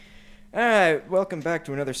All right, welcome back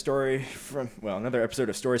to another another episode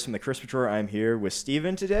of Stories from the Crisp Drawer. I'm here with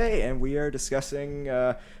Steven today, and we are discussing,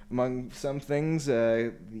 among some things,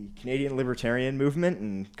 the Canadian Libertarian Movement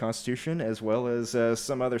and Constitution, as well as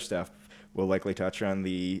some other stuff. We'll likely touch on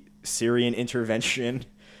the Syrian intervention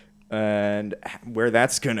and where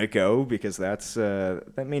that's going to go, because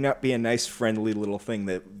that may not be a nice, friendly little thing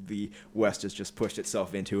that the West has just pushed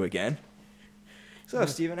itself into again. So,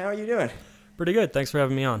 Steven, how are you doing? Pretty good. Thanks for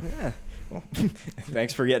having me on. Yeah. Well,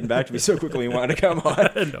 thanks for getting back to me so quickly and wanting to come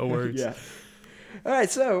on. No worries. Yeah. All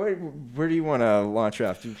right, so where do you want to launch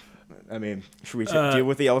off? Should we deal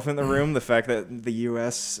with the elephant in the room, the fact that the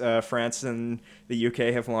U.S., France, and the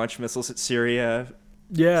U.K. have launched missiles at Syria?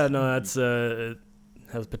 Yeah, no, that's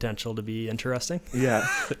has potential to be interesting. Yeah,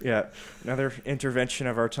 yeah. Another intervention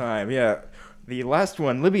of our time. Yeah. The last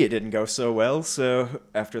one, Libya, didn't go so well, so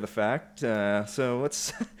after the fact. So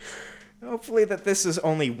let's... Hopefully that this is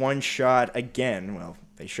only one shot again. Well,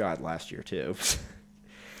 they shot last year too.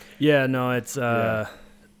 Yeah, no, it's I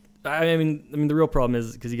mean the real problem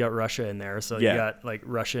is because you got Russia in there, so you got like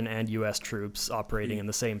Russian and U.S. troops operating in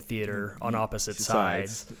the same theater on opposite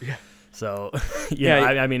sides. Yeah. So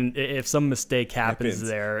I mean, if some mistake happens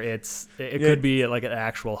there, it could be like an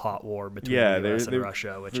actual hot war between the U.S. and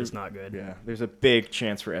Russia, which is not good. Yeah, there's a big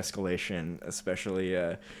chance for escalation, especially.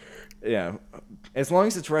 Yeah, as long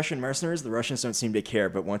as it's Russian mercenaries, the Russians don't seem to care.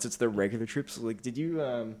 But once it's their regular troops, like, did you?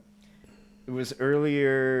 It was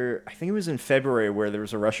earlier. I think it was in February where there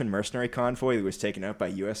was a Russian mercenary convoy that was taken out by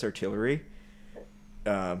U.S. artillery.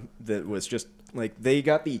 That was just like they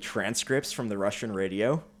got the transcripts from the Russian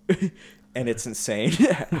radio, and it's insane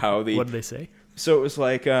how the. What did they say? So it was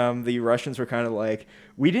like the Russians were kind of like,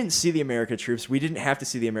 we didn't see the American troops. We didn't have to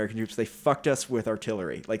see the American troops. They fucked us with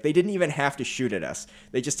artillery. Like, they didn't even have to shoot at us.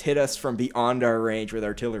 They just hit us from beyond our range with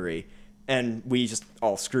artillery. And we just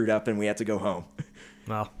all screwed up and we had to go home.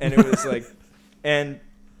 Wow. And it was like, and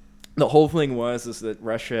the whole thing is that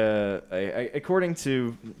Russia, according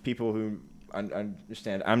to people who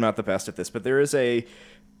understand, I'm not the best at this, but there is a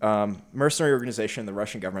mercenary organization the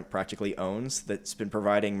Russian government practically owns that's been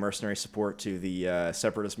providing mercenary support to the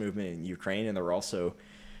separatist movement in Ukraine, and they're also,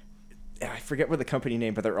 I forget what the company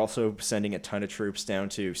name, but they're also sending a ton of troops down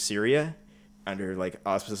to Syria under like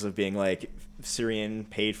auspices of being like Syrian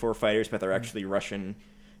paid for fighters, but they're actually Russian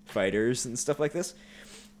fighters and stuff like this.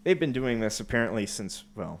 They've been doing this apparently since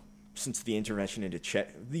the intervention into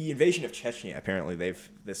the invasion of Chechnya. Apparently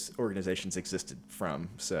this organization's existed from,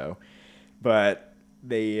 so, but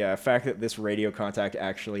the fact that this radio contact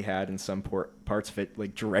actually had in some parts of it,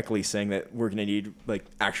 like directly saying that we're going to need like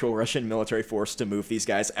actual Russian military force to move these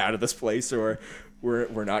guys out of this place, or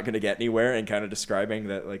we're not going to get anywhere, and kind of describing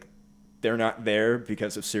that like they're not there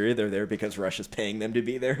because of Syria, they're there because Russia's paying them to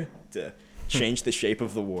be there to change the shape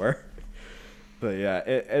of the war. But yeah,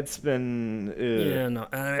 it's been... Yeah, no,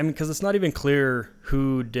 I mean, because it's not even clear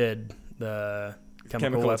who did the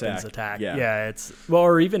chemical weapons attack. Yeah, it's... Well,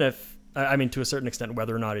 or even if... I mean, to a certain extent,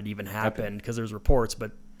 whether or not it even happened, because there's reports,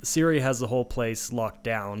 but Syria has the whole place locked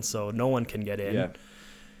down, so no one can get in. Yeah.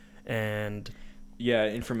 And... Yeah,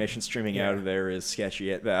 information streaming out of there is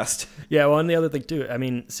sketchy at best. Yeah, well, and the other thing, too, I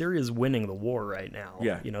mean, Syria's winning the war right now.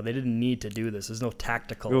 Yeah. You know, they didn't need to do this. There's no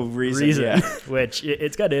tactical reason. Which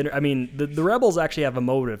it's got to... I mean, the rebels actually have a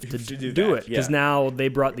motive to do it, because now they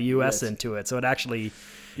brought the U.S. into it, so it actually...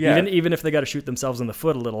 Yeah. Even if they got to shoot themselves in the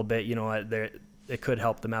foot a little bit, you know, it could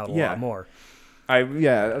help them out a lot more.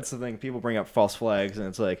 That's the thing. People bring up false flags, and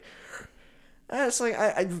it's like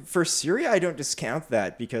for Syria, I don't discount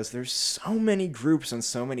that because there's so many groups on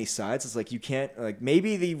so many sides. It's like you can't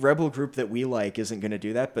maybe the rebel group that we like isn't going to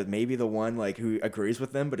do that, but maybe the one like who agrees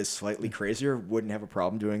with them but is slightly crazier wouldn't have a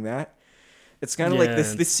problem doing that. It's kind of like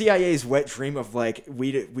the CIA's wet dream of like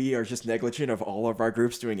we are just negligent of all of our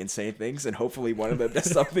groups doing insane things, and hopefully one of them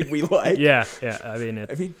does something we like. Yeah. I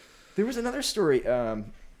mean, there was another story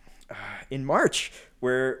in March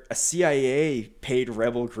where a CIA paid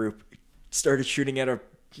rebel group started shooting at a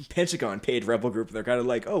Pentagon paid rebel group, and they're kind of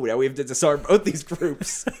like, oh, now we have to disarm both these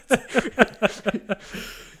groups.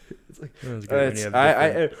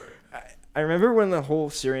 I remember when the whole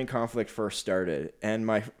Syrian conflict first started, and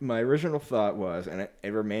my original thought was, and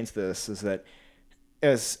it remains this, is that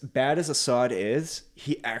as bad as Assad is,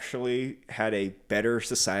 he actually had a better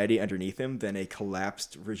society underneath him than a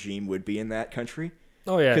collapsed regime would be in that country.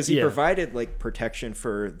 Oh, yeah. Because he provided like protection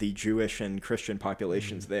for the Jewish and Christian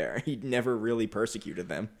populations there. He never really persecuted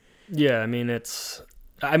them. Yeah, I mean,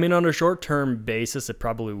 on a short-term basis, it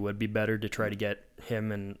probably would be better to try to get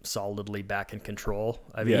him and solidly back in control.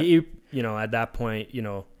 I mean, at that point,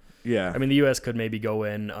 Yeah. I mean, the U.S. could maybe go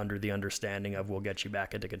in under the understanding of we'll get you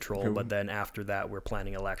back into control, but then after that, we're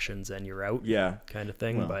planning elections and you're out. Yeah. Kind of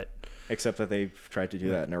thing. Well, but except that they've tried to do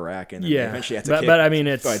that in Iraq, and then yeah, eventually had to but I mean,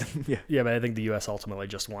 it's yeah. But I think the U.S. ultimately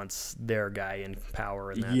just wants their guy in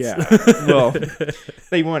power, and that's yeah. Well,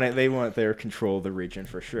 they want it. They want their control of the region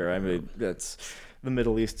for sure. I mean, that's the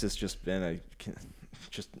Middle East has just been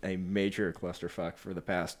a major clusterfuck for the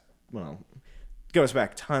past. Well, goes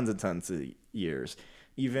back tons and tons of years.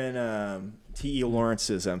 Even T.E.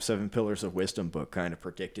 Lawrence's Seven Pillars of Wisdom book kind of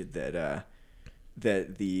predicted that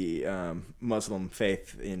that the Muslim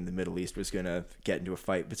faith in the Middle East was going to get into a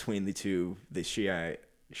fight between the two, the Shia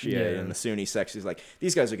and the Sunni sects. He's like,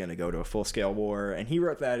 these guys are going to go to a full-scale war. And he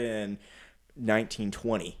wrote that in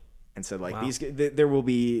 1920 and said, like, there will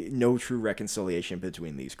be no true reconciliation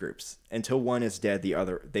between these groups. Until one is dead,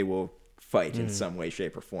 they will fight in some way,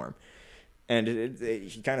 shape, or form. And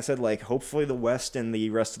he kind of said, like, hopefully the West and the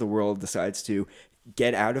rest of the world decides to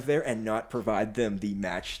get out of there and not provide them the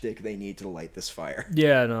matchstick they need to light this fire.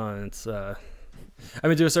 Yeah, no, it's I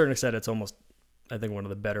mean, to a certain extent, it's almost, I think, one of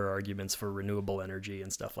the better arguments for renewable energy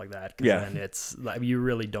and stuff like that. Yeah. And it's like, you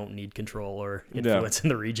really don't need control or influence in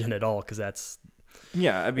the region at all, because that's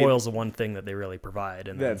I mean, oil's the one thing that they really provide,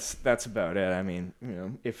 and that's about it. I mean,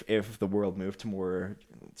 if the world moved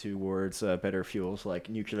towards better fuels like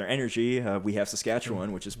nuclear energy, we have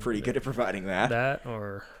Saskatchewan, which is pretty good at providing that. That,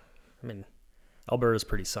 or I mean, Alberta's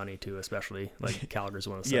pretty sunny too, especially like Calgary's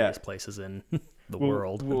one of the sunniest places in the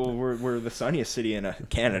world. Well, we're the sunniest city in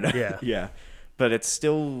Canada. Yeah, but it's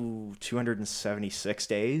still 276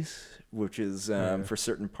 days, which is for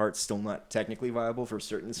certain parts still not technically viable for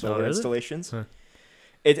certain solar installations. Huh.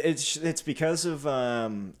 It's because of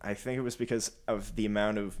I think it was because of the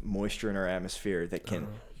amount of moisture in our atmosphere that can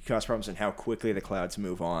cause problems and how quickly the clouds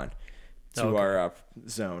move on to our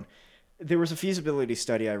zone. There was a feasibility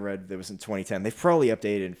study I read that was in 2010. They've probably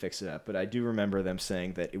updated and fixed it up, but I do remember them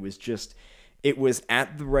saying that it was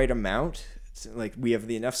at the right amount. Like, we have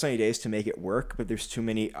enough sunny days to make it work, but there's too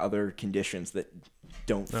many other conditions that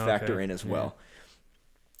don't factor in as well.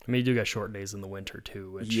 I mean, you do get short days in the winter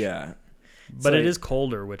too, which but it is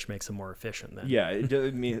colder, which makes it more efficient then.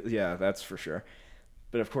 Yeah, that's for sure.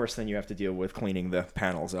 But of course, then you have to deal with cleaning the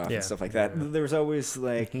panels off and stuff like that. Yeah. There's always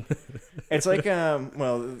like, it's like,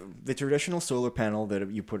 the traditional solar panel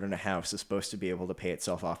that you put in a house is supposed to be able to pay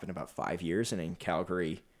itself off in about 5 years. And in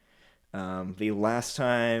Calgary, the last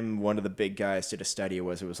time one of the big guys did a study it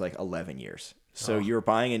was like 11 years. So you're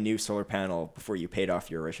buying a new solar panel before you paid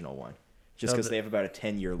off your original one, just because they have about a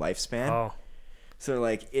 10-year lifespan. Oh. So,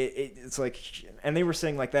 like, it's like, and they were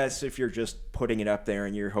saying, like, that's if you're just putting it up there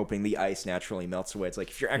and you're hoping the ice naturally melts away. It's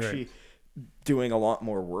like, if you're actually doing a lot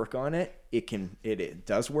more work on it, it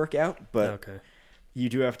does work out, but you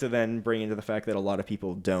do have to then bring into the fact that a lot of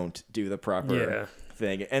people don't do the proper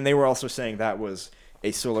thing. And they were also saying that was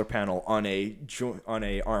a solar panel on a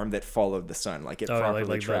arm that followed the sun, like it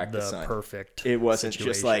properly tracked the sun. Perfect. It wasn't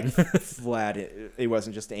just like flat. It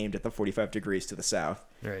wasn't just aimed at the 45 degrees to the south.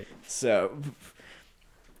 Right. So...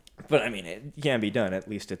 But I mean, it can be done. At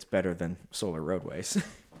least it's better than solar roadways.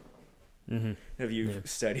 Have you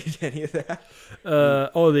studied any of that?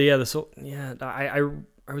 I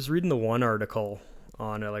was reading the one article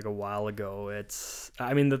on it like a while ago.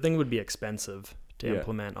 I mean, the thing would be expensive to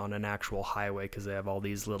implement on an actual highway because they have all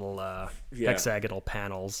these little hexagonal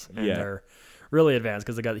panels, and they're really advanced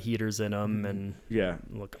because they got heaters in them and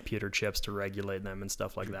little computer chips to regulate them and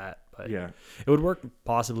stuff like that. But it would work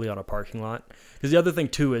possibly on a parking lot. Because the other thing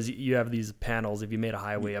too is you have these panels. If you made a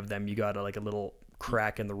highway of them, you got a little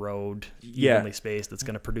crack in the road, evenly spaced, that's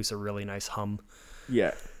going to produce a really nice hum.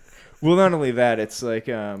 Yeah. Well, not only that, it's like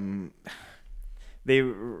there's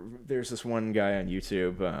this one guy on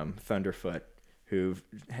YouTube, Thunderfoot,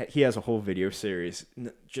 he has a whole video series,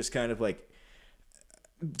 just kind of like.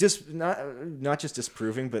 Just not just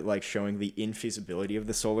disproving, but like showing the infeasibility of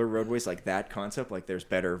the solar roadways, like that concept. Like, there's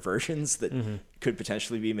better versions that could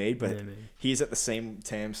potentially be made, but he's at the same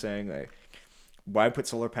time saying, like, why put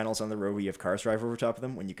solar panels on the road where you have cars drive over top of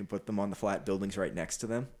them when you can put them on the flat buildings right next to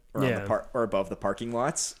them, or on the or above the parking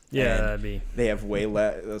lots? That'd be. They have way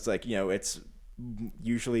less. It's like, it's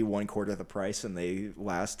usually 1/4 the price, and they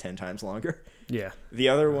last 10 times longer. Yeah. The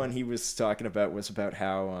other one he was talking about was about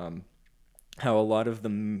how a lot of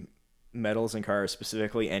the metals in cars,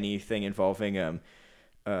 specifically anything involving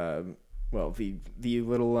the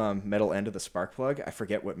little metal end of the spark plug, I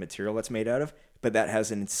forget what material that's made out of, but that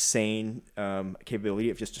has an insane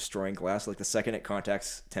capability of just destroying glass. Like, the second it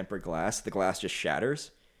contacts tempered glass, the glass just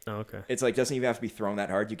shatters. Oh, okay. It's like, doesn't even have to be thrown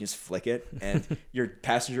that hard. You can just flick it, and your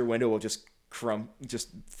passenger window will just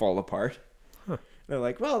fall apart. Huh. they're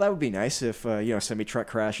like, well, that would be nice if semi truck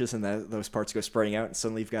crashes and those parts go spreading out, and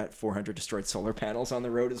suddenly you've got 400 destroyed solar panels on the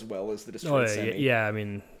road as well as the destroyed semi. Yeah. I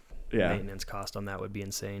mean, maintenance cost on that would be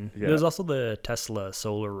insane. Yeah. There's also the Tesla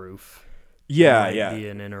solar roof. Yeah, Might yeah. be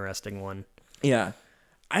an interesting one. Yeah.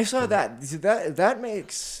 I saw that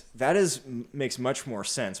makes much more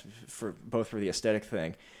sense for the aesthetic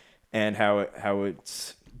thing and how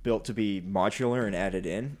it's built to be modular and added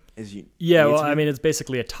in. I mean, it's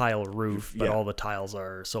basically a tile roof, but Yeah. all the tiles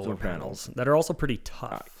are solar panels panels. that are also pretty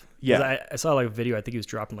tough. Yeah. I saw like a video. I think he was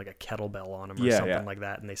dropping like a kettlebell on them or something like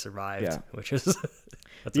that, and they survived. Which is that's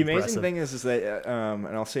the impressive. amazing thing is that, and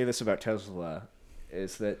I'll say this about Tesla,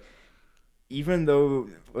 is that even though,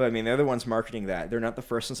 I mean, they're the ones marketing that, they're not the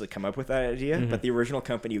first ones that come up with that idea, but the original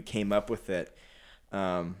company who came up with it,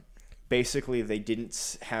 basically they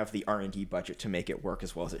didn't have the R&D budget to make it work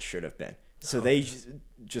as well as it should have been. So they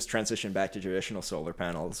just transitioned back to traditional solar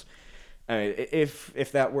panels. I mean,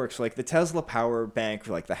 if that works, like the Tesla power bank,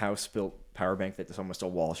 like the house-built power bank that's almost a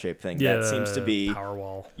wall-shaped thing, that seems to be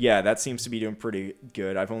Powerwall. Yeah, that seems to be doing pretty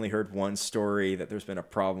good. I've only heard one story that there's been a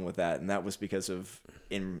problem with that, and that was because of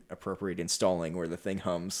inappropriate installing, where the thing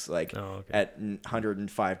hums at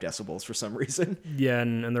 105 decibels for some reason. Yeah,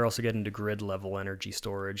 and they're also getting to grid level energy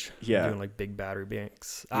storage. Yeah, they're doing like big battery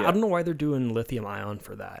banks. Yeah. I don't know why they're doing lithium ion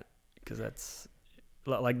for that, because that's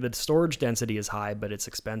like the storage density is high, but it's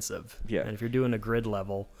expensive. Yeah, and if you're doing a grid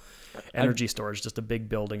level energy storage, just a big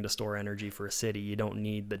building to store energy for a city, you don't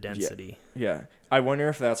need the density. Yeah. I wonder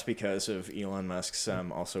if that's because of Elon Musk's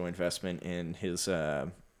also investment in his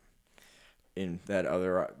in that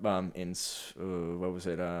other what was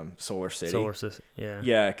it, Solar City. Solar City.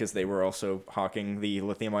 Yeah, because they were also hawking the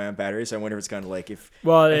lithium ion batteries. I wonder if it's kind of like if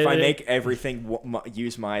I make everything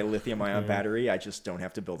use my lithium ion battery, I just don't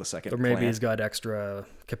have to build a second or maybe plant. he's got extra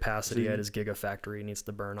capacity at his gigafactory he needs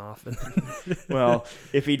to burn off. Well,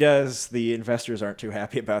 if he does, the investors aren't too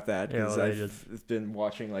happy about that, because Yeah, I've been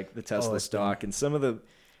watching like the Tesla stock, and some of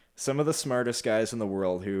the smartest guys in the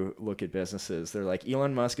world who look at businesses, they're like,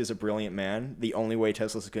 Elon Musk is a brilliant man. The only way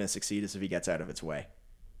Tesla's going to succeed is if he gets out of its way.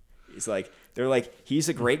 They're like, he's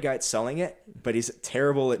a great guy at selling it, but he's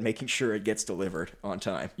terrible at making sure it gets delivered on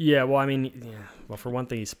time. Yeah, well, I mean, well, for one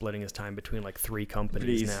thing, he's splitting his time between like 3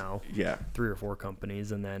 companies now. Yeah. 3 or 4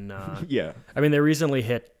 companies. And then, yeah. I mean, they recently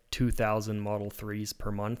hit 2,000 Model 3s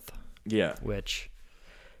per month. Yeah. Which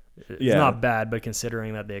is not bad, but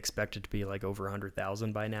considering that they expect it to be like over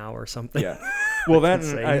 100,000 by now or something. Yeah. Well, then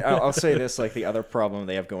I'll say this, like the other problem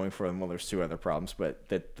they have going for them, well, there's 2 other problems, but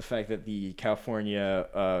that the fact that the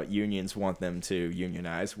California unions want them to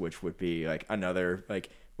unionize, which would be like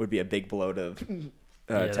would be a big blow to Tesla.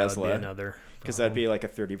 That would be another, because that'd be like a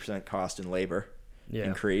 30% cost in labor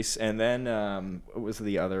increase. And then what was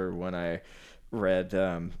the other one I read?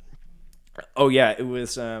 It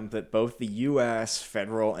was that both the U.S.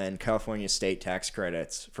 federal and California state tax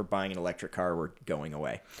credits for buying an electric car were going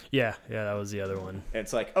away. Yeah, that was the other one. And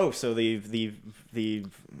it's like, so the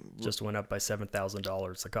just went up by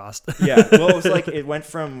 $7,000 the cost. Yeah, well, it was like it went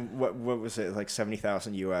from what was it, like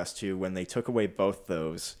 70,000 U.S. to when they took away both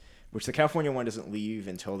those, which the California one doesn't leave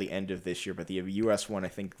until the end of this year, but the U.S. one I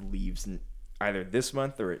think leaves either this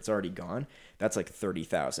month or it's already gone. That's like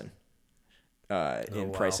 30,000.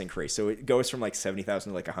 In price increase. So it goes from like 70,000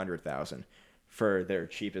 to like 100,000 for their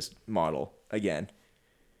cheapest model again.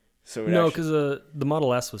 So because the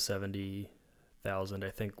Model S was 70,000, I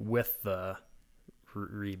think, with the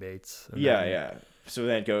rebates. Yeah. So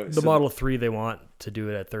then it goes. The Model 3, they want to do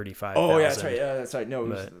it at 35,000. Oh yeah, that's right. Yeah, that's right.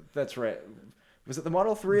 No, that's right. Was it the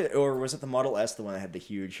Model 3 or was it the Model S, the one that had the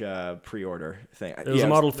huge pre-order thing? It was the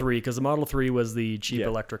Model 3, because the Model 3 was the cheap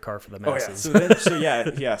electric car for the masses.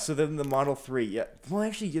 So then the Model 3, well,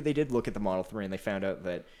 actually, they did look at the Model 3 and they found out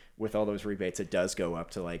that with all those rebates, it does go up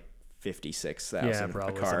to like 56,000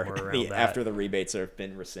 a car after the rebates have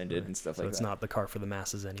been rescinded and stuff like that. So it's not the car for the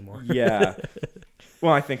masses anymore. Yeah.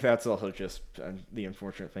 Well, I think that's also just the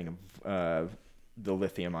unfortunate thing of the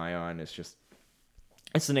lithium ion is just,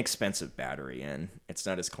 it's an expensive battery, and it's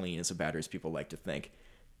not as clean as the batteries people like to think.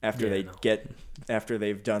 After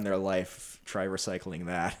they've done their life, try recycling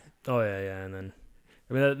that. Oh yeah, and then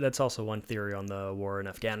I mean that's also one theory on the war in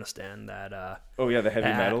Afghanistan that the heavy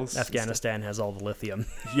metals. Afghanistan has all the lithium.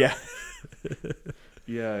 Yeah.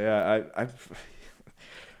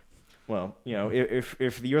 Well,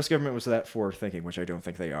 if the U.S. government was that forward thinking, which I don't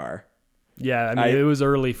think they are. Yeah, I mean it was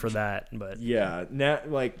early for that, but now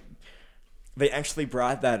they actually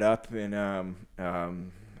brought that up in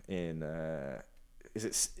is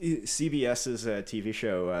it CBS's TV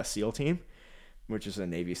show SEAL Team, which is a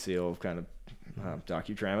Navy SEAL kind of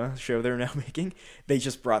docudrama show they're now making. They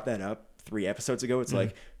just brought that up 3 episodes ago. It's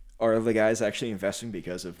like, are the guys actually investing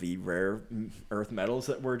because of the rare earth metals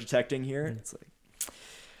that we're detecting here? It's like,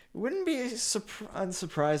 it wouldn't be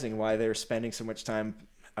unsurprising why they're spending so much time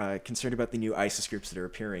concerned about the new ISIS groups that are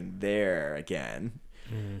appearing there again.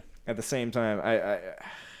 At the same time,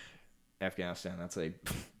 Afghanistan,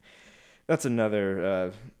 that's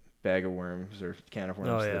another bag of worms or can of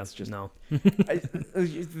worms. Oh yeah, that's just no.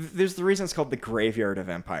 There's the reason it's called the graveyard of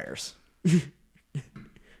empires.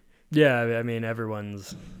 Yeah, I mean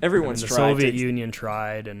everyone's tried. The Soviet Union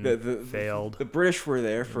tried and failed. The British were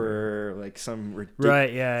there for like some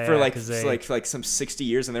right, yeah, for like some 60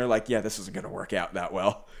 years, and they're like, yeah, this isn't going to work out that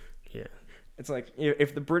well. Yeah, it's like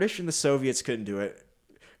if the British and the Soviets couldn't do it.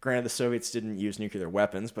 Granted, the Soviets didn't use nuclear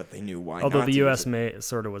weapons, but they knew why. Although not the to U.S. use it.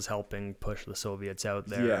 Sort of was helping push the Soviets out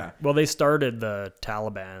there. Yeah. Well, they started the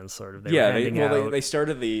Taliban, sort of. They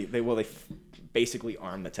started they basically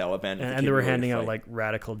armed the Taliban, and they were handing out like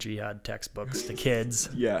radical jihad textbooks to kids.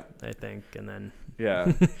 Yeah, I think, and then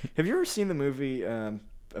Have you ever seen the movie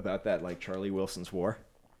about that, like Charlie Wilson's War,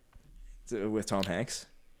 with Tom Hanks?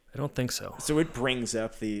 I don't think so. So it brings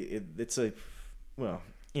up it's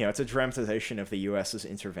a dramatization of the U.S.'s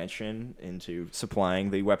intervention into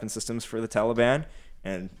supplying the weapon systems for the Taliban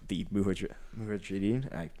and the Mujahideen.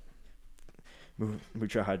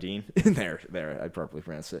 There, I properly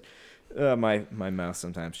pronounced it. My mouth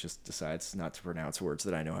sometimes just decides not to pronounce words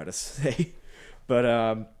that I know how to say.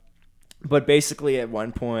 But basically at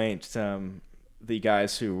one point, the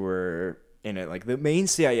guys who were in it, like the main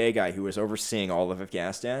CIA guy who was overseeing all of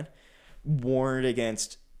Afghanistan, warned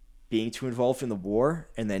against being too involved in the war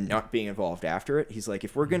and then not being involved after it. He's like,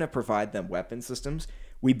 if we're going to provide them weapon systems,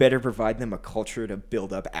 we better provide them a culture to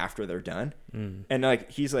build up after they're done. And like,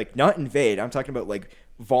 he's like, not invade. I'm talking about like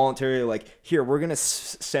voluntarily, like, here, we're going to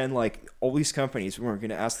send like all these companies. We're going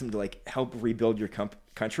to ask them to like help rebuild your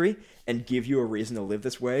country and give you a reason to live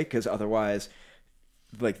this way. Because otherwise,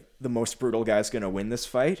 like the most brutal guy's going to win this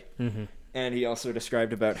fight. And he also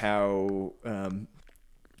described about how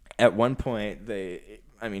at one point the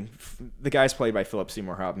guy's played by Philip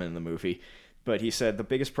Seymour Hoffman in the movie, but he said the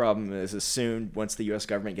biggest problem is once the U.S.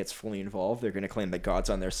 government gets fully involved, they're going to claim that God's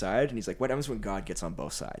on their side. And he's like, what happens when God gets on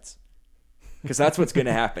both sides? Because that's what's going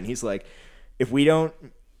to happen. He's like, if we don't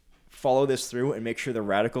follow this through and make sure the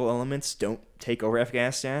radical elements don't take over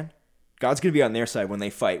Afghanistan, God's going to be on their side when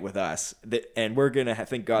they fight with us. And we're going to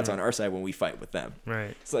think God's on our side when we fight with them.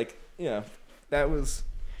 Right. It's like, that was...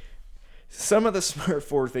 Some of the smart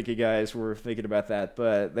forward-thinking guys were thinking about that,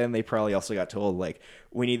 but then they probably also got told, like,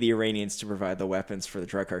 we need the Iranians to provide the weapons for the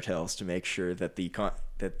drug cartels to make sure that the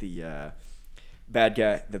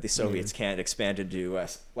Soviets can't expand into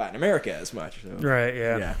Latin America as much. So, right,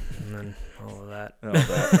 yeah. And then all of that.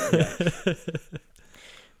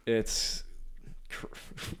 It's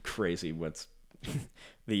crazy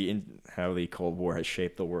how the Cold War has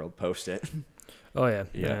shaped the world post it. Oh, yeah.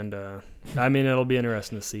 And, I mean, it'll be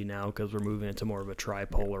interesting to see now because we're moving into more of a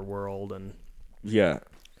tripolar world and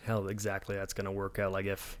how exactly that's going to work out. Like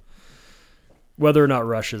whether or not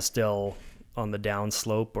Russia's still on the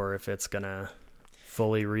downslope or if it's going to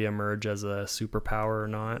fully reemerge as a superpower or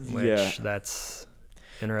not, which that's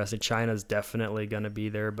interesting. China's definitely going to be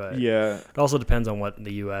there, but it also depends on what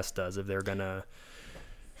the U.S. does, if they're going to...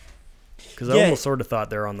 Because I almost sort of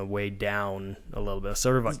thought they're on the way down a little bit,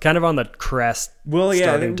 sort of kind of on the crest. Well,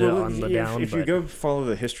 yeah, on the down. If you go follow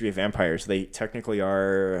the history of empires, they technically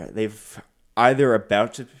are. They've either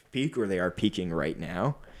about to peak or they are peaking right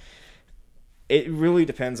now. It really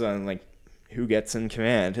depends on like who gets in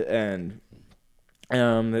command, and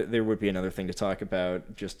there would be another thing to talk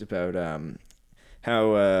about, just about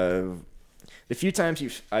how. The few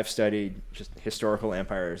times I've studied just historical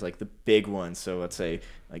empires, like the big ones, so let's say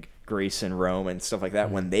like Greece and Rome and stuff like that,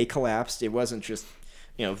 when they collapsed, it wasn't just,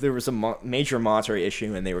 there was a major monetary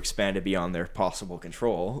issue and they were expanded beyond their possible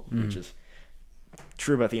control, which is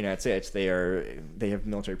true about the United States. They have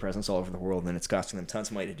military presence all over the world, and it's costing them tons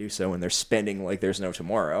of money to do so, and they're spending like there's no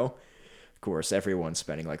tomorrow. Of course, everyone's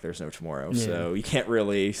spending like there's no tomorrow, so you can't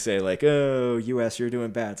really say like, oh, U.S., you're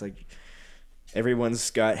doing bad. It's like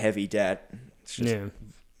everyone's got heavy debt. It's just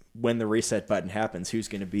when the reset button happens, who's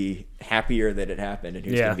going to be happier that it happened and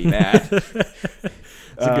who's going to be mad.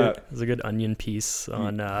 It's a good onion piece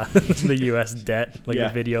on the U.S. debt, like a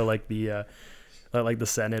video, like the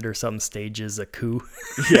Senate or something stages a coup.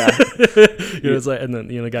 It's like, and then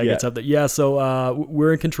the guy gets up there. So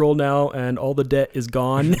we're in control now, and all the debt is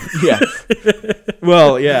gone.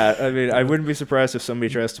 Well, I mean, I wouldn't be surprised if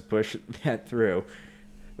somebody tries to push that through.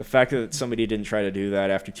 the fact that somebody didn't try to do that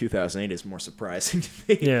after 2008 is more surprising to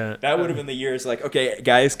me. Yeah. That would have been the years like, okay,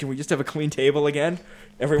 guys, can we just have a clean table again?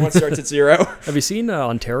 Everyone starts at zero. Have you seen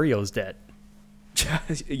Ontario's debt?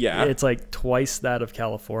 Yeah. It's like twice that of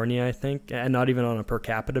California, I think, and not even on a per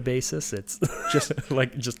capita basis. It's just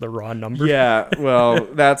like just the raw number. Yeah, well,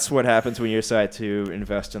 that's what happens when you decide to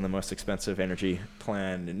invest in the most expensive energy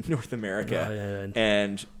plan in North America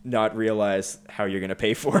and not realize how you're going to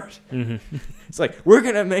pay for it. Mm-hmm. It's like, we're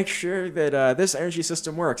going to make sure that this energy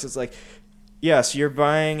system works. It's like, yes, you're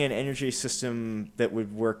buying an energy system that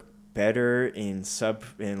would work better in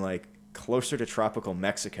like closer to tropical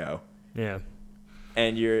Mexico. Yeah.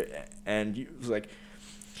 And you like,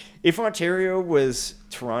 if Ontario was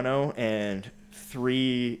Toronto and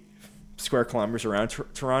 3 square kilometers around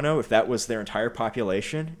Toronto, if that was their entire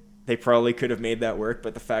population, they probably could have made that work.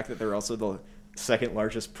 But the fact that they're also the second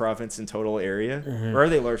largest province in total area, or are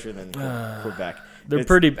they larger than Quebec? They're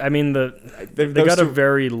pretty. I mean, they got a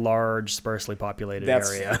very large, sparsely populated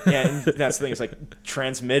area. Yeah, and that's the thing. It's like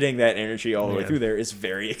transmitting that energy all the way through there is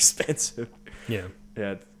very expensive. Yeah.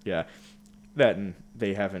 Yeah. That, and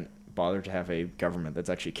they haven't bothered to have a government that's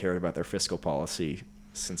actually cared about their fiscal policy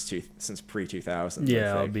since pre-2000.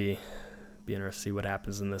 Yeah, I'll be interested to see what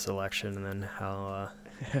happens in this election, and then how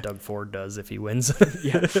Doug Ford does if he wins.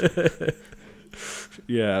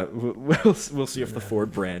 Yeah, we'll see if the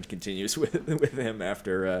Ford brand continues with him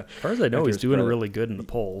after. As far as I know, he's doing really good in the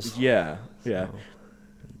polls. Yeah.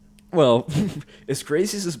 Well, as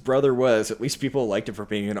crazy as his brother was, at least people liked him for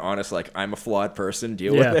being an honest, like, I'm a flawed person,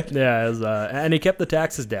 deal with it. Yeah, and he kept the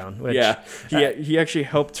taxes down. Which, he actually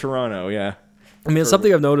helped Toronto, yeah. I mean, it's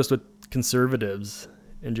something I've noticed with conservatives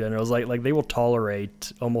in general is like they will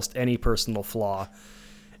tolerate almost any personal flaw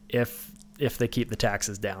if they keep the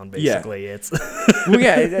taxes down, basically. Yeah.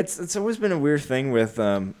 It's it's always been a weird thing with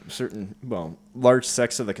certain, large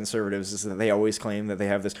sects of the conservatives is that they always claim that they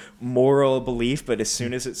have this moral belief, but as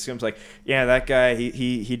soon as it seems like, yeah, that guy,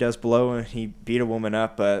 he does blow and he beat a woman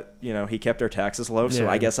up, but, he kept our taxes low, so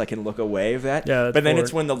I guess I can look away of that. Yeah, but then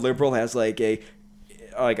it's when the liberal has like a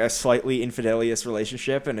slightly infidelious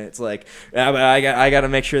relationship, and it's like, but I got to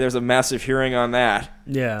make sure there's a massive hearing on that.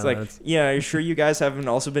 Yeah, it's like, are you sure you guys haven't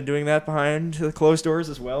also been doing that behind the closed doors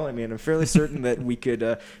as well? I mean, I'm fairly certain that we could,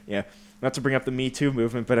 not to bring up the Me Too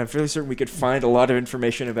movement, but I'm fairly certain we could find a lot of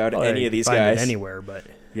information about any of these guys anywhere. But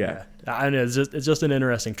yeah. I know it's just an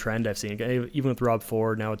interesting trend I've seen, even with Rob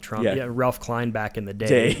Ford, now with Trump, Ralph Klein back in the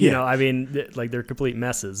day. I mean, like, they're complete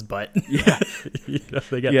messes, but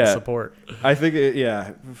they get the support. I think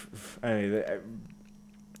I mean,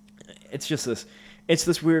 it's just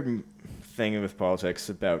this weird thing with politics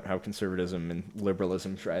about how conservatism and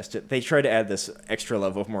liberalism try to add this extra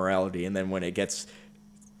level of morality, and then when it gets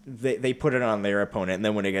they put it on their opponent, and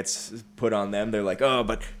then when it gets put on them, they're like, oh,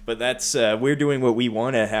 but that's we're doing what we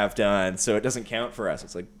want to have done, so it doesn't count for us.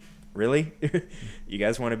 It's like, really? You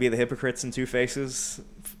guys want to be the hypocrites and two faces?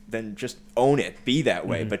 Then just own it, be that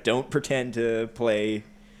way, but don't pretend to play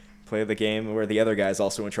the game where the other guy's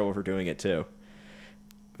also in trouble for doing it too.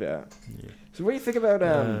 Yeah. So what do you think about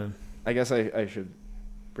I guess I should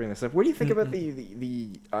bring this up. What do you think about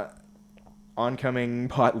the oncoming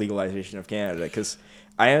pot legalization of Canada? Because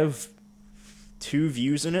I have two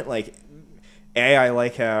views in it. Like, I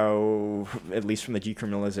like how, at least from the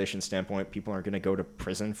decriminalization standpoint, people aren't going to go to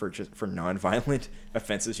prison for non-violent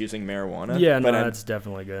offenses using marijuana. Yeah, but that's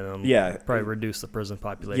definitely going to probably reduce the prison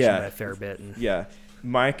population by a fair bit. Yeah.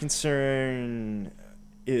 My concern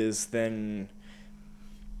is then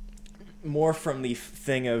more from the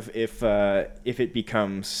thing of if it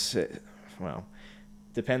becomes,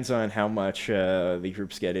 depends on how much the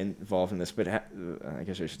groups get involved in this, but I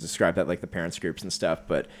guess I should describe that like the parents groups and stuff.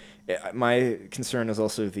 But my concern is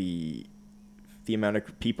also the amount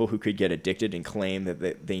of people who could get addicted and claim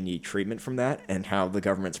that they need treatment from that, and how the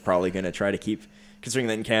government's probably going to try to keep, considering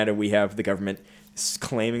that in Canada we have the government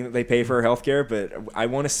claiming that they pay for our healthcare, but I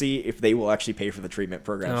want to see if they will actually pay for the treatment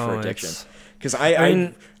programs for addiction. Because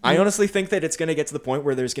I honestly think that it's going to get to the point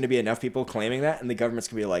where there's going to be enough people claiming that, and the government's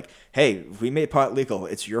going to be like, hey, we made pot legal.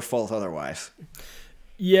 It's your fault otherwise.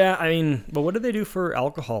 Yeah, I mean, but what do they do for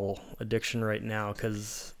alcohol addiction right now?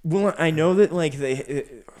 Because I know that like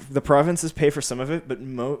the provinces pay for some of it,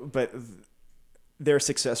 but their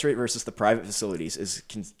success rate versus the private facilities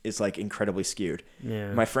is like incredibly skewed.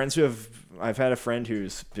 Yeah. My friends I've had a friend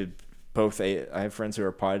who's both I have friends who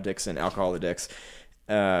are pot addicts and alcohol addicts.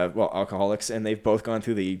 Alcoholics, and they've both gone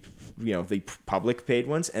through the public paid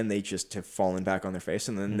ones, and they just have fallen back on their face,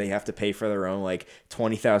 and then they have to pay for their own like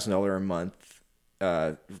 $20,000 a month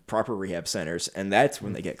proper rehab centers, and that's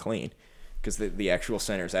when they get clean. because the actual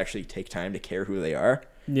centers actually take time to care who they are.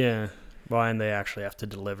 Yeah. Well, and they actually have to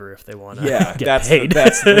deliver if they want to get that's paid.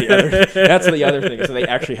 That's the other thing. So they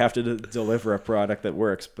actually have to deliver a product that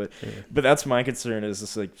works. But that's my concern is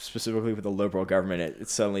just like specifically with the Liberal government. It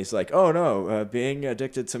suddenly is like, oh no, being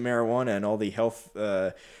addicted to marijuana and all the health,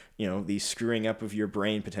 the screwing up of your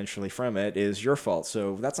brain potentially from it is your fault.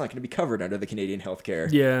 So that's not going to be covered under the Canadian healthcare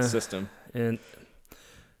system. And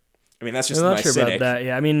I mean, that's just I'm not my sure cynic. about that.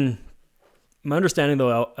 Yeah, I mean, my understanding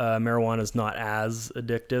though, marijuana is not as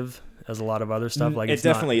addictive as a lot of other stuff. Like it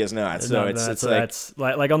definitely is not. So it's like that's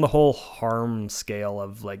like on the whole harm scale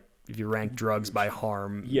of like if you rank drugs by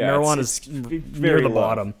harm, marijuana is near the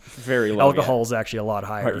bottom. Very low. Alcohol is actually a lot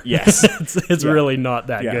higher. Yes, it's really not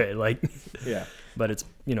that good. Like but it's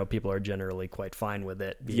people are generally quite fine with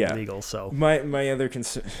it being legal. So my other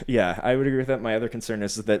concern, I would agree with that. My other concern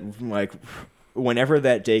is that like whenever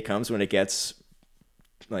that day comes when it gets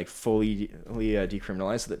like fully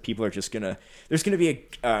decriminalized, that people are just there's gonna be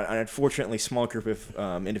an unfortunately small group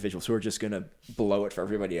of individuals who are just gonna blow it for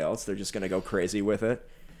everybody else. They're just gonna go crazy with it.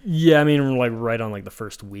 Yeah, I mean, like right on like the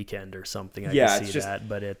first weekend or something. I can see that,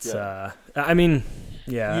 but it's I mean,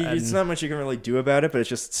 it's not much you can really do about it, but it's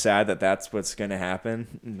just sad that that's what's gonna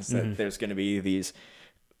happen. That there's gonna be these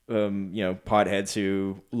potheads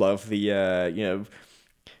who love the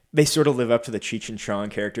they sort of live up to the Cheech and Chong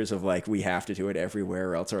characters of like, we have to do it everywhere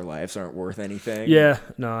or else our lives aren't worth anything. Yeah,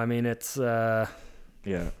 no, I mean, it's, I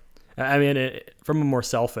mean, from a more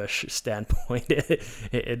selfish standpoint,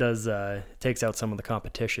 it does, takes out some of the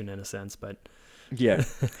competition in a sense, but as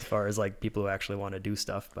far as like people who actually want to do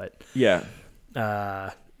stuff, but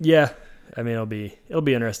I mean, it'll be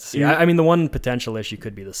interesting to see. Yeah. I mean, the one potential issue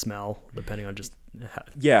could be the smell, depending on just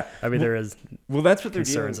I mean, there is that's what they're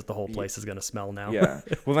concerns that the whole place is going to smell now.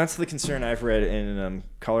 Well, that's the concern I've read in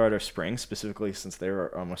Colorado Springs, specifically since they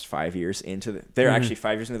were almost 5 years into they're actually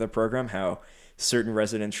 5 years into the program. How certain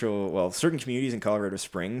communities in Colorado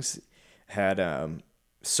Springs had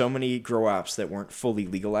so many grow ops that weren't fully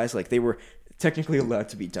legalized. Like they were technically allowed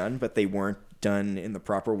to be done, but they weren't done in the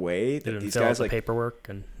proper way. They didn't these fill guys out the paperwork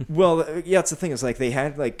and it's the thing is like they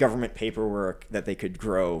had like government paperwork that they could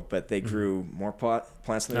grow, but they grew more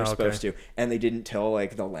plants than they were supposed to, and they didn't tell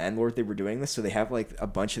like the landlord they were doing this, so they have like a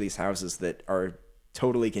bunch of these houses that are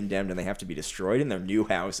totally condemned and they have to be destroyed, and they're new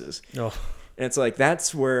houses. And it's like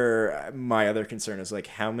that's where my other concern is, like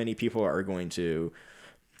how many people are going to,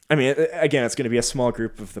 I mean, again, it's going to be a small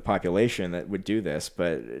group of the population that would do this,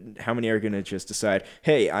 but how many are going to just decide,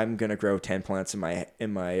 hey, I'm going to grow 10 plants in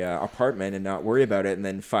my apartment and not worry about it, and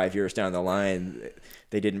then 5 years down the line,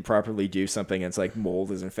 they didn't properly do something, and it's like mold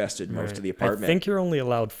has infested most of the apartment. I think you're only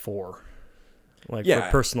allowed 4, for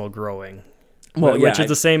personal growing. Which is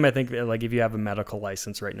the same, I think, like if you have a medical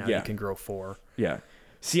license right now, you can grow 4. Yeah.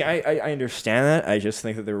 See, I understand that. I just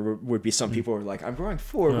think that there would be some people who are like, I'm growing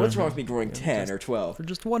 4. What's wrong with me growing 10 or 12? For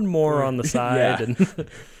just one more on the side. And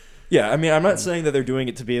I mean, I'm not saying that they're doing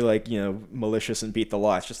it to be like, malicious and beat the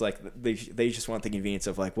law. It's just like they just want the convenience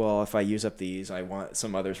of like, well, if I use up these, I want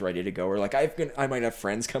some others ready to go. Or like I might have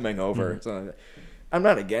friends coming over. So I'm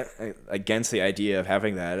not against the idea of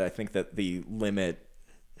having that. I think that the limit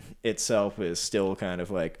itself is still kind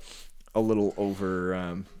of like a little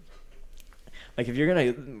over. Like if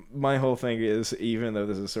you're my whole thing is, even though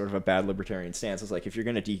this is sort of a bad libertarian stance, is like if you're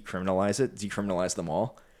gonna decriminalize them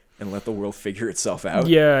all and let the world figure itself out.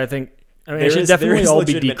 Yeah, I think. I mean, it should definitely all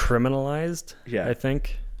be decriminalized. Yeah, I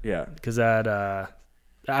think. Yeah, because that.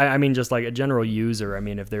 I mean, just like a general user. I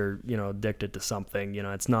mean, if they're addicted to something,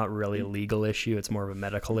 it's not really a legal issue. It's more of a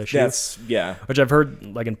medical issue. Which I've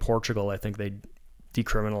heard, like in Portugal, I think they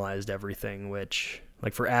decriminalized everything. Which,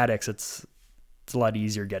 like for addicts, it's a lot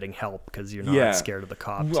easier getting help because you're not scared of the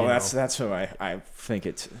cops. Well, that's how I think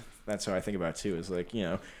that's how I think about it too. Is like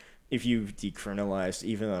if you decriminalized,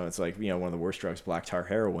 even though it's like one of the worst drugs, black tar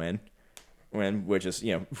heroin, which is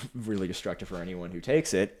really destructive for anyone who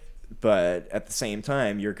takes it. But at the same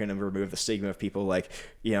time, you're going to remove the stigma of people like,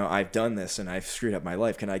 I've done this and I've screwed up my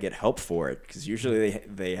life. Can I get help for it? Because usually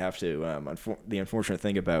they have to. The unfortunate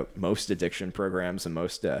thing about most addiction programs and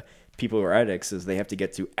most people who are addicts is they have to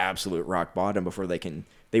get to absolute rock bottom before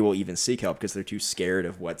they will even seek help, because they're too scared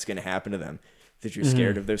of what's going to happen to them. They're too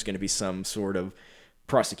scared of there's going to be some sort of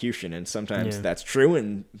prosecution, and sometimes that's true.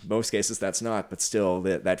 In most cases, that's not. But still,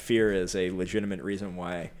 that fear is a legitimate reason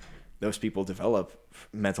why those people develop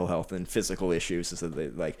mental health and physical issues, is that they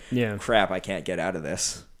like, crap, I can't get out of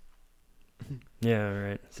this. Yeah,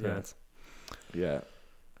 right. So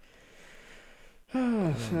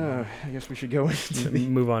I guess we should go into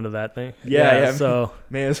move on to that thing. So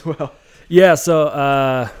may as well. Yeah.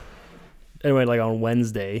 So anyway, like on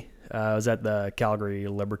Wednesday, I was at the Calgary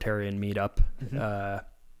Libertarian meetup.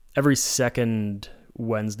 Every second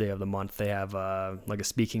Wednesday of the month, they have like a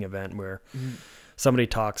speaking event where somebody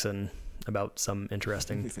talks about some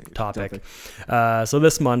interesting topic. So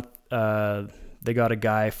this month, they got a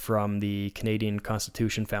guy from the Canadian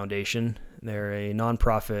Constitution Foundation. They're a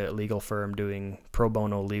nonprofit legal firm doing pro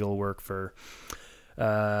bono legal work for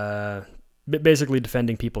basically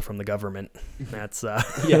defending people from the government. That's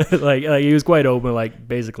like he was quite open. Like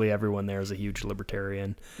basically everyone there is a huge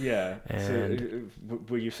libertarian. Yeah. And so,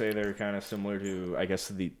 would you say they're kind of similar to, I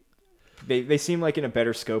guess, they seem like in a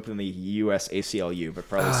better scope than the U.S. ACLU, but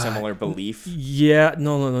probably similar belief. Yeah.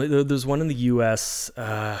 No. There's one in the U.S.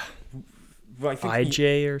 Well, I think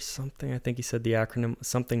IJ or something. I think he said the acronym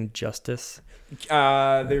something justice.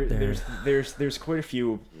 There's quite a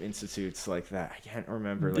few institutes like that. I can't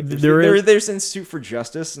remember. Like there's Institute for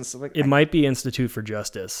Justice and stuff like that. It might be Institute for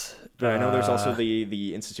Justice. But I know there's also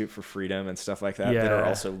the Institute for Freedom and stuff like that that are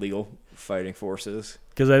also legal fighting forces.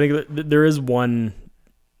 Because I think there is one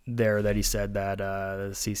there that he said that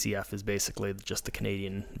CCF is basically just the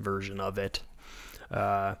Canadian version of it.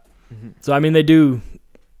 So I mean they do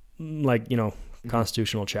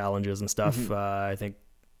constitutional challenges and stuff. I think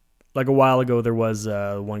like a while ago there was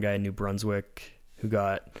one guy in New Brunswick who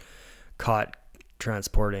got caught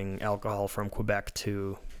transporting alcohol from Quebec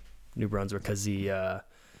to New Brunswick because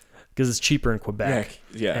it's cheaper in Quebec.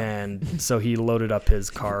 Yeah. And so he loaded up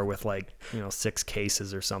his car with 6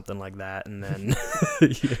 cases or something like that, and then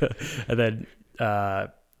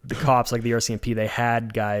the cops, like the RCMP, they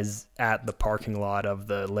had guys at the parking lot of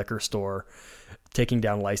the liquor store taking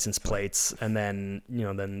down license plates, and then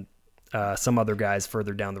some other guys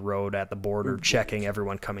further down the road at the border checking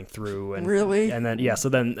everyone coming through. And really? And then so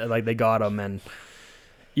then they got them, and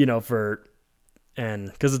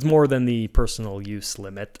because it's more than the personal use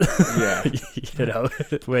limit. Yeah.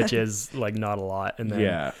 Which is not a lot. And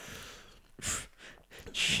then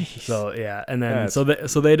so and then so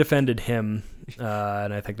they defended him,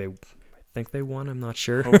 and I think they won. I'm not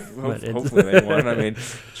sure. Hopefully they won. I mean,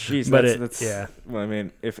 geez, that's yeah. Well, I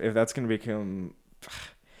mean, if that's going to become,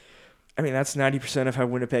 I mean, that's 90% of how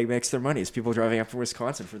Winnipeg makes their money is people driving up from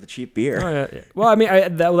Wisconsin for the cheap beer. Oh, yeah. Well, I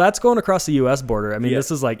mean, that's going across the U.S. border. I mean,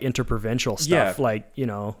 this is like interprovincial stuff.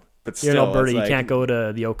 Yeah. But still, in Alberta, you can't go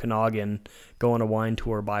to the Okanagan, go on a wine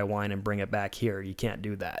tour, buy wine, and bring it back here. You can't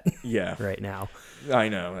do that. Yeah. Right now. I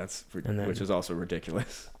know which is also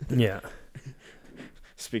ridiculous. Yeah.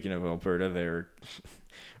 Speaking of Alberta,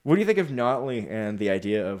 what do you think of Notley and the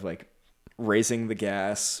idea of raising the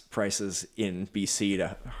gas prices in BC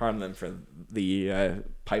to harm them for the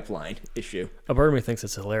pipeline issue? A part of me thinks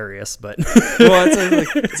it's hilarious, but well,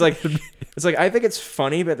 it's like I think it's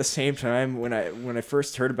funny, but at the same time, when I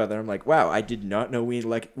first heard about that, I'm like, wow, I did not know we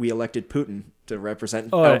elected Putin to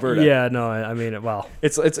represent Alberta. Yeah, no, I mean, well,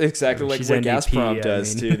 it's exactly like what NDP, Gazprom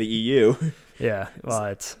does to the EU. Yeah, well,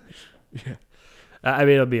 it's. Yeah. I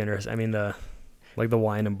mean, it'll be interesting. I mean, the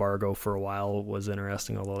wine embargo for a while was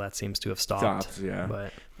interesting, although that seems to have stopped. Yeah.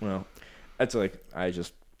 But well, that's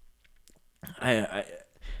I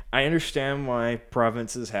understand why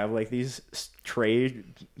provinces have these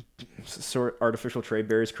artificial trade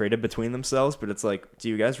barriers created between themselves, but it's do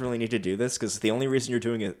you guys really need to do this? Because the only reason you're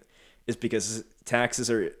doing it is because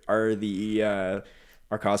taxes are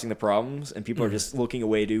causing the problems, and people are just looking a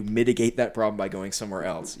way to mitigate that problem by going somewhere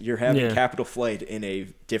else. You're having capital flight in a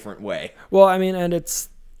different way. Well, I mean, and it's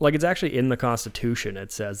actually in the Constitution.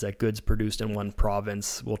 It says that goods produced in one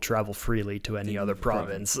province will travel freely to any other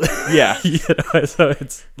province. Yeah. So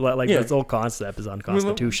it's this whole concept is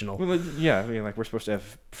unconstitutional. Well, yeah, I mean, we're supposed to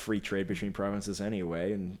have free trade between provinces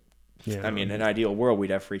anyway, and I mean, in an ideal world, we'd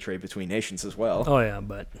have free trade between nations as well. Oh yeah,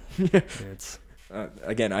 but it's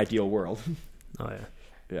again, ideal world. Oh yeah.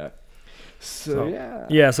 Yeah. So yeah.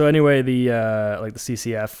 Yeah. So anyway, the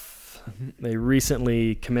CCF, they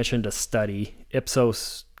recently commissioned a study.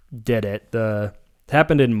 Ipsos did it. It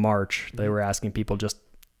happened in March. They were asking people just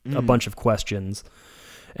a bunch of questions,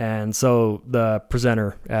 and so the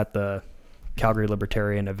presenter at the Calgary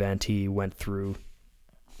Libertarian event, he went through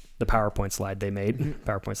the PowerPoint slides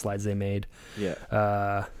they made.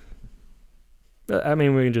 Yeah. I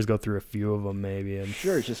mean, we can just go through a few of them, maybe. And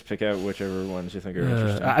sure, just pick out whichever ones you think are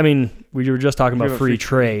interesting. I mean, we were just talking about free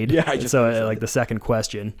trade. Yeah, the second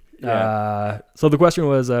question. Yeah. So the question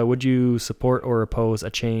was, would you support or oppose a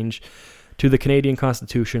change to the Canadian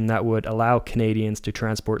Constitution that would allow Canadians to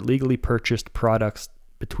transport legally purchased products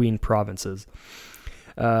between provinces?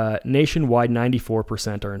 Nationwide,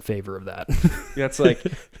 94% are in favor of that. That's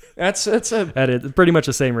a that is pretty much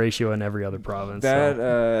the same ratio in every other province.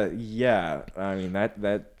 Yeah, I mean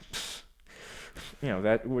that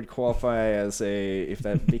that would qualify as if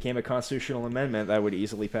that became a constitutional amendment, that would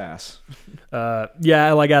easily pass.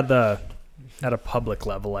 Yeah, like at a public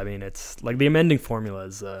level, I mean, it's like the amending formula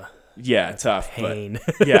is tough. pain.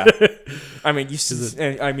 But, yeah, I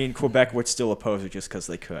mean, Quebec would still oppose it just because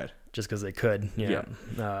they could. Just because they could. Yeah.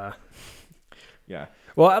 Yeah.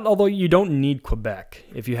 Well, although you don't need Quebec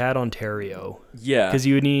if you had Ontario. Yeah. Because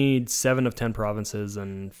you would need 7 of 10 provinces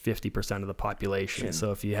and 50% of the population.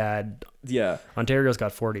 So if you had... Yeah. Ontario's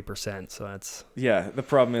got 40%, so that's... Yeah, the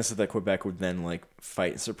problem is that Quebec would then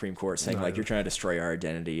fight the Supreme Court saying you're trying to destroy our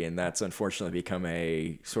identity, and that's unfortunately become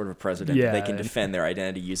a sort of a precedent that they can defend their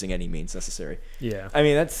identity using any means necessary. Yeah. I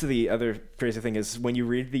mean, that's the other crazy thing is when you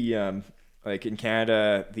read the... in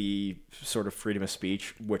Canada, the sort of freedom of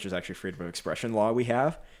speech, which is actually freedom of expression law we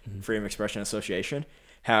have, freedom of expression association,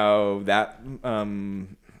 how that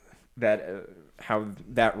how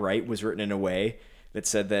that right was written in a way that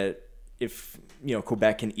said that if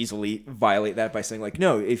Quebec can easily violate that by saying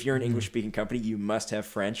no, if you're an English speaking company, you must have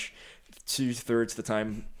French 2/3 the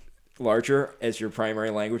time larger as your primary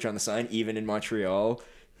language on the sign, even in Montreal.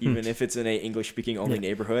 Even if it's in a English-speaking only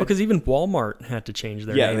neighborhood. Because even Walmart had to change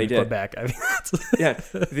their name in Quebec. I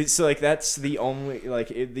mean, so that's the only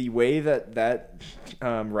the way that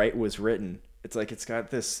right was written. It's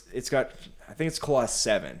got I think it's clause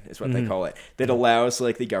 7 is what they call it, that allows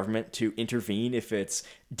the government to intervene if it's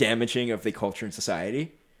damaging of the culture and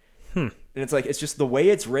society. And it's just the way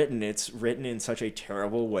it's written. It's written in such a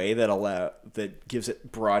terrible way that gives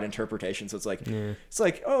it broad interpretation. So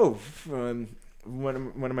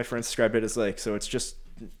one of my friends described it as so it's just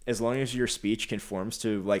as long as your speech conforms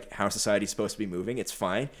to how society's supposed to be moving, it's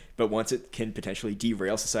fine. But once it can potentially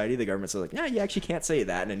derail society, the government's no, you actually can't say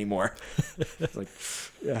that anymore.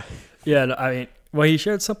 Yeah. No, I mean, well, he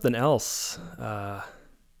shared something else.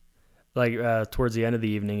 Towards the end of the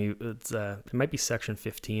evening, it might be section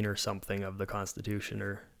 15 or something of the Constitution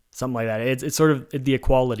or something like that. It's sort of the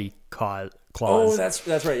equality clause. Oh, that's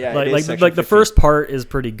right. Yeah, the first part is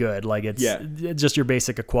pretty good. It's just your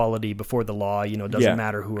basic equality before the law. It doesn't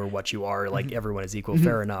matter who or what you are. Everyone is equal.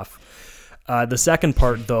 Fair enough. The second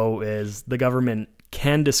part, though, is the government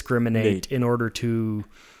can discriminate in order to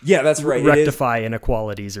that's right. rectify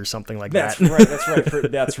inequalities or something like that. That's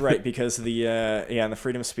right. That's right. Because in the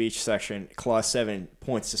freedom of speech section, clause 7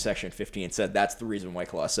 points to section 15 and said that's the reason why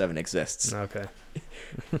clause 7 exists. Okay.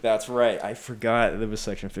 That's right. I forgot there was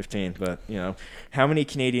section 15, but how many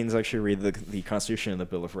Canadians actually read the Constitution and the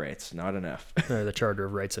Bill of Rights? Not enough. Or the Charter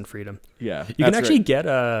of Rights and Freedom. Yeah, you can actually get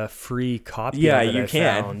a free copy. Yeah, of it, you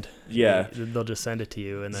can. Found. Yeah, they'll just send it to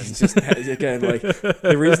you, and then just again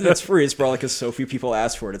the reason it's free is probably because so few people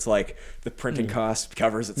ask for it. It's the printing cost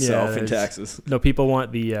covers itself in taxes. No, people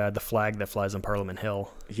want the flag that flies on Parliament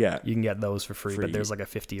Hill. Yeah, you can get those for free. But there's a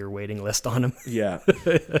 50-year waiting list on them. Yeah.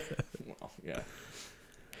 Well, yeah.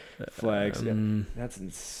 Flags, that's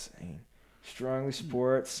insane. Strongly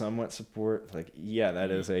support, somewhat support.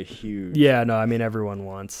 That is a huge... Yeah, no, I mean, everyone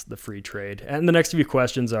wants the free trade. And the next few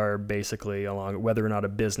questions are basically along whether or not a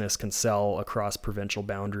business can sell across provincial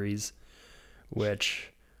boundaries,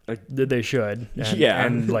 which they should. And,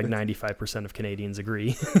 and 95% of Canadians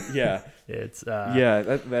agree. Yeah. It's...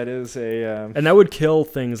 that is a... And that would kill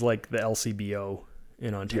things like the LCBO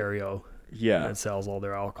in Ontario. Yeah. That sells all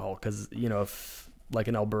their alcohol. Because, if...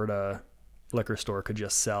 an Alberta liquor store could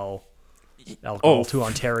just sell alcohol to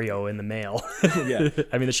Ontario in the mail. Yeah.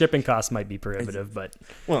 I mean, the shipping costs might be prohibitive, but...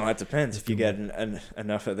 Well, that depends. If you get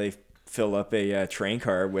enough that they fill up a train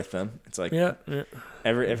car with them, it's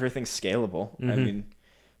everything's scalable. I mean,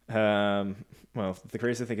 the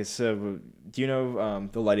crazy thing is, do you know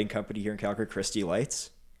the lighting company here in Calgary, Christie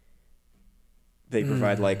Lights? They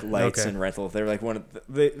provide lights and rental. They're one of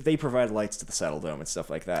they provide lights to the Saddle Dome and stuff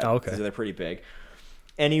like that. Oh, okay. So they're pretty big.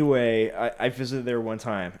 Anyway, I visited there one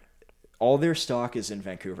time. All their stock is in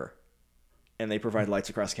Vancouver, and they provide lights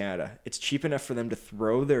across Canada. It's cheap enough for them to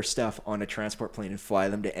throw their stuff on a transport plane and fly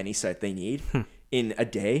them to any site they need in a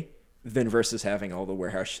day, than versus having all the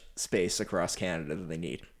warehouse space across Canada that they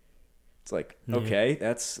need. It's okay,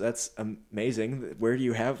 that's amazing. Where do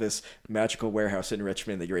you have this magical warehouse in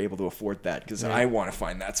Richmond that you're able to afford that? Because I want to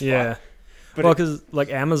find that spot. Yeah. But because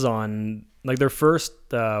Amazon, their first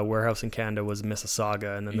warehouse in Canada was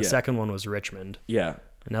Mississauga, and then the second one was Richmond. Yeah.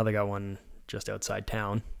 And now they got one just outside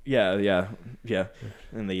town. Yeah.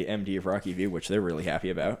 And the MD of Rocky View, which they're really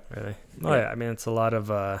happy about. Really? Oh, yeah. I mean, it's a lot of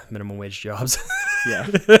minimum wage jobs. Yeah.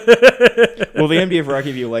 Well, the MD of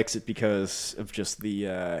Rocky View likes it because of just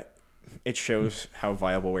the... it shows how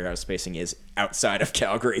viable warehouse spacing is outside of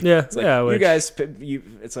Calgary. Yeah. It's you guys,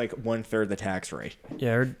 it's 1/3 the tax rate.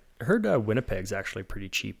 Yeah. heard Winnipeg's actually pretty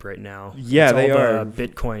cheap right now. Yeah, it's they all are. The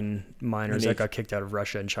Bitcoin miners that got kicked out of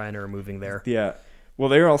Russia and China are moving there. Yeah. Well,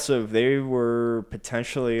 they were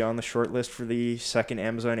potentially on the short list for the second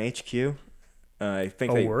Amazon HQ. I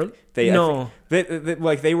think they were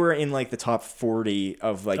in like the top 40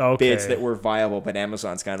 of like bids that were viable, but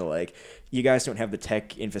Amazon's kind of like, you guys don't have the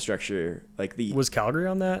tech infrastructure. Like was Calgary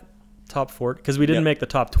on that top 40? Because we didn't make the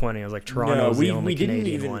top 20. I was like, Toronto was the only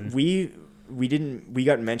Canadian one. We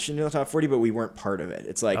got mentioned in the top 40, but we weren't part of it.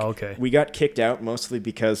 It's like we got kicked out mostly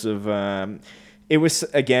because of it was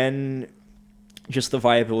again just the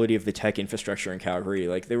viability of the tech infrastructure in Calgary.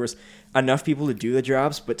 Like there was enough people to do the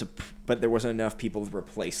jobs, but there wasn't enough people to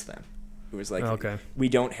replace them. It was like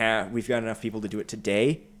we've got enough people to do it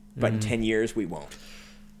today, but in 10 years we won't.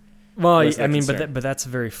 Well, I mean, but that's a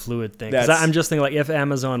very fluid thing. Because I'm just thinking, like, if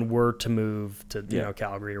Amazon were to move to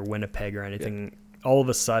Calgary or Winnipeg or anything, all of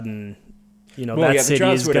a sudden, that city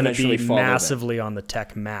is going to be massively on the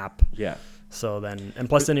tech map. Yeah. So then, and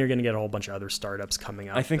plus then you're going to get a whole bunch of other startups coming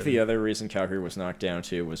up. I think the other reason Calgary was knocked down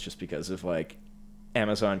too was just because of like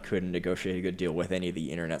Amazon couldn't negotiate a good deal with any of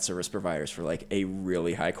the internet service providers for like a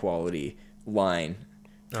really high quality line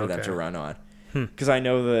for them to run on. Because I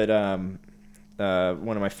know that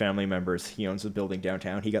one of my family members, he owns a building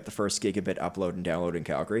downtown. He got the first gigabit upload and download in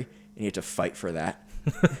Calgary, and he had to fight for that.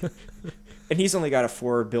 And he's only got a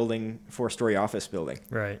 4-story office building.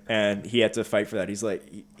 Right. And he had to fight for that. He's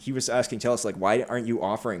like, he was asking TELUS, like, why aren't you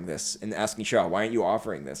offering this? And asking Shaw, why aren't you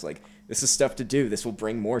offering this? Like, this is stuff to do. This will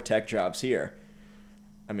bring more tech jobs here.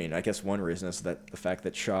 I mean, I guess one reason is that the fact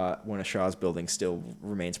that one of Shaw's buildings still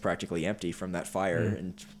remains practically empty from that fire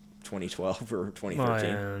in 2012 or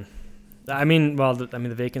 2013. Oh, yeah. I mean,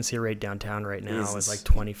 the vacancy rate downtown right now is like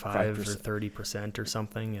 25 or 30% or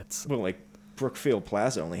something. It's like Brookfield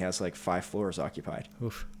Plaza only has like 5 floors occupied.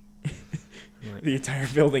 Oof. The entire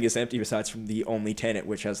building is empty besides from the only tenant,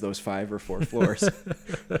 which has those 5 or 4 floors.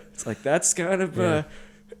 It's like, that's kind of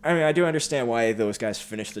I mean, I do understand why those guys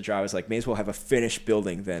finished the job. It's like, may as well have a finished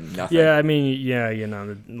building than nothing. Yeah, I mean,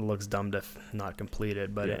 it looks dumb to not complete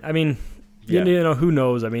it, but I mean, who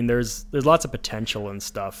knows? I mean, there's lots of potential and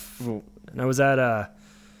stuff. Well, and I was at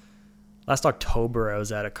last October, I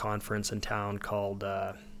was at a conference in town called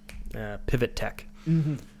Pivot Tech.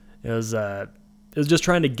 Mm-hmm. It was just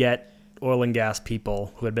trying to get oil and gas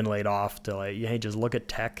people who had been laid off to like, hey, just look at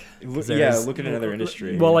tech. Look at another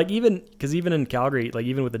industry. Well, like even in Calgary, like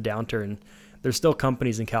even with the downturn, there's still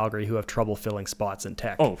companies in Calgary who have trouble filling spots in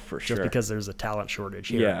tech. Oh, for sure. Just because there's a talent shortage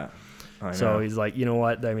here. Yeah. I know. So he's like, you know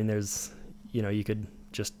what? I mean, there's, you could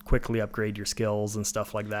just quickly upgrade your skills and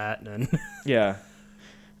stuff like that. And yeah.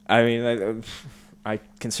 I mean, I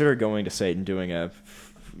consider going to SAIT and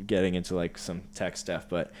getting into like some tech stuff,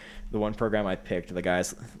 but the one program I picked,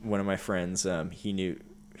 one of my friends, he knew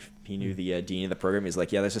the dean of the program. He's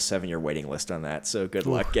like, yeah, there's a 7-year waiting list on that, so good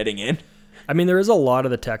luck getting in. I mean, there is a lot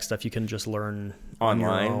of the tech stuff you can just learn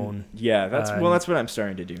online. On your own. Yeah, that's what I'm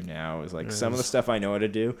starting to do now. Is like some of the stuff I know how to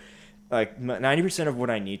do, like 90% of what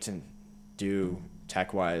I need to do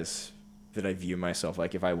tech-wise that I view myself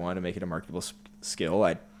like if I want to make it a marketable skill,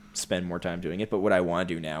 I'd spend more time doing it. But what I want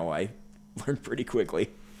to do now, I learn pretty quickly.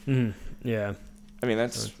 Yeah. I mean,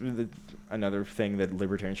 that's another thing that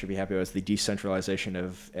libertarians should be happy with, is the decentralization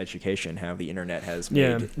of education, how the internet has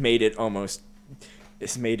made it almost...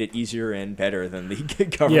 It's made it easier and better than the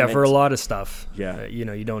government. Yeah, for a lot of stuff. Yeah.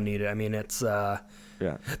 You don't need it. I mean, it's... The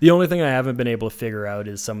only thing I haven't been able to figure out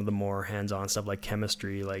is some of the more hands-on stuff like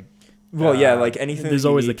chemistry, like... Well, like anything... There's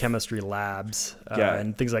always the chemistry labs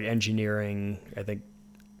and things like engineering. I think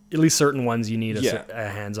at least certain ones you need a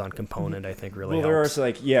hands-on component, I think, really helps. There are also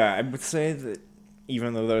like... Yeah, I would say that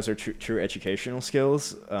even though those are true educational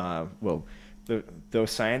skills,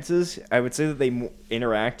 those sciences, I would say that they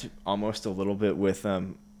interact almost a little bit with... I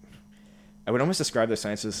would almost describe the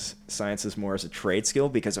sciences more as a trade skill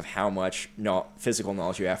because of how much physical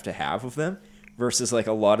knowledge you have to have of them, versus like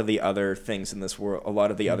a lot of the other things in this world, a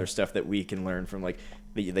lot of the other stuff that we can learn from, like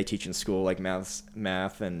they teach in school, like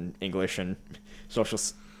math and English and social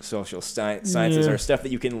sciences are stuff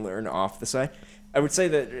that you can learn off the side. I would say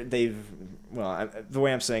that the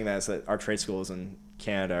way I'm saying that is that our trade schools in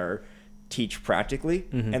Canada teach practically,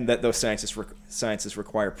 and that those sciences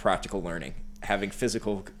require practical learning, having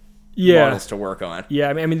physical models to work on. Yeah,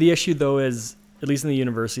 I mean the issue though is, at least in the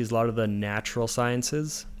universities, a lot of the natural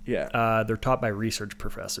sciences, they're taught by research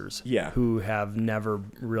professors, who have never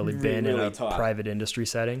really been in a private industry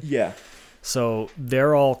setting. Yeah. So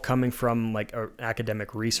they're all coming from like an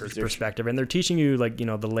academic research perspective, and they're teaching you like,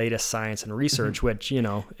 the latest science and research, which,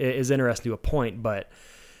 is interesting to a point, but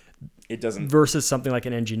it doesn't versus something like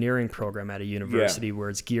an engineering program at a university where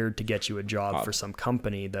it's geared to get you a job for some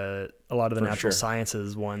company. A lot of the natural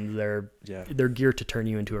sciences ones, they're geared to turn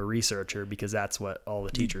you into a researcher because that's what all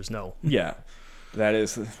the teachers know. Yeah. That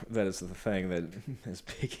is the thing that is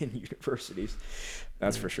big in universities.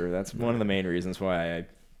 That's for sure. That's one of the main reasons why I,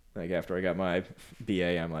 like, after I got my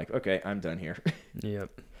BA, I'm like, okay, I'm done here. Yep.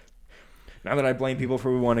 Not that I blame people for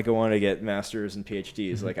who want to go on to get masters and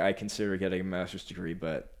PhDs. Like, I consider getting a master's degree,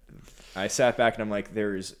 but I sat back and I'm like,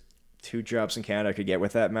 there's 2 jobs in Canada I could get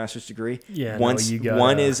with that master's degree. Yeah.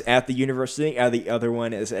 One is at the university, and the other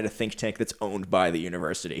one is at a think tank that's owned by the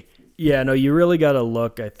university. Yeah, no, you really got to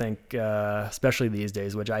look, I think, especially these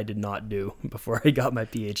days, which I did not do before I got my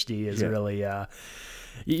PhD, is really,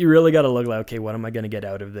 you really got to look like, okay, what am I going to get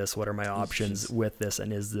out of this? What are my options with this?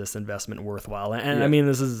 And is this investment worthwhile? And I mean,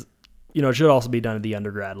 this is, it should also be done at the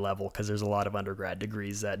undergrad level because there's a lot of undergrad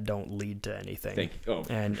degrees that don't lead to anything.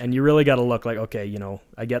 And you really got to look like, okay,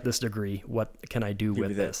 I get this degree. What can I do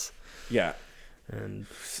with this? Yeah. And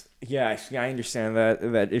yeah, I understand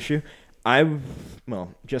that issue.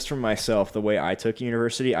 Just from myself, the way I took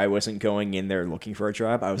university, I wasn't going in there looking for a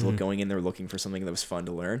job. I was going in there looking for something that was fun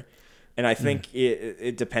to learn. And I think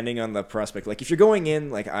it depending on the prospect, like if you're going in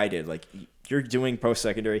like I did, like you're doing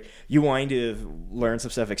post-secondary, you want to learn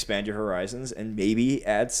some stuff, expand your horizons, and maybe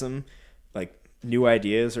add some like new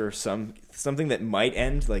ideas or something that might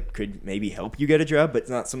could maybe help you get a job, but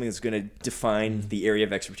it's not something that's going to define the area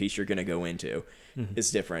of expertise you're going to go into.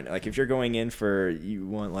 It's different. Like if you're going in you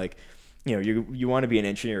want you want to be an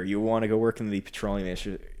engineer, you want to go work in the petroleum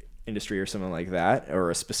industry or something like that,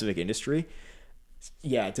 or a specific industry.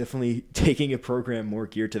 Yeah, definitely taking a program more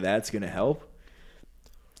geared to that's going to help.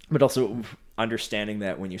 But also understanding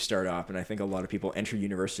that when you start off, and I think a lot of people enter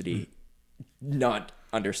university not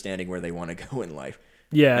understanding where they want to go in life.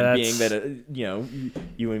 Yeah, and being that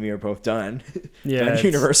you and me are both done. Yeah, done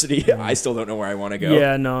university. I still don't know where I want to go.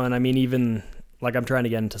 Yeah, no, and I mean even like I'm trying to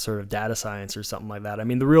get into sort of data science or something like that. I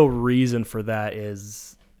mean the real reason for that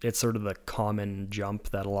is it's sort of the common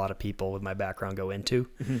jump that a lot of people with my background go into.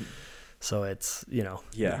 So it's,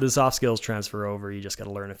 the soft skills transfer over. You just got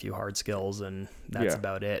to learn a few hard skills and that's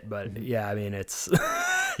about it. But I mean, it's,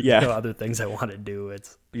 other things I want to do.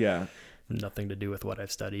 It's nothing to do with what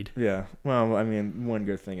I've studied. Yeah. Well, I mean, one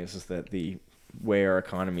good thing is that the way our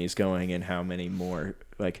economy is going and how many more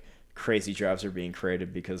like crazy jobs are being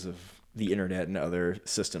created because of the internet and other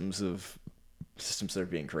systems that are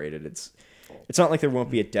being created. It's not like there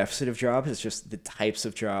won't be a deficit of jobs. It's just the types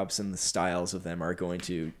of jobs and the styles of them are going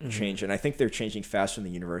to change. And I think they're changing faster than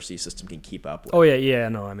the university system can keep up with. Oh, yeah. Yeah.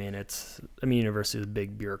 No, I mean, university is a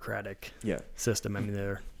big bureaucratic system. I mean,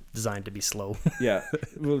 they're designed to be slow. Yeah.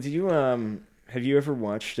 Well, have you ever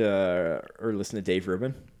watched or listened to Dave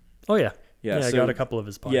Rubin? Oh, yeah. Yeah. I got a couple of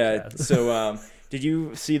his podcasts. Yeah. So did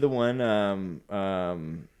you see the one,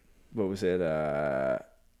 what was it?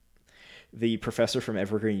 The professor from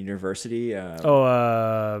Evergreen University.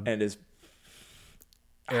 And his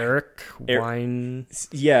Eric Wine.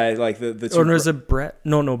 Yeah, like the two. Or is it Brett?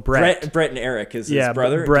 No, Brett. Brett and Eric is his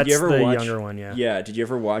brother. Brett's the younger one. Yeah. Yeah. Did you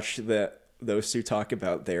ever watch those two talk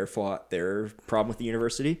about their problem with the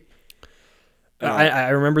university?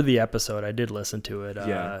 I remember the episode. I did listen to it.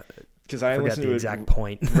 Yeah. Because I forget the exact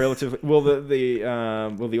point. Relatively well,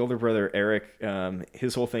 the older brother Eric,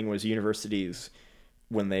 his whole thing was universities.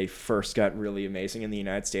 When they first got really amazing in the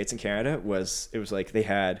United States and Canada, it was like they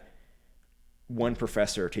had one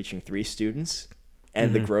professor teaching 3 students,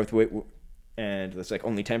 and the growth rate, and it's like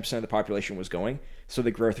only 10% of the population was going. So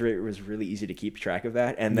the growth rate was really easy to keep track of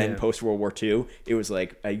that. And then post World War II, it was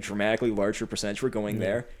like a dramatically larger percentage were going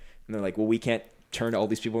there. And they're like, well, we can't turn all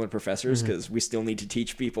these people into professors because we still need to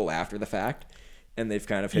teach people after the fact. And they've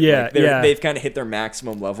kind of hit they've kind of hit their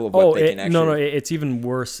maximum level of what they can actually. No, it's even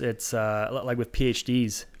worse. It's like with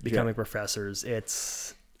PhDs becoming professors.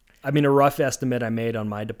 It's, I mean, a rough estimate I made on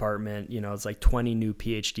my department, it's like 20 new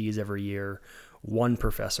PhDs every year, 1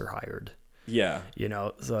 professor hired. Yeah.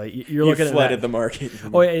 So you're looking at flooded the market.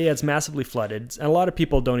 Oh yeah, it's massively flooded. And a lot of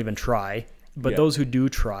people don't even try. But those who do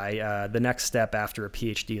try, the next step after a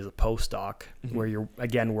PhD is a postdoc, where you're,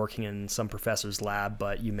 again, working in some professor's lab,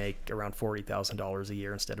 but you make around $40,000 a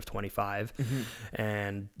year instead of $25,000,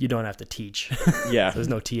 and you don't have to teach. Yeah. There's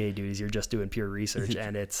no TA duties. You're just doing pure research.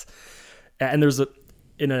 And there's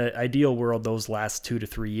in an ideal world, those last 2 to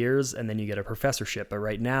 3 years, and then you get a professorship. But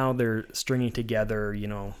right now they're stringing together,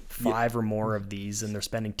 5 or more of these, and they're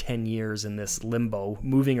spending 10 years in this limbo,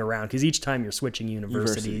 moving around. Because each time you're switching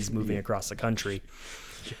universities, moving across the country.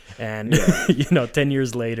 And, 10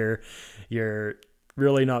 years later, you're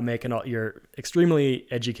really not making you're extremely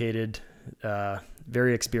educated,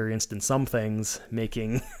 very experienced in some things,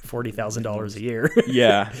 making $40,000 a year.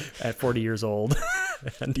 Yeah. At 40 years old.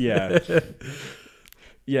 Yeah.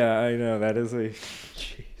 Yeah, I know. That is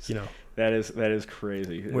you know, that is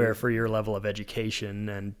crazy. where for your level of education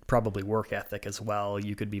and probably work ethic as well,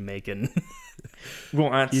 you could be making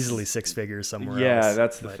easily six figures somewhere else. Yeah,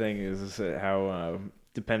 that's the thing is how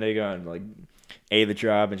depending on like the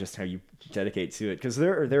job and just how you dedicate to it, because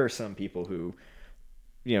there are some people who,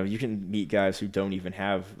 you know, you can meet guys who don't even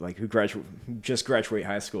have like who just graduate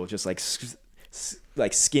high school, just like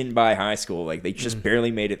skin by high school, like they just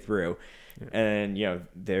barely made it through, and you know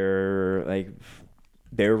they're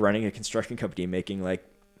running a construction company making like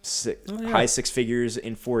high six figures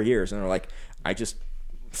in 4 years, and they're like, I just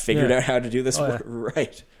figured out how to do this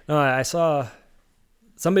right. I saw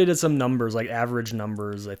somebody did some numbers, like average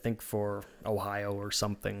numbers, I think for Ohio or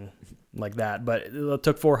something like that, but it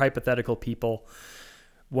took 4 hypothetical people.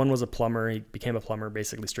 One was a plumber. He became a plumber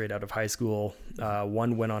basically straight out of high school.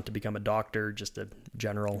 One went on to become a doctor, just a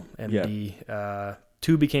general MD. Yeah.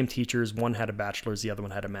 2 became teachers. One had a bachelor's. The other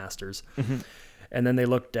one had a master's. Mm-hmm. And then they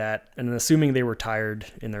looked at, and assuming they were retired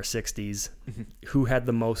in their 60s, who had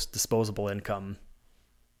the most disposable income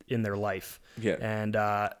in their life. Yeah. And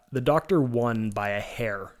the doctor won by a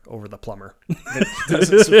hair over the plumber. That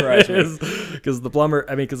doesn't surprise me. Because the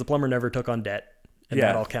plumber never took on debt. And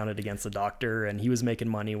that all counted against the doctor, and he was making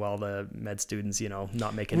money while the med students, you know,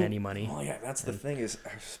 not making any money. Well, yeah, that's the thing is,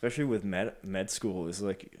 especially with med school, is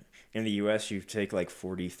like in the U.S. you take like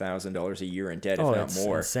 $40,000 a year in debt, if not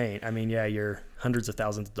more. Insane. I mean, yeah, you're hundreds of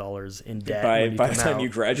thousands of dollars in debt by the time you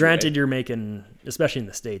graduate. Granted, you're making, especially in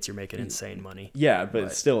the States, you're making insane money. Yeah,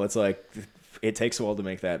 but still, it's like it takes a while to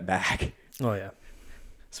make that back. Oh yeah.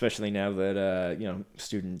 Especially now that you know,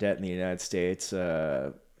 student debt in the United States.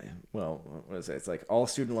 Well, what is it? It's like all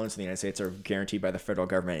student loans in the United States are guaranteed by the federal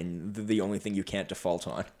government, and the only thing you can't default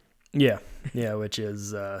on. Yeah, which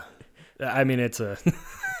is, I mean, it's a.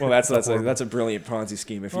 Well, that's a brilliant Ponzi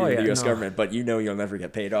scheme if you're the U.S. government, but you know you'll never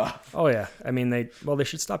get paid off. Oh yeah, I mean they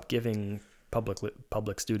should stop giving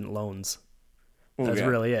public student loans. That's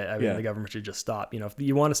really it. I mean, the government should just stop. You know, if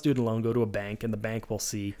you want a student loan, go to a bank, and the bank will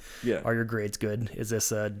see, are your grades good? Is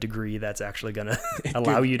this a degree that's actually going to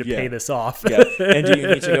allow you to pay this off? Yeah. And do you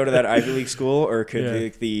need to go to that Ivy League school, or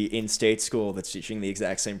could the in-state school that's teaching the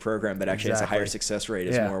exact same program that actually has a higher success rate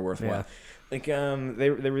is more worthwhile? Yeah. Like,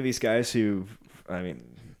 there were these guys who, I mean,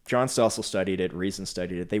 John Stossel studied it, Reason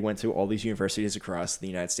studied it. They went to all these universities across the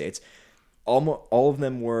United States. All of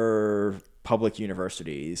them were public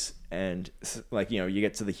universities, and like, you know, you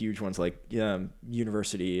get to the huge ones like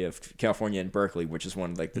University of California in Berkeley, which is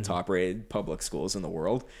one of like the top rated public schools in the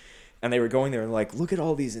world, and they were going there and like, look at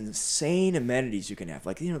all these insane amenities you can have.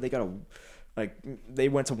 Like, you know, they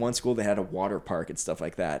went to one school that had a water park and stuff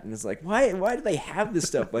like that, and it's like, why do they have this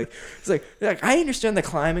stuff? Like, it's like I understand the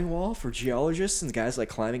climbing wall for geologists and guys like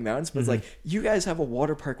climbing mountains, but it's like, you guys have a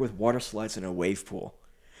water park with water slides and a wave pool.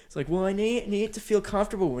 It's like, well, I need to feel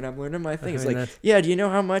comfortable when I'm learning my thing. It's like, yeah, do you know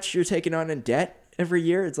how much you're taking on in debt every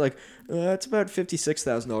year? It's like, it's about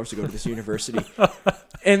 $56,000 to go to this university.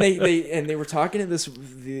 And they were talking to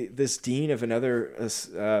this dean of another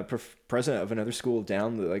president of another school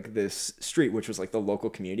down this street, which was like the local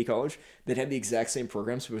community college that had the exact same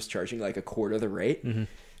programs, but was charging like a quarter of the rate. Mm-hmm.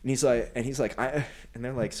 And he's like, and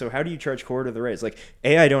they're like, so how do you charge quarter of the rate? It's like,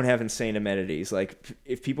 I don't have insane amenities. Like,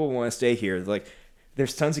 if people want to stay here, like,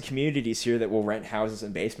 there's tons of communities here that will rent houses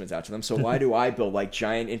and basements out to them. So why do I build like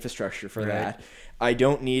giant infrastructure for that? I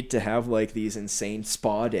don't need to have like these insane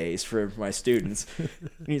spa days for my students.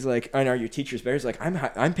 And he's like, and are your teachers better? He's like,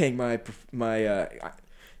 I'm paying my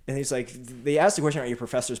and he's like, they asked the question, are your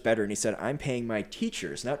professors better? And he said, I'm paying my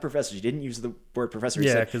teachers, not professors. He didn't use the word professor. He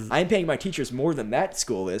said, I'm paying my teachers more than that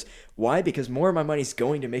school is. Why? Because more of my money's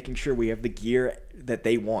going to making sure we have the gear that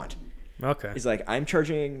they want. Okay. He's like, I'm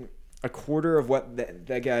charging a quarter of what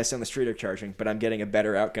that guys on the street are charging, but I'm getting a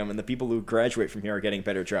better outcome, and the people who graduate from here are getting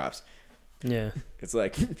better jobs. Yeah. It's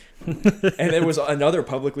like, and it was another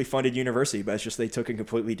publicly funded university, but it's just they took a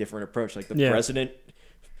completely different approach. Like the president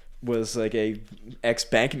was like a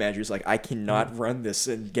ex-bank manager who's like, I cannot run this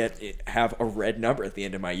and have a red number at the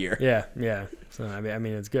end of my year. Yeah. So I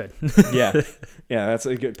mean it's good. Yeah, that's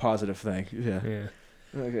a good positive thing. Yeah.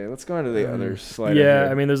 Okay, let's go on to the other slide. Yeah,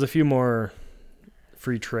 I mean there's a few more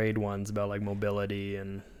free trade ones about like mobility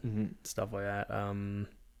and stuff like that.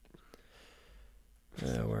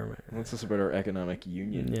 Where am I? What's this about our economic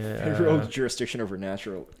union? Federal jurisdiction over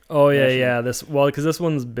natural. Oh yeah. Because this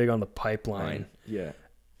one's big on the pipeline. Yeah.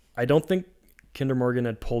 I don't think Kinder Morgan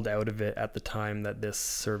had pulled out of it at the time that this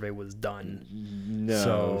survey was done. No.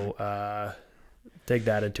 So take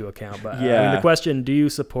that into account. But Yeah. I mean, the question: do you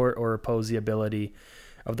support or oppose the ability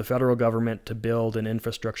of the federal government to build an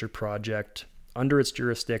infrastructure project under its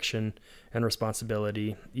jurisdiction and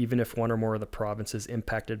responsibility, even if one or more of the provinces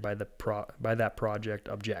impacted by that project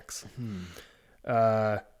objects?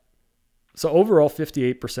 So overall,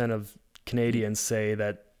 58% of Canadians say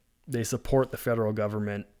that they support the federal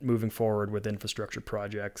government moving forward with infrastructure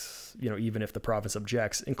projects, even if the province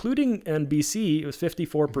objects, including in BC, it was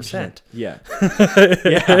 54%. Yeah.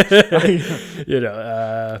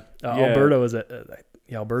 Alberta was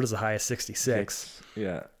Alberta's the highest, 66.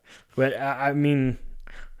 Yeah. But I mean,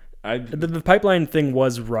 the pipeline thing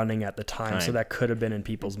was running at the time, so that could have been in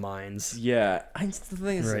people's minds. Yeah. The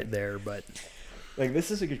thing is, right there, but like,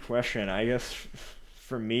 this is a good question. I guess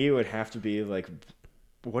for me, it would have to be like,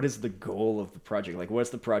 what is the goal of the project? Like, what's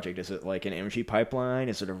the project? Is it like an energy pipeline?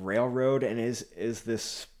 Is it a railroad? And is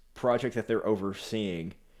this project that they're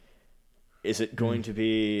overseeing, is it going to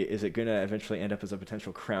eventually end up as a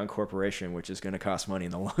potential crown corporation, which is going to cost money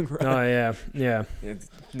in the long run? Oh, yeah. Yeah.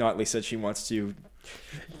 Notley said she wants to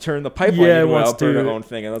turn the pipeline into an Alberta own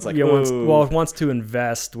thing. And that's like, wants to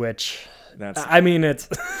invest, which... it's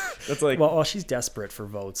that's like, well, she's desperate for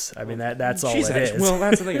votes. I mean, that's all it is. Well,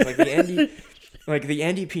 that's the thing. It's like the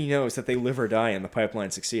NDP knows that they live or die in the pipeline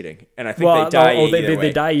succeeding, and I think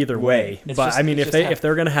they die either way. But I mean, if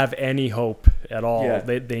they're gonna have any hope at all,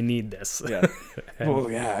 they need this. Yeah. Well,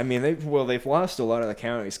 yeah. I mean, they've lost a lot of the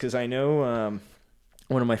counties, because I know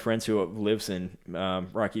one of my friends who lives in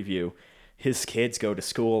Rocky View, his kids go to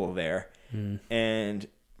school there, and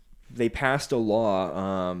they passed a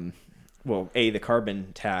law. The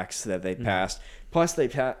carbon tax that they passed, plus they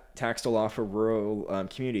taxed a law for rural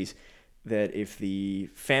communities that if the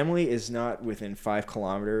family is not within 5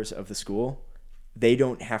 kilometers of the school, they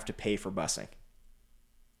don't have to pay for busing.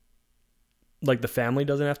 Like, the family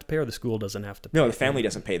doesn't have to pay, or the school doesn't have to pay? No, the family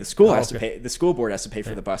doesn't pay. The school has to pay. The school board has to pay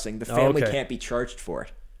for the busing. The family can't be charged for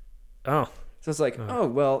it. Oh. So it's like,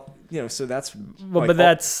 so that's... Well, but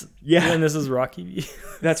that's... Yeah. And this is Rocky View.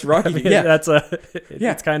 That's Rocky View, yeah.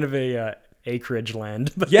 It's kind of a acreage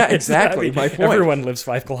land. But yeah, exactly. My point. Everyone lives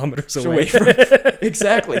 5 kilometers away.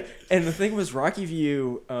 Exactly. And the thing was, Rocky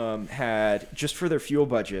View had, just for their fuel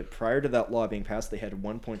budget, prior to that law being passed, they had a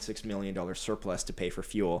 $1.6 million surplus to pay for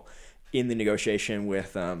fuel in the negotiation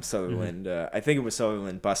with Sutherland. I think it was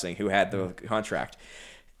Sutherland Busing who had the contract.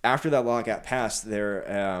 After that law got passed,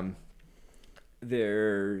 they're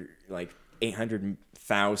like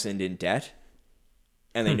 $800,000 in debt,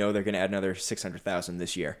 and they know they're going to add another $600,000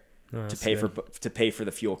 this year to pay for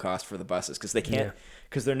the fuel cost for the buses, because they can't,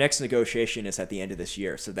 because their next negotiation is at the end of this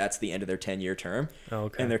year, so that's the end of their 10-year term.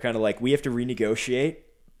 And they're kind of like, we have to renegotiate,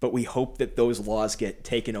 but we hope that those laws get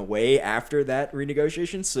taken away after that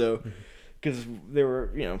renegotiation. So, because there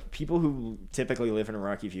were people who typically live in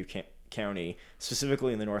Rocky View County,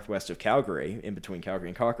 specifically in the northwest of Calgary, in between Calgary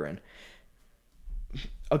and Cochrane.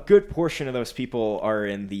 A good portion of those people are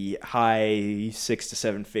in the high 6 to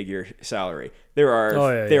 7 figure salary. There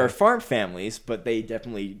are farm families, but they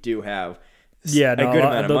definitely do have a good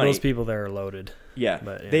amount of money. Those people there are loaded. Yeah,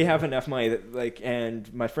 they have enough money that,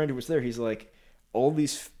 and my friend who was there, he's like, all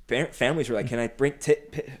these families are like, can I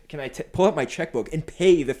pull out my checkbook and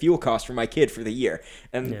pay the fuel cost for my kid for the year?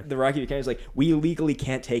 And the Rocky View County is like, we legally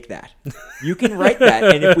can't take that. You can write that,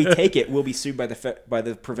 and if we take it, we'll be sued by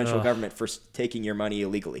the provincial government for taking your money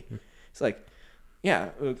illegally. It's like,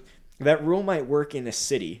 that rule might work in a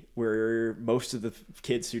city where most of the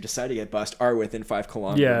kids who decide to get bused are within 5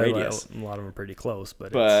 kilometer radius. A lot of them are pretty close,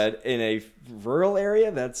 but in a rural area,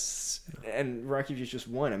 and Rocky View's just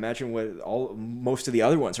one. Imagine what most of the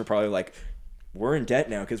other ones are probably like. We're in debt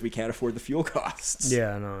now because we can't afford the fuel costs.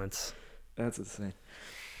 Yeah, no, that's insane.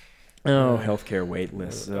 Oh, healthcare wait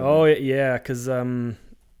lists. Because the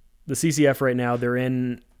CCF right now, they're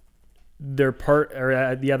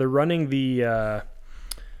running the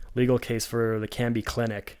legal case for the Cambie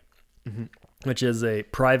Clinic, which is a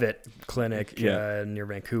private clinic near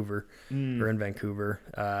Vancouver, or in Vancouver.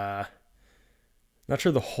 Not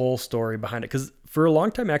sure the whole story behind it, because for a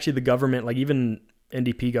long time, actually, the government, like even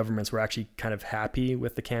NDP governments, were actually kind of happy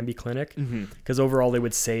with the Cambie Clinic, because overall they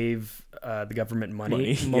would save the government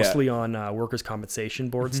money mostly on workers' compensation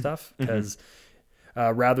board stuff, because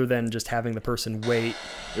rather than just having the person wait.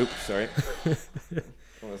 Oops, sorry.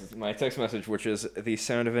 Well, this is my text message, which is the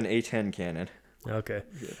sound of an A10 cannon. Okay.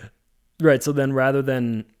 Good. Right. So then rather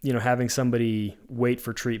than, having somebody wait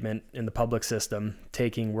for treatment in the public system,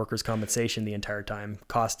 taking workers' compensation the entire time,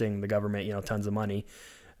 costing the government, tons of money,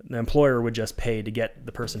 the employer would just pay to get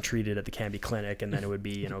the person treated at the Cambie Clinic, and then it would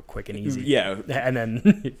be, quick and easy. Yeah. And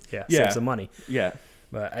then, save some money. Yeah.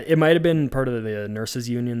 But it might have been part of the nurses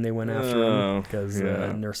union they went after him because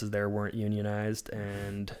yeah. nurses there weren't unionized.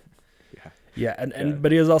 And Yeah.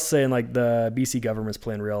 but he was also saying like the BC government's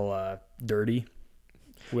playing real dirty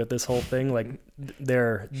with this whole thing. Like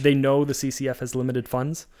they know the CCF has limited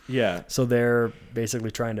funds. Yeah. So they're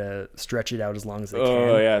basically trying to stretch it out as long as they can.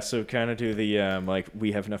 Oh yeah, so kind of do the like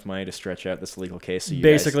we have enough money to stretch out this legal case. So you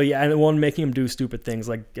basically, guys... and one making them do stupid things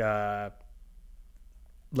like the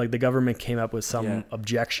government came up with some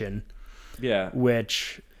objection. Yeah.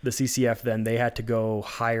 Which the CCF then they had to go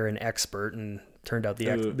hire an expert, and turned out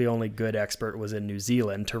the only good expert was in New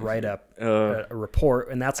Zealand to write up a report,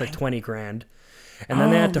 and that's like $20,000. And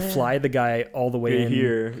then they had to fly the guy all the way in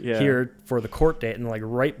here for the court date, and like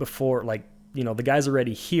right before, like, you know, the guy's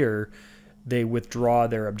already here, they withdraw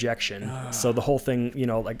their objection. So the whole thing, you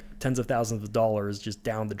know, like tens of thousands of dollars just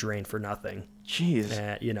down the drain for nothing.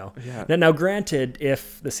 Jeez. You know. Yeah. Now, granted,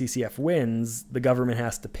 if the CCF wins, the government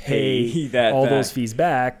has to pay all those fees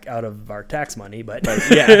back out of our tax money. But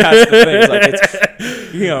yeah, that's the thing. It's like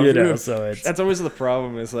it's, you know, so it's that's always the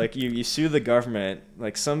problem. Is like you sue the government,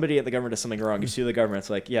 like somebody at the government does something wrong. You sue the government. It's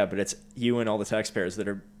like, yeah, but it's you and all the taxpayers that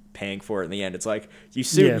are paying for it in the end. It's like you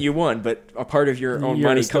sued, you won, but a part of your own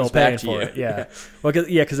money comes back to you. It, yeah. Well,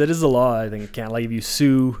 because it is a law. I think it can't. Like if you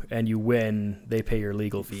sue and you win, they pay your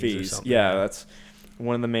legal fees. Or something. Yeah, that's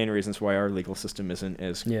one of the main reasons why our legal system isn't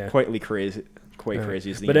as quite crazy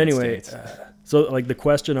as the United States. So like the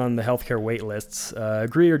question on the healthcare wait lists,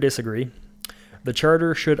 agree or disagree? The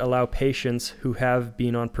charter should allow patients who have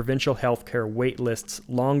been on provincial healthcare wait lists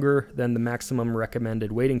longer than the maximum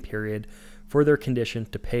recommended waiting period for their condition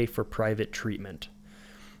to pay for private treatment.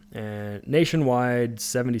 And nationwide,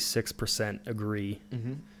 76% agree.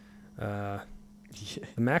 The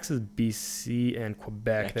max is BC and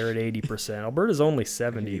Quebec. They're at 80%. Alberta's only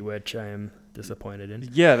 70%, which I am disappointed in.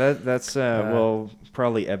 Yeah, that's well,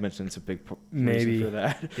 probably Edmonton's a big reason for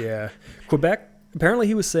that. Yeah. Quebec, apparently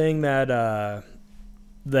he was saying that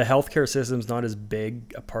the healthcare system's not as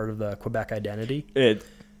big a part of the Quebec identity.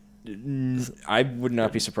 I would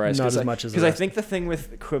not be surprised. Not as much as because I think the thing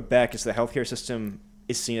with Quebec is the healthcare system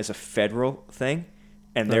is seen as a federal thing,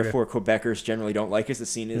 and therefore Quebecers generally don't like it. It's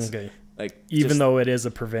seen as like even though it is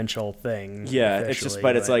a provincial thing. Yeah, it's just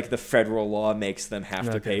it's like the federal law makes them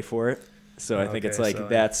have to pay for it. So I think it's like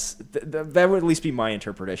that would at least be my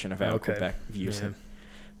interpretation of how Quebec views it.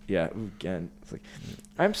 Yeah, again, it's like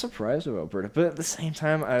I'm surprised about Alberta, but at the same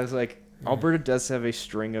time, I was like, Alberta does have a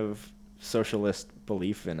string of socialist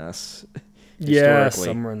belief in us. Yeah,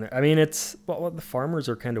 somewhere in there. I mean, it's the farmers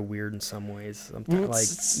are kind of weird in some ways.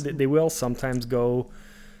 Like they will sometimes go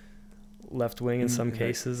left wing in some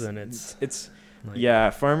cases, and it's like,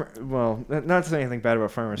 Well, not to say anything bad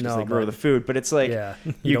about farmers because they grow the food, but it's like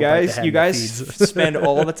you guys spend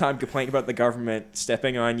all the time complaining about the government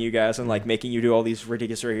stepping on you guys and like making you do all these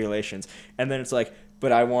ridiculous regulations, and then it's like,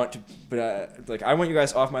 I want you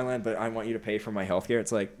guys off my land, but I want you to pay for my healthcare.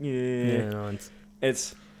 It's like,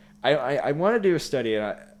 I want to do a study,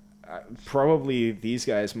 and probably these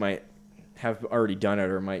guys might have already done it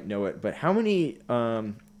or might know it, but how many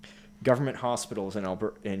government hospitals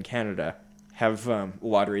in Canada have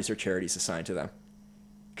lotteries or charities assigned to them?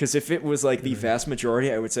 Because if it was like the vast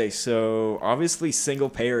majority, I would say so. Obviously, single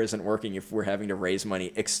payer isn't working if we're having to raise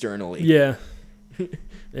money externally. Yeah.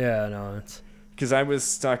 Yeah, no, it's because I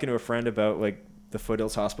was talking to a friend about like the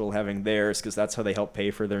Foothills Hospital having theirs because that's how they help pay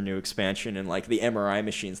for their new expansion and like the MRI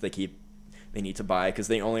machines they need to buy because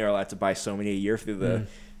they only are allowed to buy so many a year through the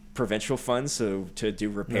provincial funds. So to do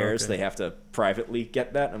repairs, they have to privately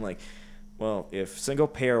get that. And I'm like, well, if single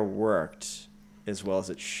payer worked as well as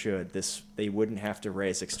it should, they wouldn't have to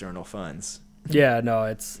raise external funds. Yeah, no,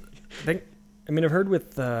 I've heard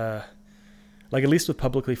with like at least with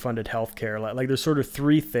publicly funded healthcare, like there's sort of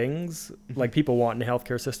three things like people want in a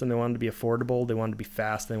healthcare system. They want it to be affordable, they want it to be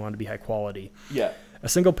fast, and they want it to be high quality. Yeah. A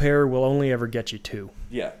single payer will only ever get you two.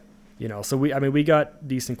 Yeah. You know, so we got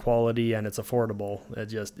decent quality and it's affordable. It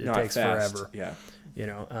takes fast. forever. Yeah. You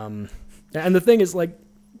know, and the thing is, like,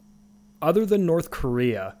 other than North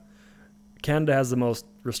Korea, Canada has the most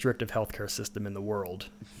restrictive healthcare system in the world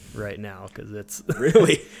right now because it's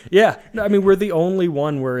really No, I mean, we're the only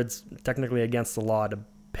one where it's technically against the law to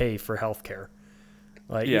pay for healthcare.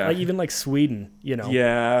 Like even like Sweden, you know.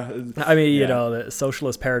 Yeah. I mean, you know, the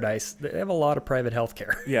socialist paradise, they have a lot of private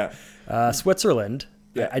healthcare. Yeah. Switzerland,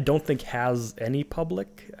 I don't think has any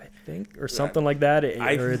public, I think, or something like that,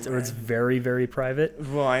 or it's very, very private.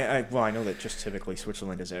 Well, I know that just typically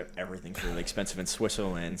Switzerland is everything's really expensive in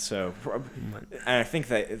Switzerland, so and I think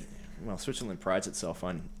that Switzerland prides itself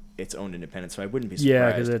on its own independence, so I wouldn't be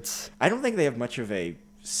surprised. Yeah, because I don't think they have much of a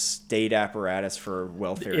state apparatus for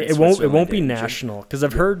welfare. It won't be national, because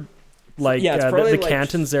I've heard like the like,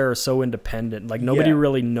 cantons there are so independent. Like nobody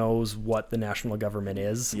really knows what the national government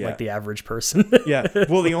is. Yeah. Like the average person. Yeah.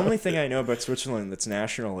 Well, the only thing I know about Switzerland that's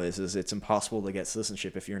national is it's impossible to get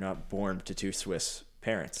citizenship if you're not born to two Swiss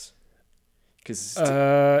parents. Because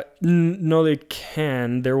no, they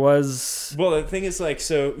can. There was. Well, the thing is, like,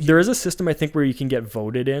 so there is a system I think where you can get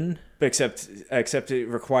voted in. Except it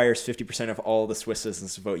requires 50% of all the Swiss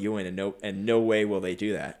citizens to vote you in, and no way will they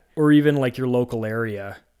do that. Or even like your local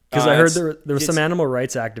area. Because I heard there was some animal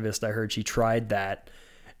rights activist. I heard she tried that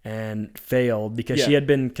and failed because she had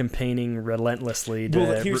been campaigning relentlessly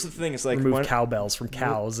to here's the thing: is like remove cowbells from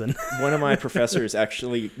cows. And one of my professors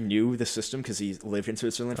actually knew the system because he lived in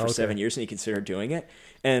Switzerland for 7 years and he considered doing it.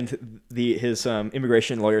 And his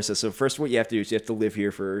immigration lawyer says, so first what you have to do is you have to live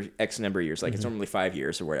here for X number of years, like it's normally 5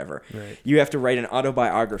 years or whatever. Right. You have to write an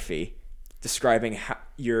autobiography describing how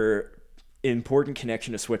your important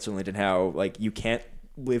connection to Switzerland and how like you can't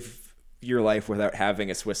live your life without having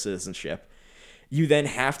a Swiss citizenship. You then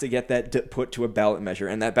have to get that put to a ballot measure,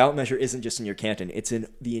 and that ballot measure isn't just in your canton; it's in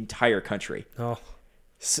the entire country. Oh,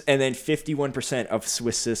 and then 51% of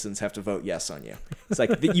Swiss citizens have to vote yes on you. It's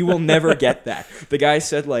like you will never get that. The guy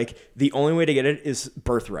said like the only way to get it is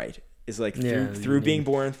birthright, is like through being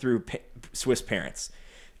born through Swiss parents.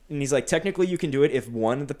 And he's like, technically you can do it if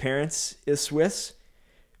one of the parents is Swiss,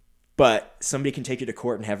 but somebody can take you to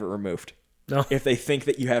court and have it removed if they think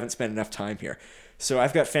that you haven't spent enough time here. So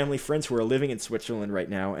I've got family friends who are living in Switzerland right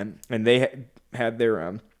now, and they had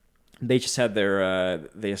their they just had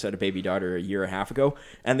a baby daughter a year and a half ago,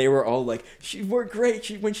 and they were all like, we're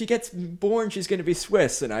great. When she gets born, she's going to be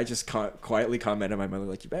Swiss. And I just quietly commented on my mother,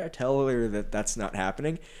 like, you better tell her that that's not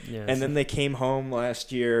happening. Yeah, and then they came home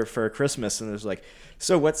last year for Christmas, and it was like,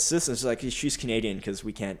 so what's this? And it's like, she's Canadian because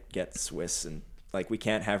we can't get Swiss, and like we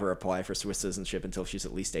can't have her apply for Swiss citizenship until she's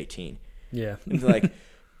at least 18. Yeah.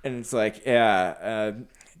 And it's like, yeah.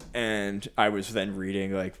 And I was then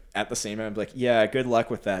reading, like, at the same time, like, yeah, good luck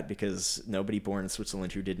with that, because nobody born in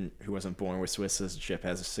Switzerland who wasn't born with Swiss citizenship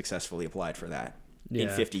has successfully applied for that in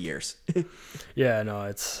 50 years. Yeah, no,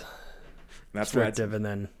 it's restrictive. And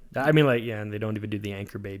then, I mean, like, yeah, and they don't even do the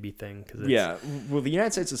anchor baby thing. Well, the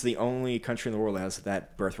United States is the only country in the world that has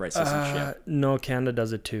that birthright citizenship. No, Canada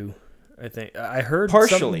does it too. I think I heard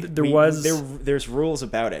partially there's rules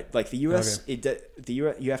about it. Like the U.S., you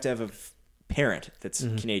have to have a parent that's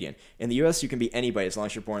Canadian. In the U.S., you can be anybody as long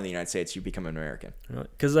as you're born in the United States. You become an American.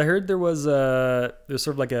 Because I heard there's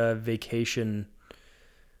sort of like a vacation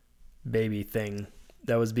baby thing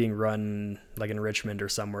that was being run like in Richmond or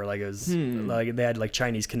somewhere. Like it was like they had like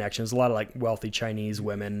Chinese connections. A lot of like wealthy Chinese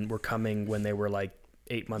women were coming when they were like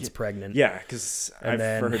 8 months pregnant. Yeah, because I've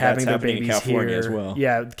heard having that's their happening babies in California here as well.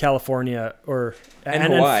 Yeah, California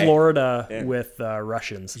and Florida with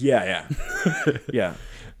Russians. Yeah.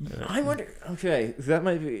 I wonder. Okay, that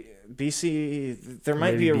might be BC. There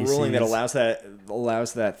might be a ruling that allows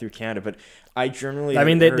that through Canada, but I generally. I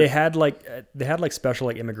mean, they had like special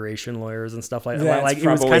like immigration lawyers and stuff like that. Like it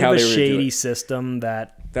was kind of a shady system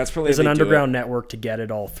that's probably an underground network to get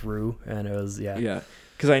it all through, and it was yeah.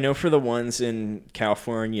 Because I know for the ones in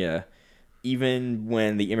California, even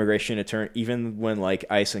when the immigration attorney, even when like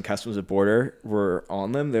ICE and Customs and Border were